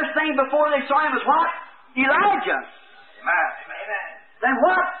 The first thing before they saw him was what? Elijah. Then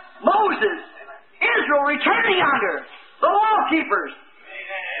what? Moses. Israel returning under the law keepers.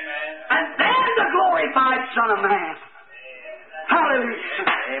 And then the glorified Son of Man. Hallelujah.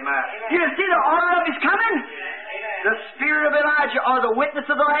 You see the order of his coming? The spirit of Elijah, or the witness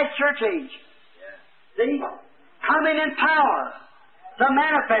of the last church age. See? Coming in power. The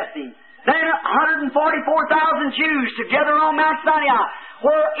manifesting. Then 144,000 Jews together on Mount Sinai,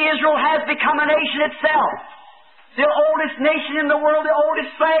 where Israel has become a nation itself. The oldest nation in the world, the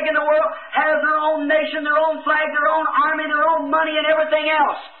oldest flag in the world, has their own nation, their own flag, their own army, their own money, and everything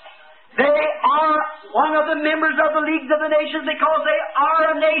else. They are one of the members of the League of the Nations because they are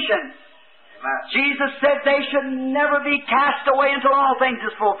a nation. Jesus said they should never be cast away until all things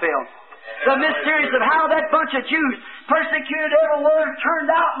is fulfilled. The mysteries of how that bunch of Jews persecuted everywhere,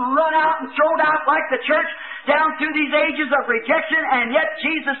 turned out and run out and thrown out like the church down through these ages of rejection, and yet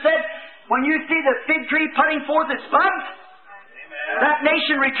Jesus said, when you see the fig tree putting forth its buds, that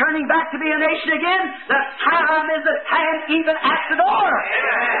nation returning back to be a nation again, the time is at hand, even at the door.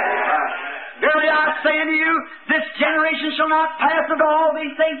 Verily I say unto you, this generation shall not pass until all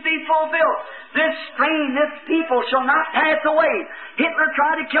these things be fulfilled. This strain, this people shall not pass away. Hitler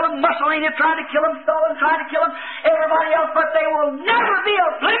tried to kill him, Mussolini tried to kill him, Stalin tried to kill him, everybody else, but they will never be a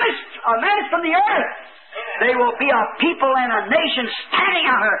blemish, a menace from the earth. They will be a people and a nation standing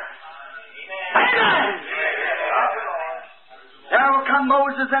out here. Amen. There will come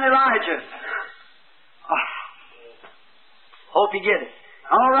Moses and Elijah. Oh. Hope you get it.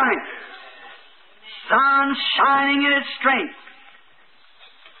 All right. Sun shining in its strength.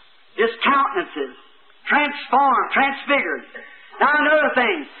 His countenances transformed, transfigured. Now another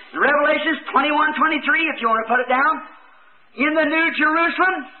thing. In Revelations 21:23, if you want to put it down, in the New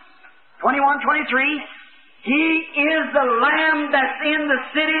Jerusalem, 21:23, He is the Lamb that's in the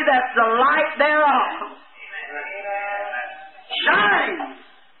city, that's the light thereof. Shine!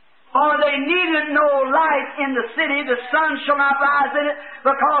 For they needed no light in the city, the sun shall not rise in it,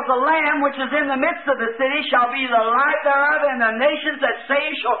 because the Lamb which is in the midst of the city shall be the light thereof, and the nations that say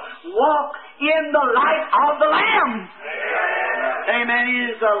shall walk in the light of the Lamb. Amen.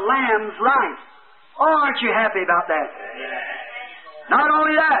 He is the Lamb's light. Oh, aren't you happy about that? Not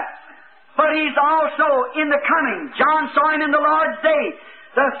only that, but He's also in the coming. John saw Him in the Lord's day,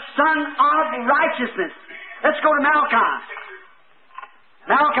 the Son of righteousness. Let's go to Malachi.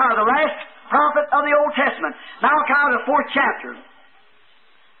 Malachi, the last prophet of the Old Testament. Malachi, the 4th chapter.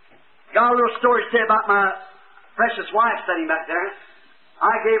 Got a little story to say about my precious wife sitting back there.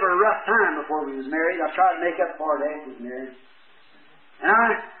 I gave her a rough time before we was married. I tried to make up for it after we was married. And I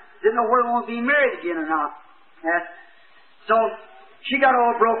didn't know whether we want to be married again or not. So she got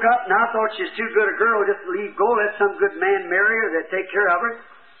all broke up, and I thought she was too good a girl just to leave go, let some good man marry her that take care of her.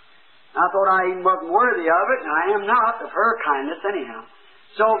 I thought I even wasn't worthy of it, and I am not, of her kindness anyhow.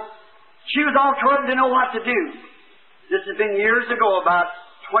 So she was all tore up, didn't know what to do. This has been years ago, about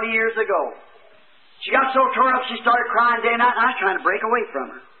 20 years ago. She got so tore up, she started crying day and night, and I was trying to break away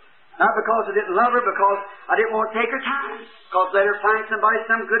from her. Not because I didn't love her, because I didn't want to take her time. Because let her find somebody,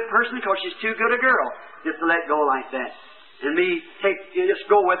 some good person, because she's too good a girl just to let go like that. And me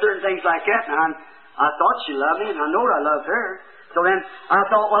just go with her and things like that. And I thought she loved me, and I know I loved her. So then I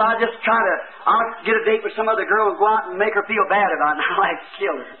thought, well, I'll get a date with some other girl and go out and make her feel bad about it. And I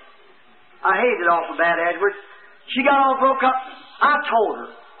kill her. I hated it awful bad afterwards. She got all broke up. I told her.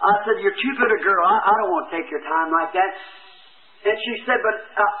 I said, you're too good a girl. I don't want to take your time like that. And she said, but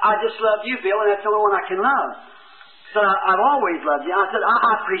I just love you, Bill, and that's the only one I can love. So I've always loved you. I said, I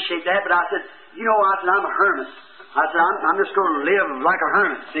appreciate that, but I said, I'm a hermit. I said, I'm just going to live like a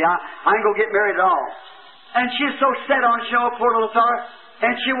hermit. See, I ain't going to get married at all. And she was so set on show, poor little fellow.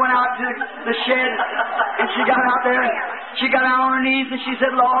 And she went out to the shed, and she got out there, and she got out on her knees, and she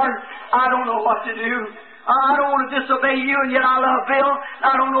said, Lord, I don't know what to do. I don't want to disobey you, and yet I love Bill.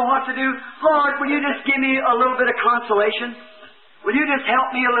 I don't know what to do. Lord, will you just give me a little bit of consolation? Will you just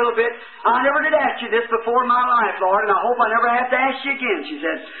help me a little bit? I never did ask you this before in my life, Lord, and I hope I never have to ask you again, she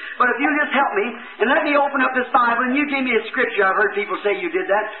said. But if you just help me, and let me open up this Bible, and you give me a scripture. I've heard people say you did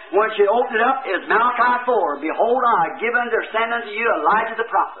that. Once you open it up, it's Malachi 4. Behold, I give understand unto you Elijah the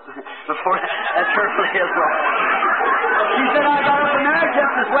prophet. Before that's her place, Lord. She said, I got up in there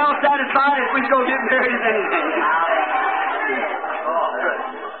just as well satisfied as we go get married as anything.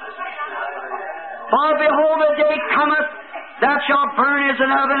 For behold, the day cometh, thou shalt burn as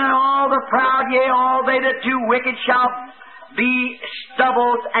an oven, and all the proud, yea, all they that do wicked shall be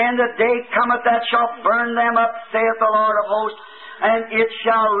stubble, and the day cometh that shall burn them up, saith the Lord of hosts, and it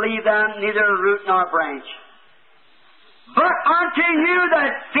shall leave them neither root nor branch. But unto you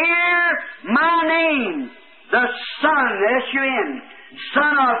that fear my name, the Son, S-U-N,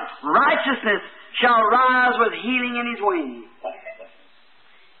 Son of righteousness, shall rise with healing in his wings.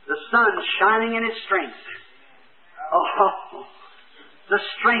 The sun shining in his strength. Oh, the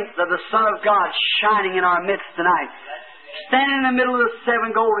strength of the Son of God shining in our midst tonight. Standing in the middle of the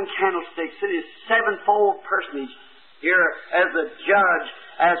 7 golden candlesticks in his sevenfold personage, here as the judge,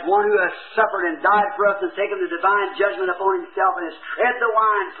 as one who has suffered and died for us and taken the divine judgment upon himself and has tread the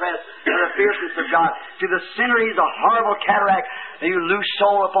winepress of the fierceness of God. To the sinner he's a horrible cataract, and you lose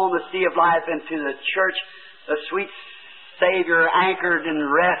soul upon the sea of life, and to the church, the sweet Savior anchored in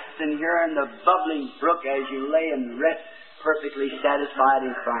rest, and here in the bubbling brook as you lay and rest, perfectly satisfied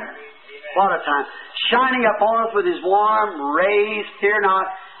in Christ. What a time. Shining upon us with his warm rays, fear not,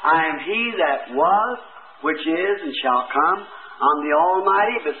 I am he that was, which is, and shall come. I'm the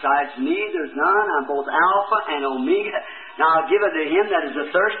Almighty, besides me there's none. I'm both Alpha and Omega. Now I'll give unto him that is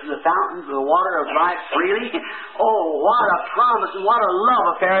athirst of the fountains of the water of life freely. Oh, what a promise and what a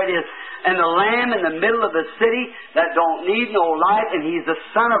love affair it is. And the Lamb in the middle of the city that don't need no light, and he's the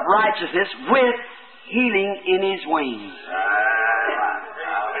Son of righteousness with healing in his wings.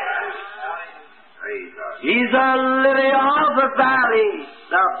 He's a lily of the valley,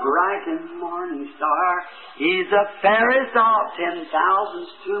 the bright and morning star. He's the fairest of 10,000s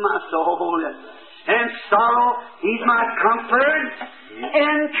to my soul. In sorrow, he's my comfort.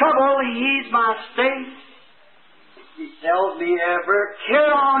 In trouble, he's my stay. He tells me ever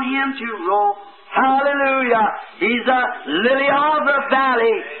care on him to roll. Hallelujah. He's a lily of the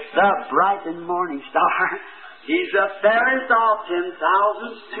valley, the bright and morning star. He's the fairest of 10,000s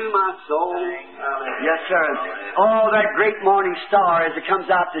to my soul. Yes, sir. Oh, that great morning star as it comes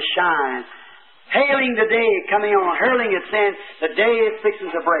out to shine. Hailing the day, coming on, hurling it, saying, the day is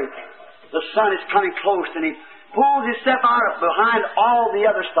fixing to break. The sun is coming close, and he pulls himself out behind all the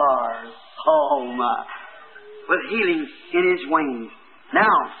other stars. Oh, my. With healing in his wings.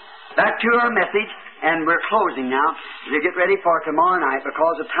 Now, back to our message, and we're closing now to get ready for tomorrow night,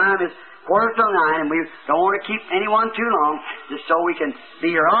 because the time is 8:45, and we don't want to keep anyone too long, just so we can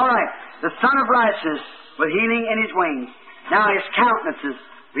be here. All right. The Son of Righteousness with healing in his wings. Now his countenances.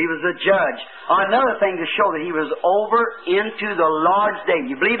 He was the judge. Another thing to show that he was over into the Lord's day.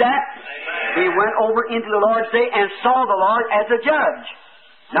 You believe that? Amen. He went over into the Lord's day and saw the Lord as a judge.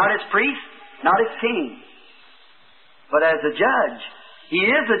 Not as priest, not as king, but as a judge. He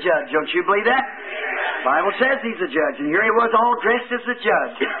is a judge. Don't you believe that? The Bible says he's a judge. And here he was all dressed as a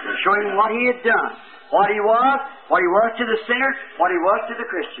judge, showing what he had done. What he was to the sinner, what he was to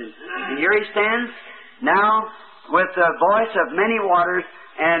the Christian. And here he stands now with the voice of many waters,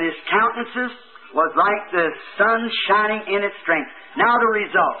 and his countenances was like the sun shining in its strength. Now the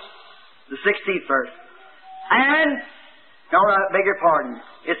results. The 16th verse. And, no, I beg your pardon,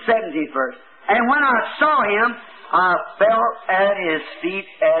 it's 17th verse. And when I saw him, I fell at his feet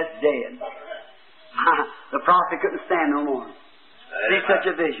as dead. The prophet couldn't stand no more. See such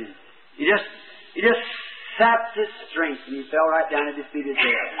a vision. He just sapped his strength, and he fell right down at his feet as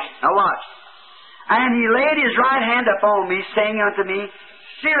dead. Now watch. And he laid his right hand upon me, saying unto me,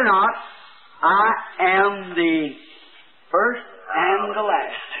 fear not, I am the first and the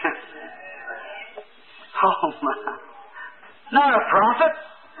last. Oh my. Not a prophet.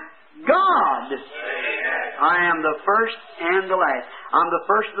 God. I am the first and the last. I'm the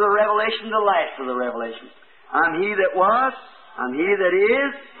first of the revelation, the last of the revelation. I'm he that was, I'm he that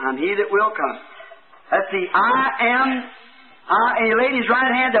is, I'm he that will come. Let's see. He laid his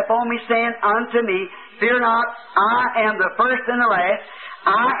right hand upon me, saying unto me, fear not, I am the first and the last.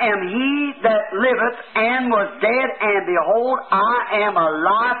 I am he that liveth and was dead, and behold, I am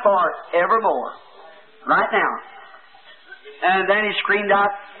alive forevermore. Right now. And then he screamed out,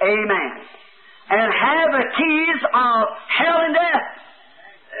 Amen. And have the keys of hell and death.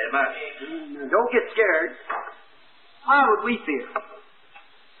 Amen. Don't get scared. Why would we fear?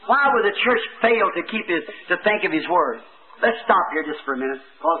 Why would the church fail to think of his word? Let's stop here just for a minute,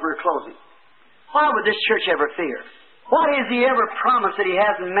 because we're closing. Why would this church ever fear? What has He ever promised that He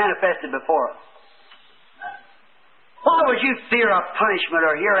hasn't manifested before us? Why would you fear a punishment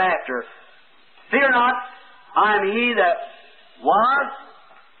or hereafter? Fear not, I am He that was,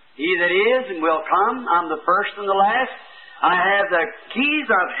 He that is and will come. I'm the first and the last. I have the keys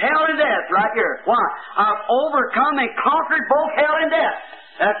of hell and death right here. Why? I've overcome and conquered both hell and death.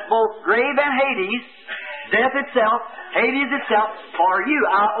 That's both grave and Hades, death itself, Hades itself. For you,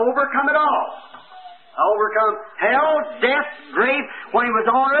 I overcome it all. I overcome hell, death, grave. When He was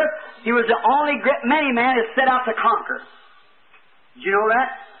on earth, He was the only many man that set out to conquer. Did you know that?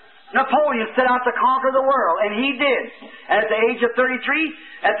 Napoleon set out to conquer the world, and he did. At the age of 33,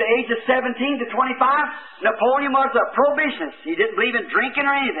 at the age of 17 to 25, Napoleon was a prohibitionist. He didn't believe in drinking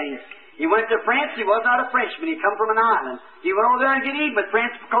or anything. He went to France. He was not a Frenchman. He come from an island. He went over there and get even with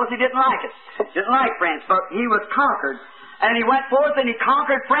France because he didn't like it. Didn't like France, but he was conquered. And he went forth and he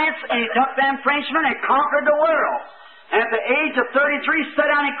conquered France, and he took them Frenchmen and conquered the world. And at the age of 33,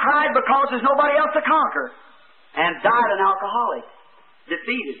 sat down and cried because there's nobody else to conquer. And died an alcoholic.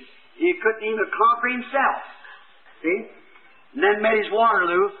 Defeated. He couldn't even conquer himself. See? And then met his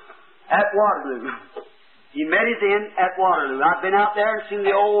Waterloo at Waterloo. He met his end at Waterloo. I've been out there and seen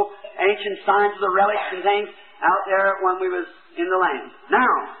the old ancient signs of the relics and things out there when we was in the land.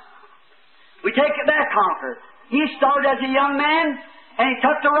 Now, we take it that conquer. He started as a young man, and he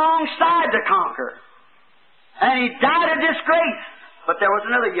took the wrong side to conquer. And he died of disgrace. But there was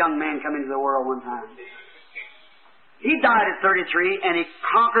another young man come into the world one time. He died at 33, and he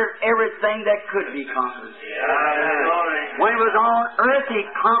conquered everything that could be conquered. When he was on earth, he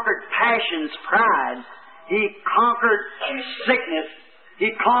conquered passions, pride. He conquered sickness. He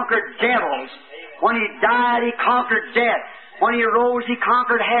conquered devils. When he died, he conquered death. When he rose, he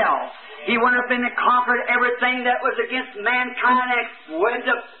conquered hell. He went up and conquered everything that was against mankind and went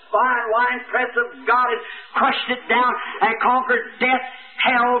to fire wine press of God and crushed it down and conquered death,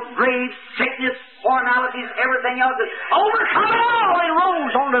 hell, grave, sickness, formalities, everything else, and overcome it all, and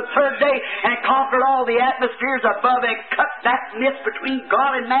rose on the third day and conquered all the atmospheres above and cut that mist between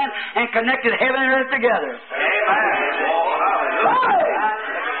God and man and connected heaven and earth together. Amen.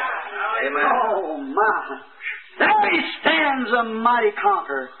 Amen. Oh, my. There He stands, a mighty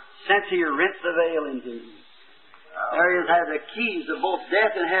conqueror, since He rent the veil in Him. There He has the keys of both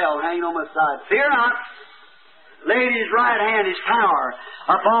death and hell hanging on my side. Fear not. Laid His right hand, His power,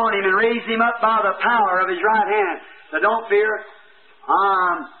 upon him and raised him up by the power of His right hand. Now don't fear.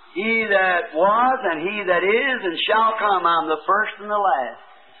 I'm He that was and He that is and shall come. I'm the first and the last.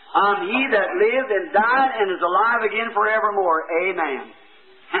 I'm He that lived and died and is alive again forevermore. Amen.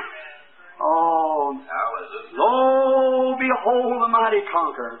 Oh, lo, behold the mighty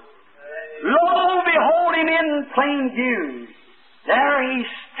conqueror. Lo, behold Him in plain view. There He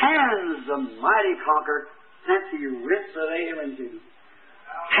stands, the mighty conqueror, since He rent the veil in two.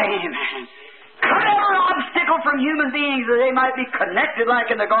 Amen. Cut every obstacle from human beings that they might be connected like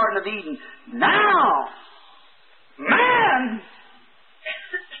in the Garden of Eden. Now, man,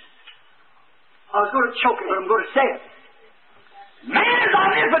 I was going to choke it, but I'm going to say it. Man is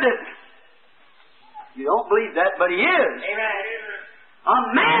omnipotent. You don't believe that, but he is. Amen. A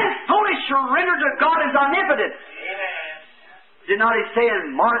man fully surrendered to God is omnipotent. Amen. Did not He say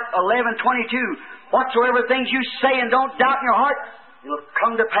in Mark 11:22, whatsoever things you say and don't doubt in your heart, it'll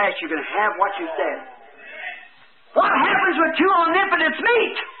come to pass. You're going to have what you said. What happens when two omnipotents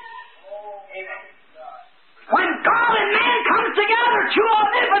meet? When God and man comes together, two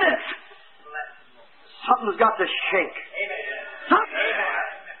omnipotents, something's got to shake.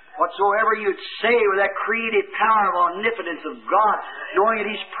 Something. Whatsoever you'd say with that creative power of omnipotence of God, knowing that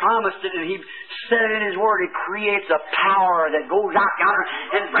He's promised it and He said it in His Word, He creates a power that goes out yonder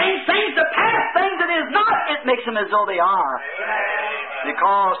and brings things to pass, things that is not. It makes them as though they are.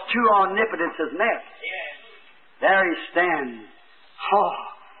 Because two omnipotences met. There He stands. Oh,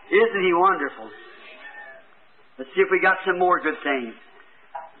 isn't He wonderful? Let's see if we got some more good things.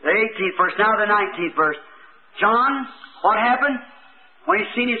 The 18th verse, now the 19th verse. John, what happened? When he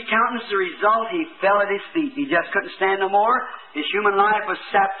seen his countenance, the result, he fell at his feet. He just couldn't stand no more. His human life was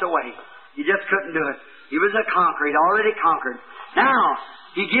sapped away. He just couldn't do it. He was a conqueror. He'd already conquered. Now,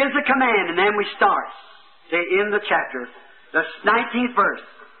 he gives a command, and then we start in the chapter. The 19th verse.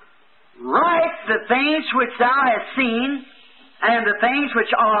 Write the things which thou hast seen, and the things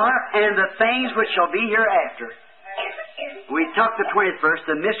which are, and the things which shall be hereafter. We took the 20th verse.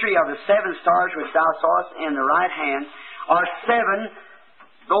 The mystery of the 7 stars which thou sawest in the right hand are 7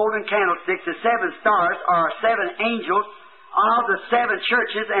 golden candlesticks. The 7 stars are 7 angels of the 7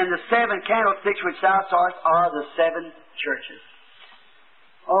 churches, and the 7 candlesticks which thou sawest are the 7 churches.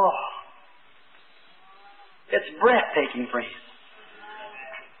 Oh, it's breathtaking, friends.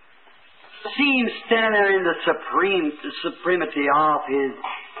 See Him standing there in the supremacy of His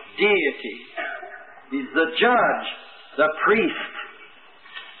deity. He's the judge, the priest,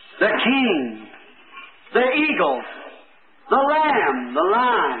 the king, the eagle, the lamb, the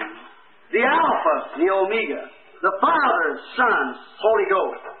lion, the Alpha, the Omega, the Father, Son, Holy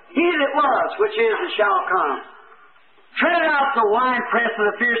Ghost. He that was, which is, and shall come. Tread out the winepress of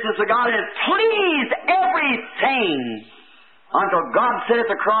the fierceness of God and please everything. Until God said at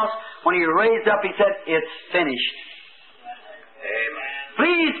the cross, when He raised up, He said, it's finished. Amen.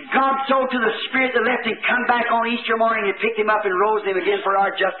 Please God so to the Spirit that left Him come back on Easter morning and picked Him up and rose Him again for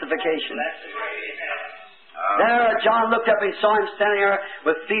our justification. There John looked up and saw Him standing there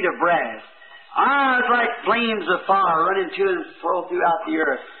with feet of brass. Eyes like flames of fire running to and fro throughout the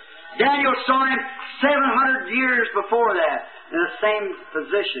earth. Daniel saw Him 700 years before that in the same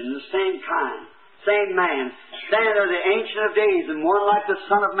position, the same kind, same man, standing there, the Ancient of Days, and one like the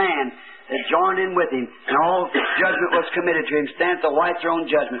Son of Man that joined in with Him, and all judgment was committed to Him, stand at the white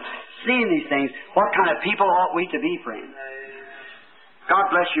throne judgment. Seeing these things, what kind of people ought we to be, friends? God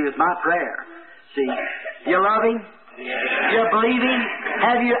bless you is my prayer. See, you love Him? You believe Him?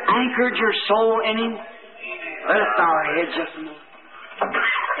 Have you anchored your soul in Him? Let us bow our heads just a moment.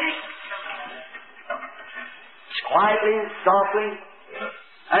 Quietly and softly,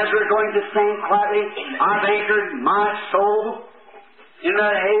 as we're going to sing quietly, I've anchored my soul in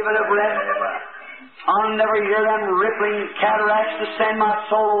the haven of rest. I'll never hear them rippling cataracts to send my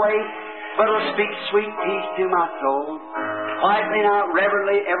soul away, but it'll speak sweet peace to my soul. Quietly now,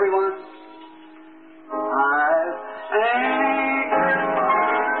 reverently, everyone. I've anchored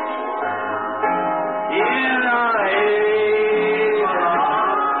in the haven.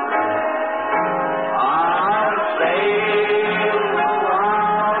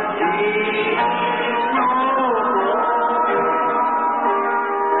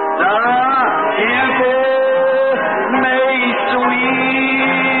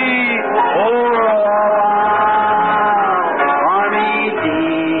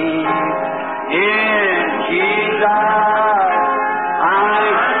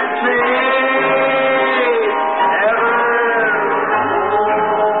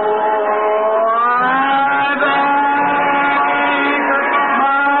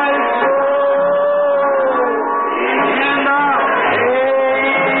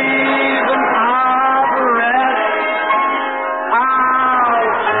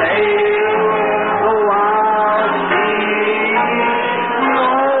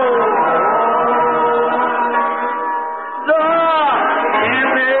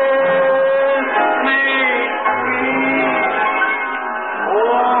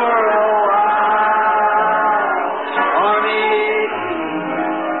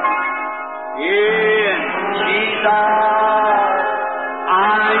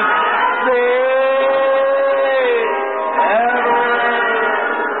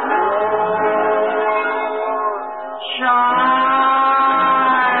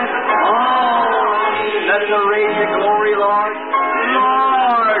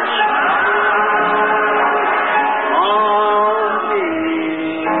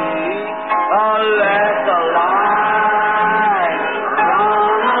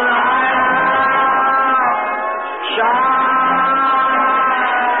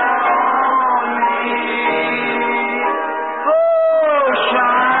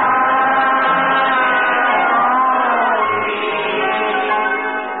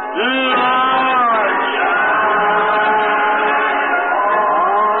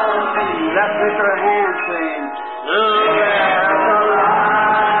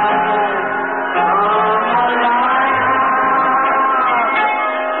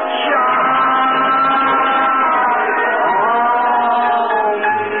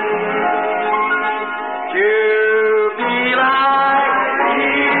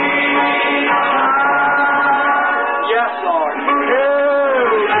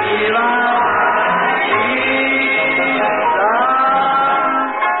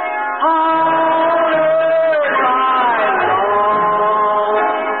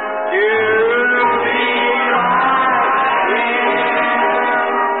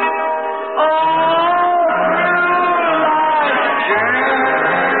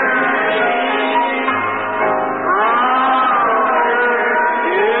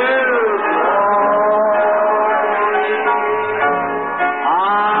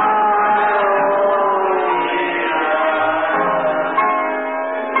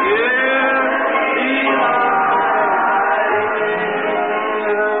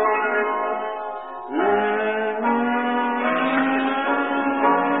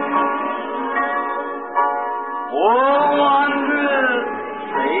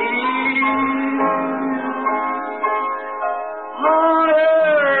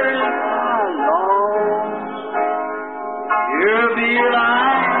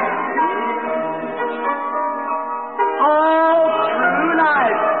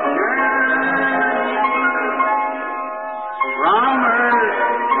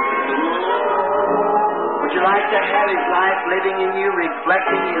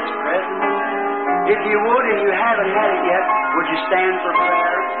 If you would and you haven't had it yet, would you stand for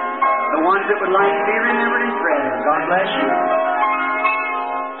prayer? The ones that would like to be remembered in prayer. God bless you.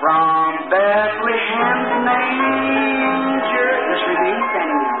 From Bethlehem's manger, just remain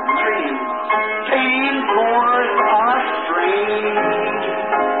standing now. Just remain. Came forth a stranger.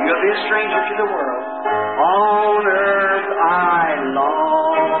 You'll be a stranger to the world. On earth I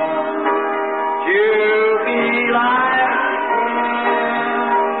long to be like Him.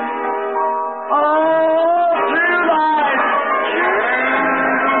 All through life's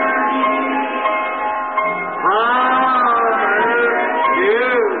journey, from earth to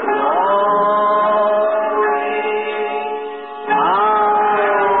glory, I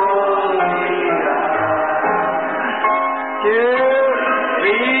only to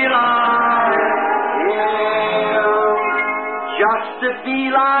be like Him, just to be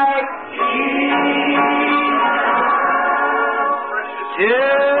like Jesus, to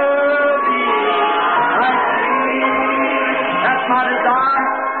be like Jesus. That's my desire.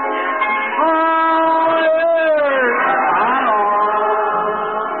 On earth I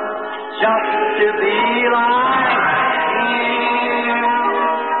long just to be like Him.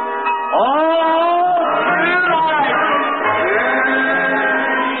 All through life's journey,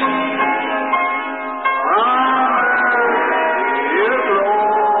 from earth to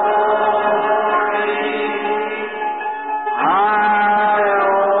glory, I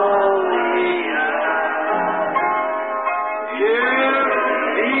only ask you to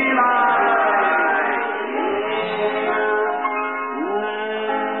be like Him.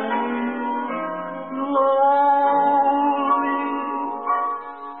 Lowly,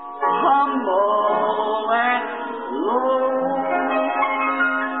 humble, and low.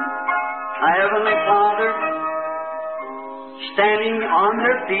 Our Heavenly Father, standing on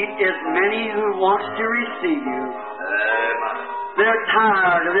their feet is many who wants to receive you. They're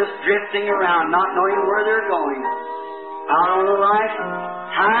tired of this drifting around, not knowing where they're going. Out on the life,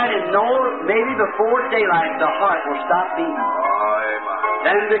 tired and know maybe before daylight the heart will stop beating.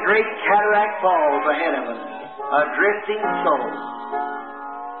 Then the great cataract falls ahead of us, a drifting soul.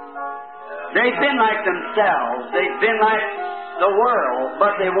 They've been like themselves, they've been like the world,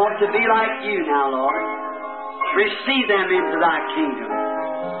 but they want to be like you now, Lord. Receive them into thy kingdom.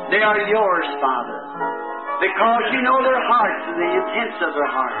 They are yours, Father, because you know their hearts and the intents of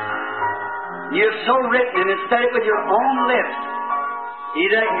their hearts. You've so written and said it with your own lips. He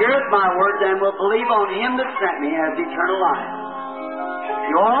that heareth my words and will believe on Him that sent me has eternal life.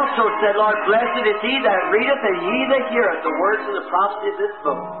 You also said, Lord, blessed is he that readeth and he that heareth the words of the prophecy of this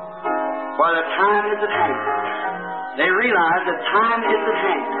book, for the time is at hand. They realize the time is at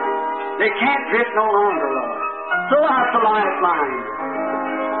hand. They can't drift no longer, Lord. Throw out the lifeline.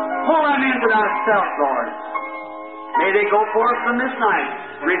 Pull them into thyself, Lord. May they go forth from this night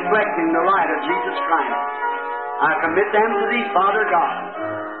reflecting the light of Jesus Christ. I commit them to Thee, Father God.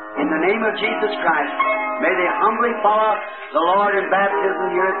 In the name of Jesus Christ, may they humbly follow the Lord in baptism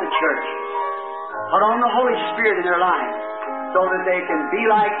here at the church. Put on the Holy Spirit in their lives so that they can be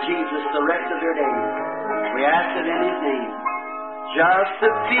like Jesus the rest of their days. We ask it in His name. Just to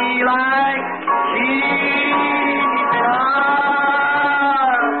be like Jesus.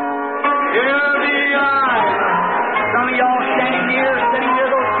 To be like. Some of y'all standing here,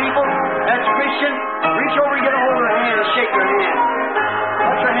 those people, that's Christian. Reach over and get a hold of their hand and shake their hand.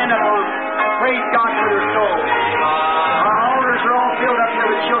 Put your hand up on them. Praise God for their soul. Our altars are all filled up here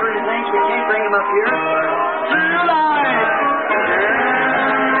with children and things. We can't bring them up here. Through life.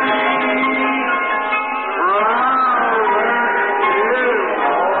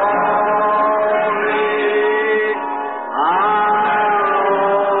 Ah.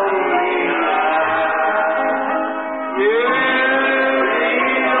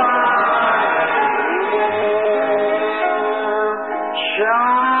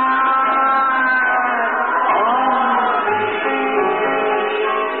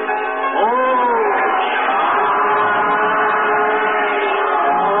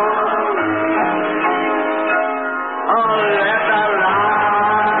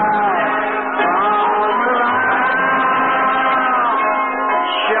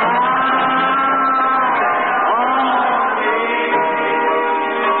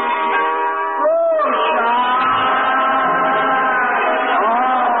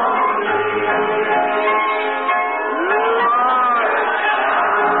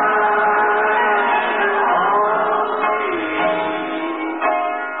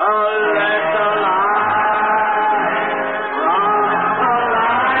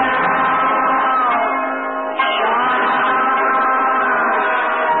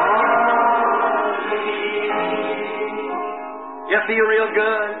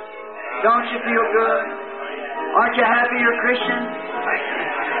 feel good? Aren't you happy you're a Christian?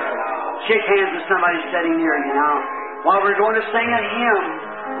 Shake hands with somebody sitting near you now. While we're going to sing a hymn,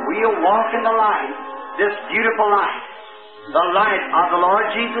 we'll walk in the light, this beautiful light, the light of the Lord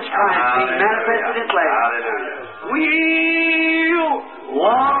Jesus Christ being manifested in flesh. We'll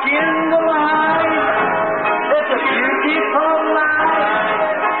walk in the light. It's a beautiful light.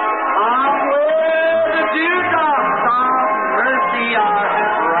 On where the dewdrops of mercy are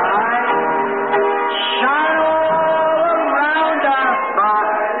bright. Shine all around us by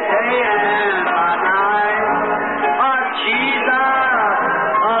day and by night. Our Jesus,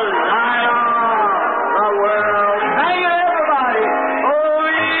 the light of the world. Sing it, everybody. Oh,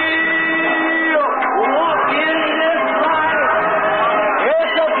 we'll walk in this light.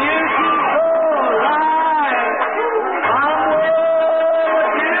 It's a beautiful light. On where the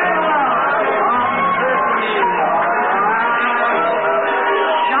dewdrops of mercy are bright.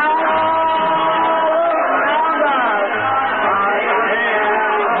 Shine all around us by day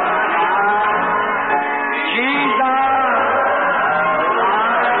and by night. Jesus,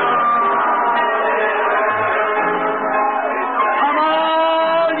 come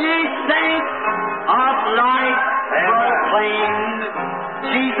on, ye saints of light, proclaim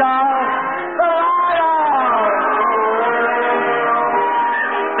Jesus, the light of the world.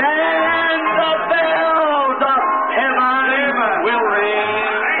 Then the bells of heaven will ring.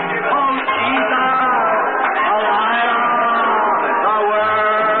 Oh, Jesus, the light of the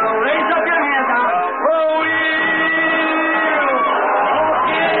world. Raise up your hands now. Oh, we'll walk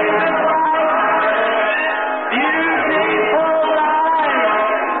in this light. Beautiful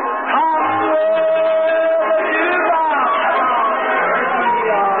light. Come where the dewdrops of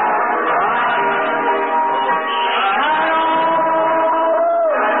mercy are bright. Shine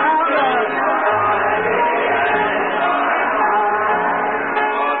all around us.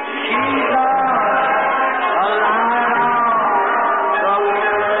 Jesus, the light of the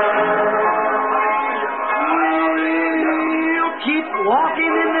world. We'll keep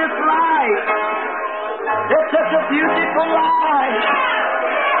walking in this light. It's such a beautiful light.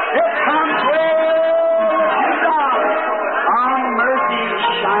 It comes where the dewdrops of mercy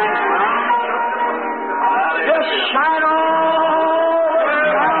shine bright. Just shine all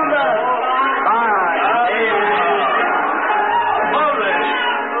around us by day and night.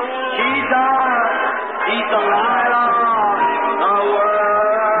 Jesus, He's the light of the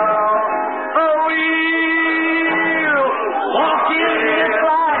world. Oh, we'll walk in this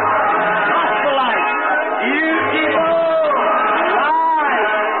light, gospel light, beautiful light.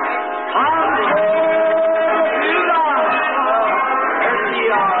 Come where the dewdrops of mercy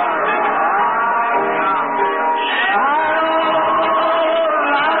are bright. Shine all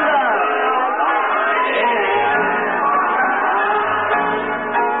around us by day and night.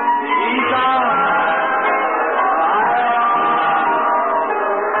 Jesus,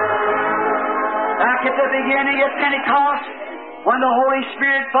 back at the beginning at Pentecost, when the Holy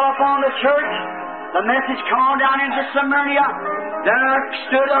Spirit fell upon the church, the message came on down into Smyrna. There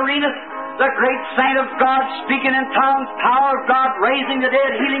stood Arenas, the great saint of God, speaking in tongues, power of God, raising the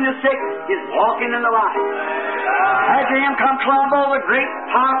dead, healing the sick, is walking in the light. After him come Columbo, the great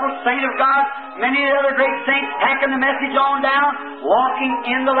powerful saint of God, many other great saints packing the message on down, walking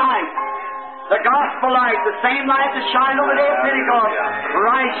in the light. The gospel light, the same light that shined on the day of Pentecost.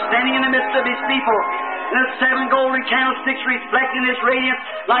 Christ standing in the midst of His people. And the seven golden candlesticks reflecting His radiance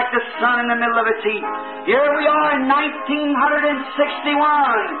like the sun in the middle of its heat. Here we are in 1961.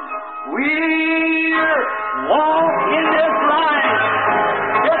 We're walking this light.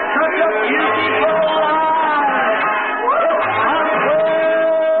 It's such a beautiful light. It's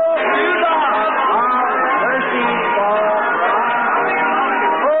unfold to the mercy for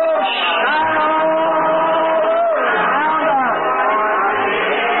oh, shine all around us.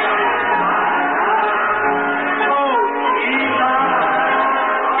 Oh, Jesus.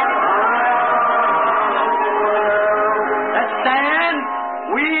 Let's stand.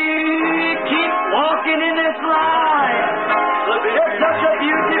 We keep walking in this light. It's such a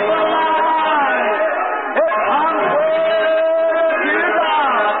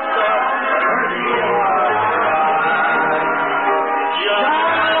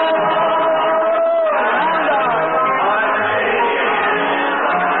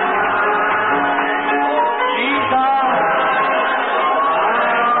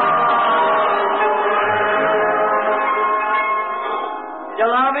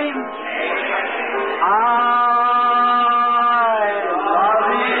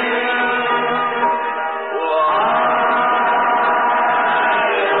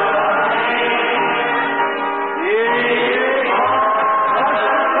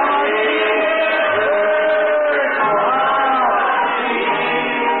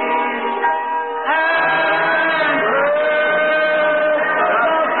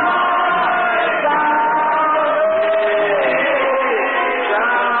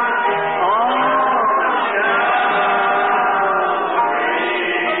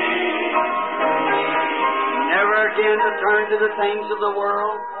to turn to the things of the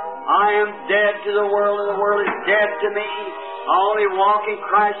world. I am dead to the world, and the world is dead to me. I only walk in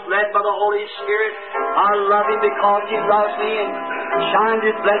Christ, led by the Holy Spirit. I love Him because He loves me and shined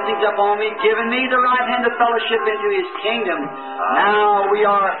His blessings upon me, giving me the right hand of fellowship into His kingdom. Now we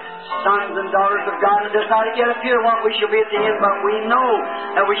are sons and daughters of God. It does not yet appear what we shall be at the end, but we know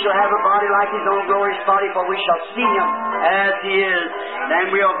that we shall have a body like His own glorious body, for we shall see Him as He is.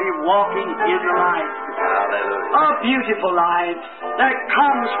 Then we'll be walking in the light. Hallelujah. A beautiful light that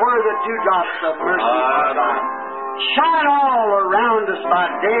comes where the dewdrops of mercy are found. Shine all around us by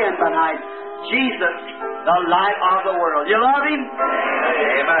day and by night. Jesus, the light of the world. You love Him?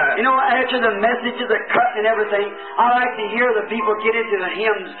 Amen. You know, after the messages, the cut and everything, I like to hear the people get into the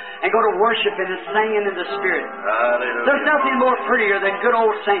hymns and go to worship and singing in the Spirit. Hallelujah. There's nothing more prettier than good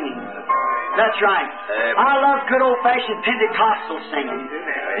old singing. That's right. Amen. I love good old-fashioned Pentecostal singing.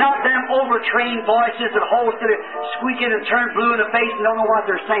 Not them overtrained voices that hold to it, squeaking and turn blue in the face and don't know what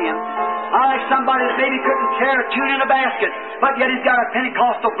they're saying. I like somebody that maybe couldn't tear a tune in a basket, but yet he's got a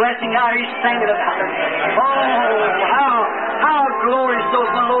Pentecostal blessing out he's singing about it. Oh, how glorious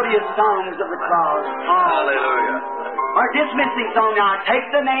those melodious songs of the cross. Oh. Hallelujah. Our dismissing song now. Take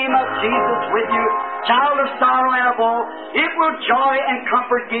the name of Jesus with you, child of sorrow and of woe. It will joy and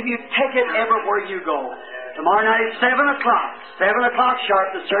comfort give you. Take it everywhere you go. Tomorrow night at 7 o'clock. 7 o'clock sharp,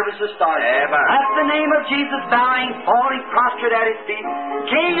 the service will start. Amen. That's the name of Jesus, bowing, falling, prostrate at His feet.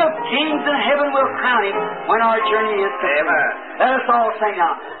 King of kings in heaven will crown Him when our journey is complete. Amen. Let us all sing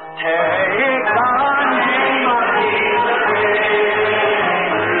now. Take the name of Jesus with you.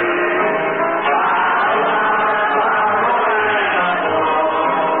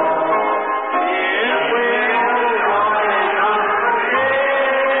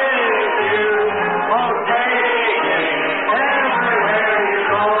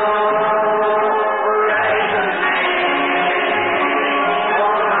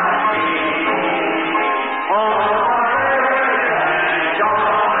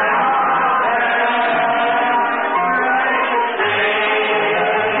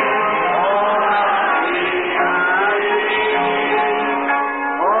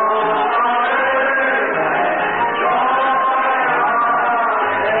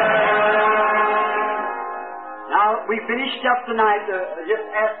 Finished up tonight. Just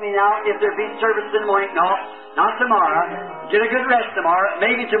ask me now if there be service in the morning. No, not tomorrow. Get a good rest tomorrow.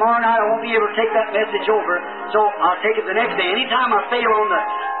 Maybe tomorrow night I won't be able to take that message over, so I'll take it the next day. Anytime I fail on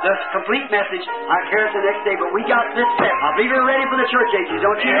the complete message, I carry it the next day. But we got this set. I believe we're ready for the church ages,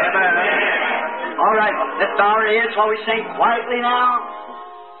 don't you? Amen. All right, let's bow our heads while we sing quietly now.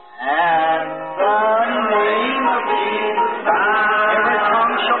 At the name of Jesus, every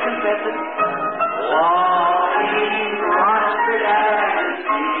tongue shall confess it. Walking prostrate at His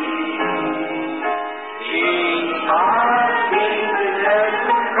feet, King of kings and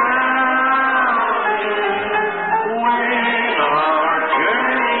heaven crown Him when our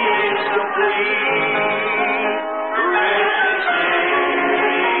journey is complete. Precious name,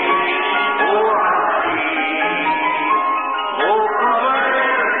 oh how sweet, hope of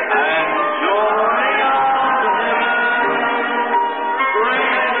earth and joy of heaven.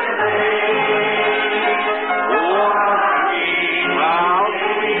 Precious name.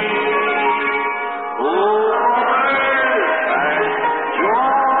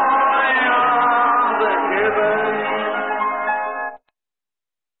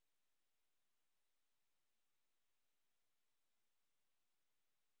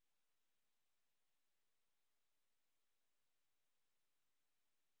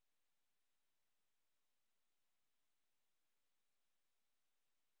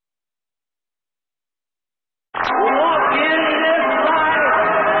 Walk in this light.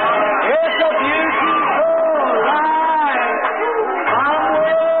 It's a beautiful light. I'm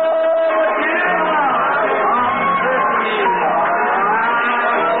with you. I'm with you.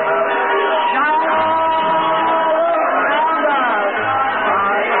 Shine all around us.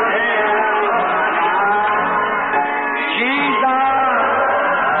 Jesus.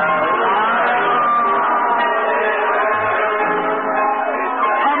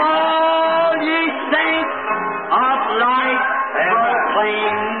 Come on, ye saints of light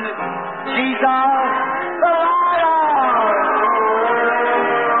proclaim Jesus.